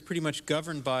area is pretty much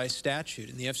governed by statute,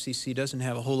 and the FCC doesn't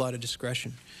have a whole lot of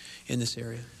discretion in this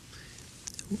area.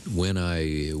 When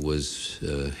I was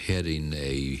heading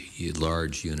a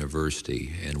large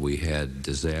university and we had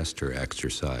disaster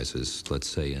exercises, let's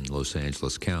say in Los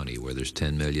Angeles County, where there's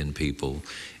 10 million people,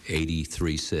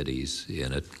 83 cities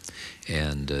in it,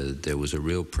 and there was a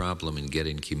real problem in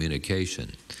getting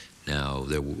communication. Now,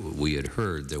 we had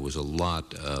heard there was a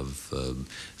lot of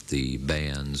the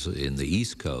bands in the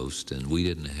East Coast, and we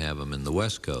didn't have them in the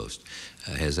West Coast.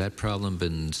 Has that problem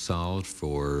been solved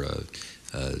for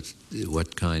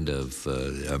what kind of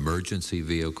emergency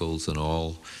vehicles and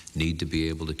all need to be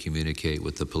able to communicate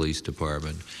with the police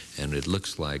department? And it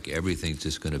looks like everything's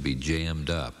just going to be jammed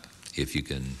up if you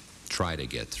can try to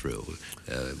get through.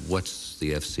 What's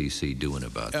the FCC doing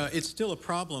about it? It's still a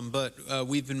problem, but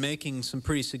we've been making some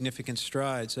pretty significant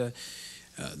strides.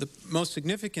 The most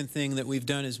significant thing that we've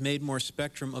done is made more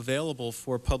spectrum available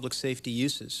for public safety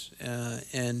uses.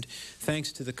 And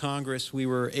thanks to the Congress, we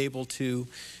were able to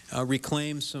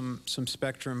reclaim some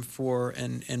spectrum for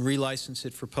and relicense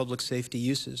it for public safety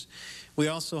uses. We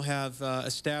also have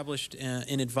established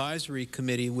an advisory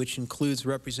committee which includes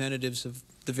representatives of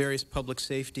the various public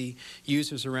safety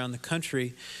users around the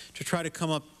country to try to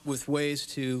come up with ways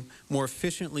to more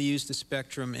efficiently use the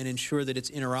spectrum and ensure that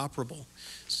it's interoperable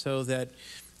so that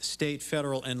state,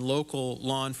 federal, and local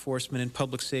law enforcement and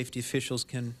public safety officials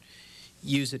can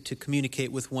use it to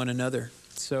communicate with one another.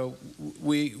 So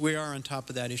we are on top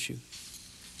of that issue.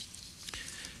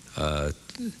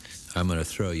 I'm going to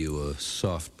throw you a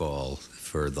softball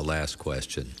for the last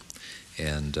question.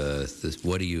 And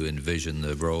what do you envision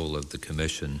the role of the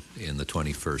Commission in the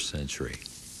 21st century?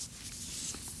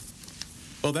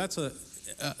 Well,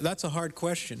 that's a hard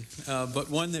question, but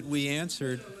one that we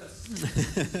answered.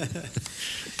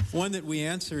 One that we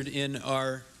answered in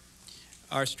our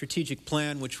strategic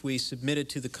plan, which we submitted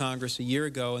to the Congress a year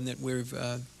ago, and that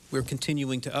we're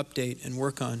continuing to update and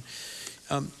work on.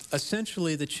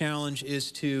 Essentially, the challenge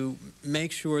is to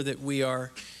make sure that we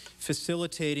are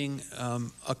facilitating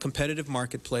a competitive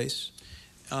marketplace.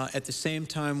 At the same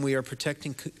time, we are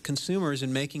protecting consumers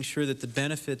and making sure that the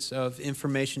benefits of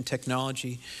information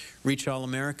technology reach all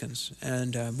Americans.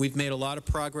 And we've made a lot of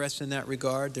progress in that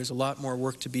regard. There's a lot more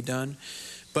work to be done.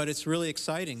 But it's really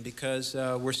exciting because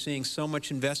we're seeing so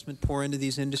much investment pour into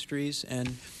these industries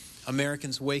and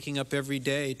Americans waking up every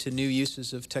day to new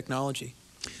uses of technology.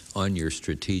 On your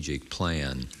strategic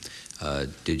plan,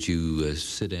 did you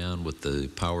sit down with the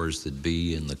powers that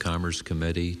be in the Commerce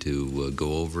Committee to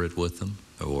go over it with them,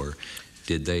 or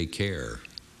did they care?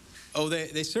 Oh,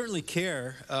 they certainly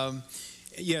care.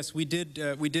 Yes, we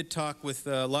did talk with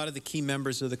a lot of the key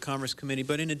members of the Commerce Committee,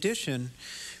 but in addition,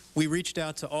 we reached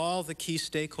out to all the key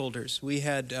stakeholders. We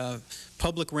had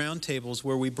public roundtables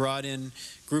where we brought in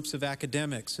groups of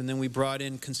academics, and then we brought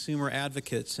in consumer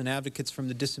advocates and advocates from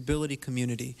the disability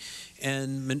community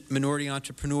and minority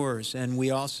entrepreneurs, and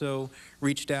we also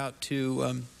reached out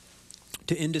to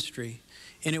industry.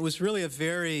 And it was really a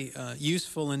very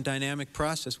useful and dynamic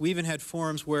process. We even had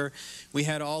forums where we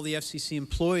had all the FCC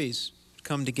employees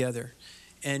come together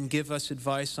and give us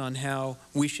advice on how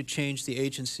we should change the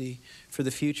agency for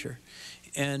the future.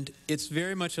 And it's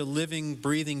very much a living,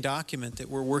 breathing document that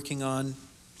we're working on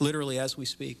literally as we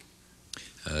speak.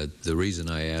 The reason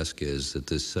I ask is that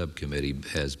this subcommittee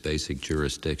has basic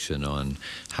jurisdiction on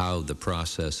how the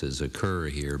processes occur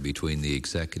here between the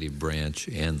executive branch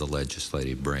and the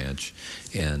legislative branch,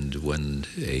 and when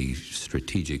a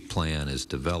strategic plan is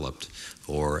developed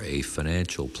or a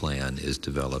financial plan is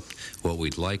developed, what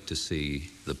we'd like to see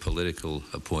the political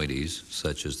appointees,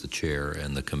 such as the chair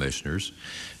and the commissioners,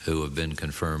 who have been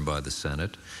confirmed by the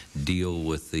Senate, deal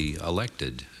with the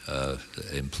elected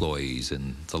employees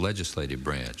in the legislative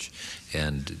branch.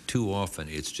 And too often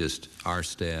it's just our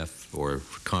staff or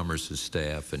Commerce's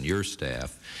staff and your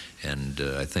staff, and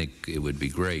I think it would be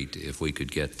great if we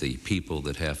could get the people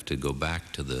that have to go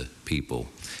back to the people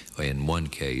in one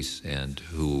case, and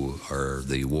who are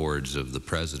the wards of the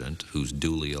president, who's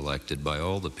duly elected by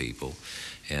all the people.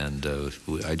 And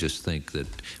I just think that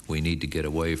we need to get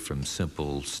away from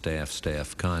simple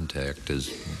staff-staff contact, as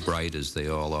bright as they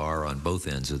all are on both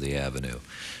ends of the avenue.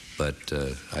 But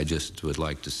I just would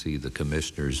like to see the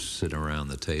commissioners sit around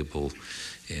the table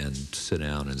and sit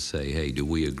down and say, hey, do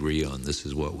we agree on this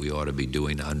is what we ought to be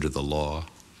doing under the law?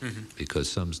 Mm-hmm. Because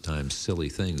sometimes silly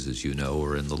things, as you know,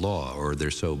 are in the law, or they're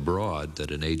so broad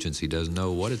that an agency doesn't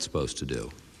know what it's supposed to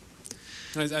do.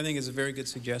 I think it's a very good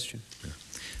suggestion. Yeah.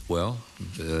 Well,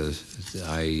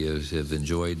 I have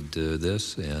enjoyed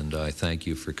this, and I thank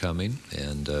you for coming,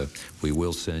 and we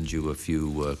will send you a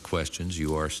few questions.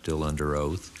 You are still under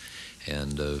oath,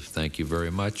 and thank you very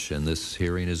much, and this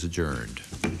hearing is adjourned.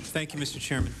 Thank you, Mr.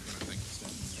 Chairman.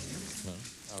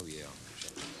 Oh, yeah.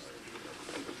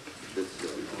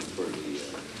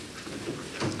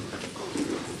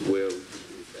 We'll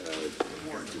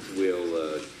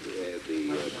have the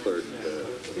clerk.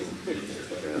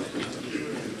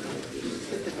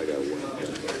 I got one.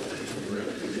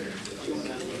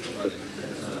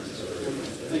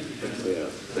 Yeah,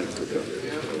 thanks for coming.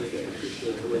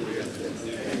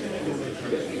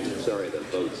 Okay. Sorry, the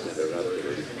votes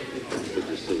interrupted. Good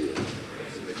to see you.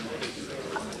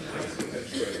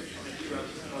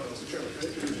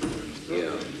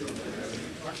 Yeah,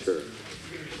 sure.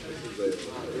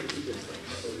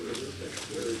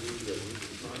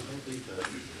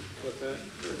 What's that?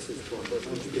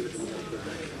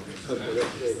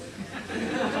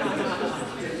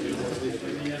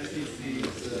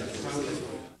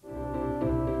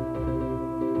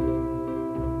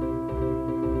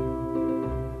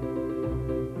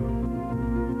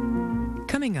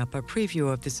 Coming up, a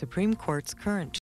preview of the Supreme Court's current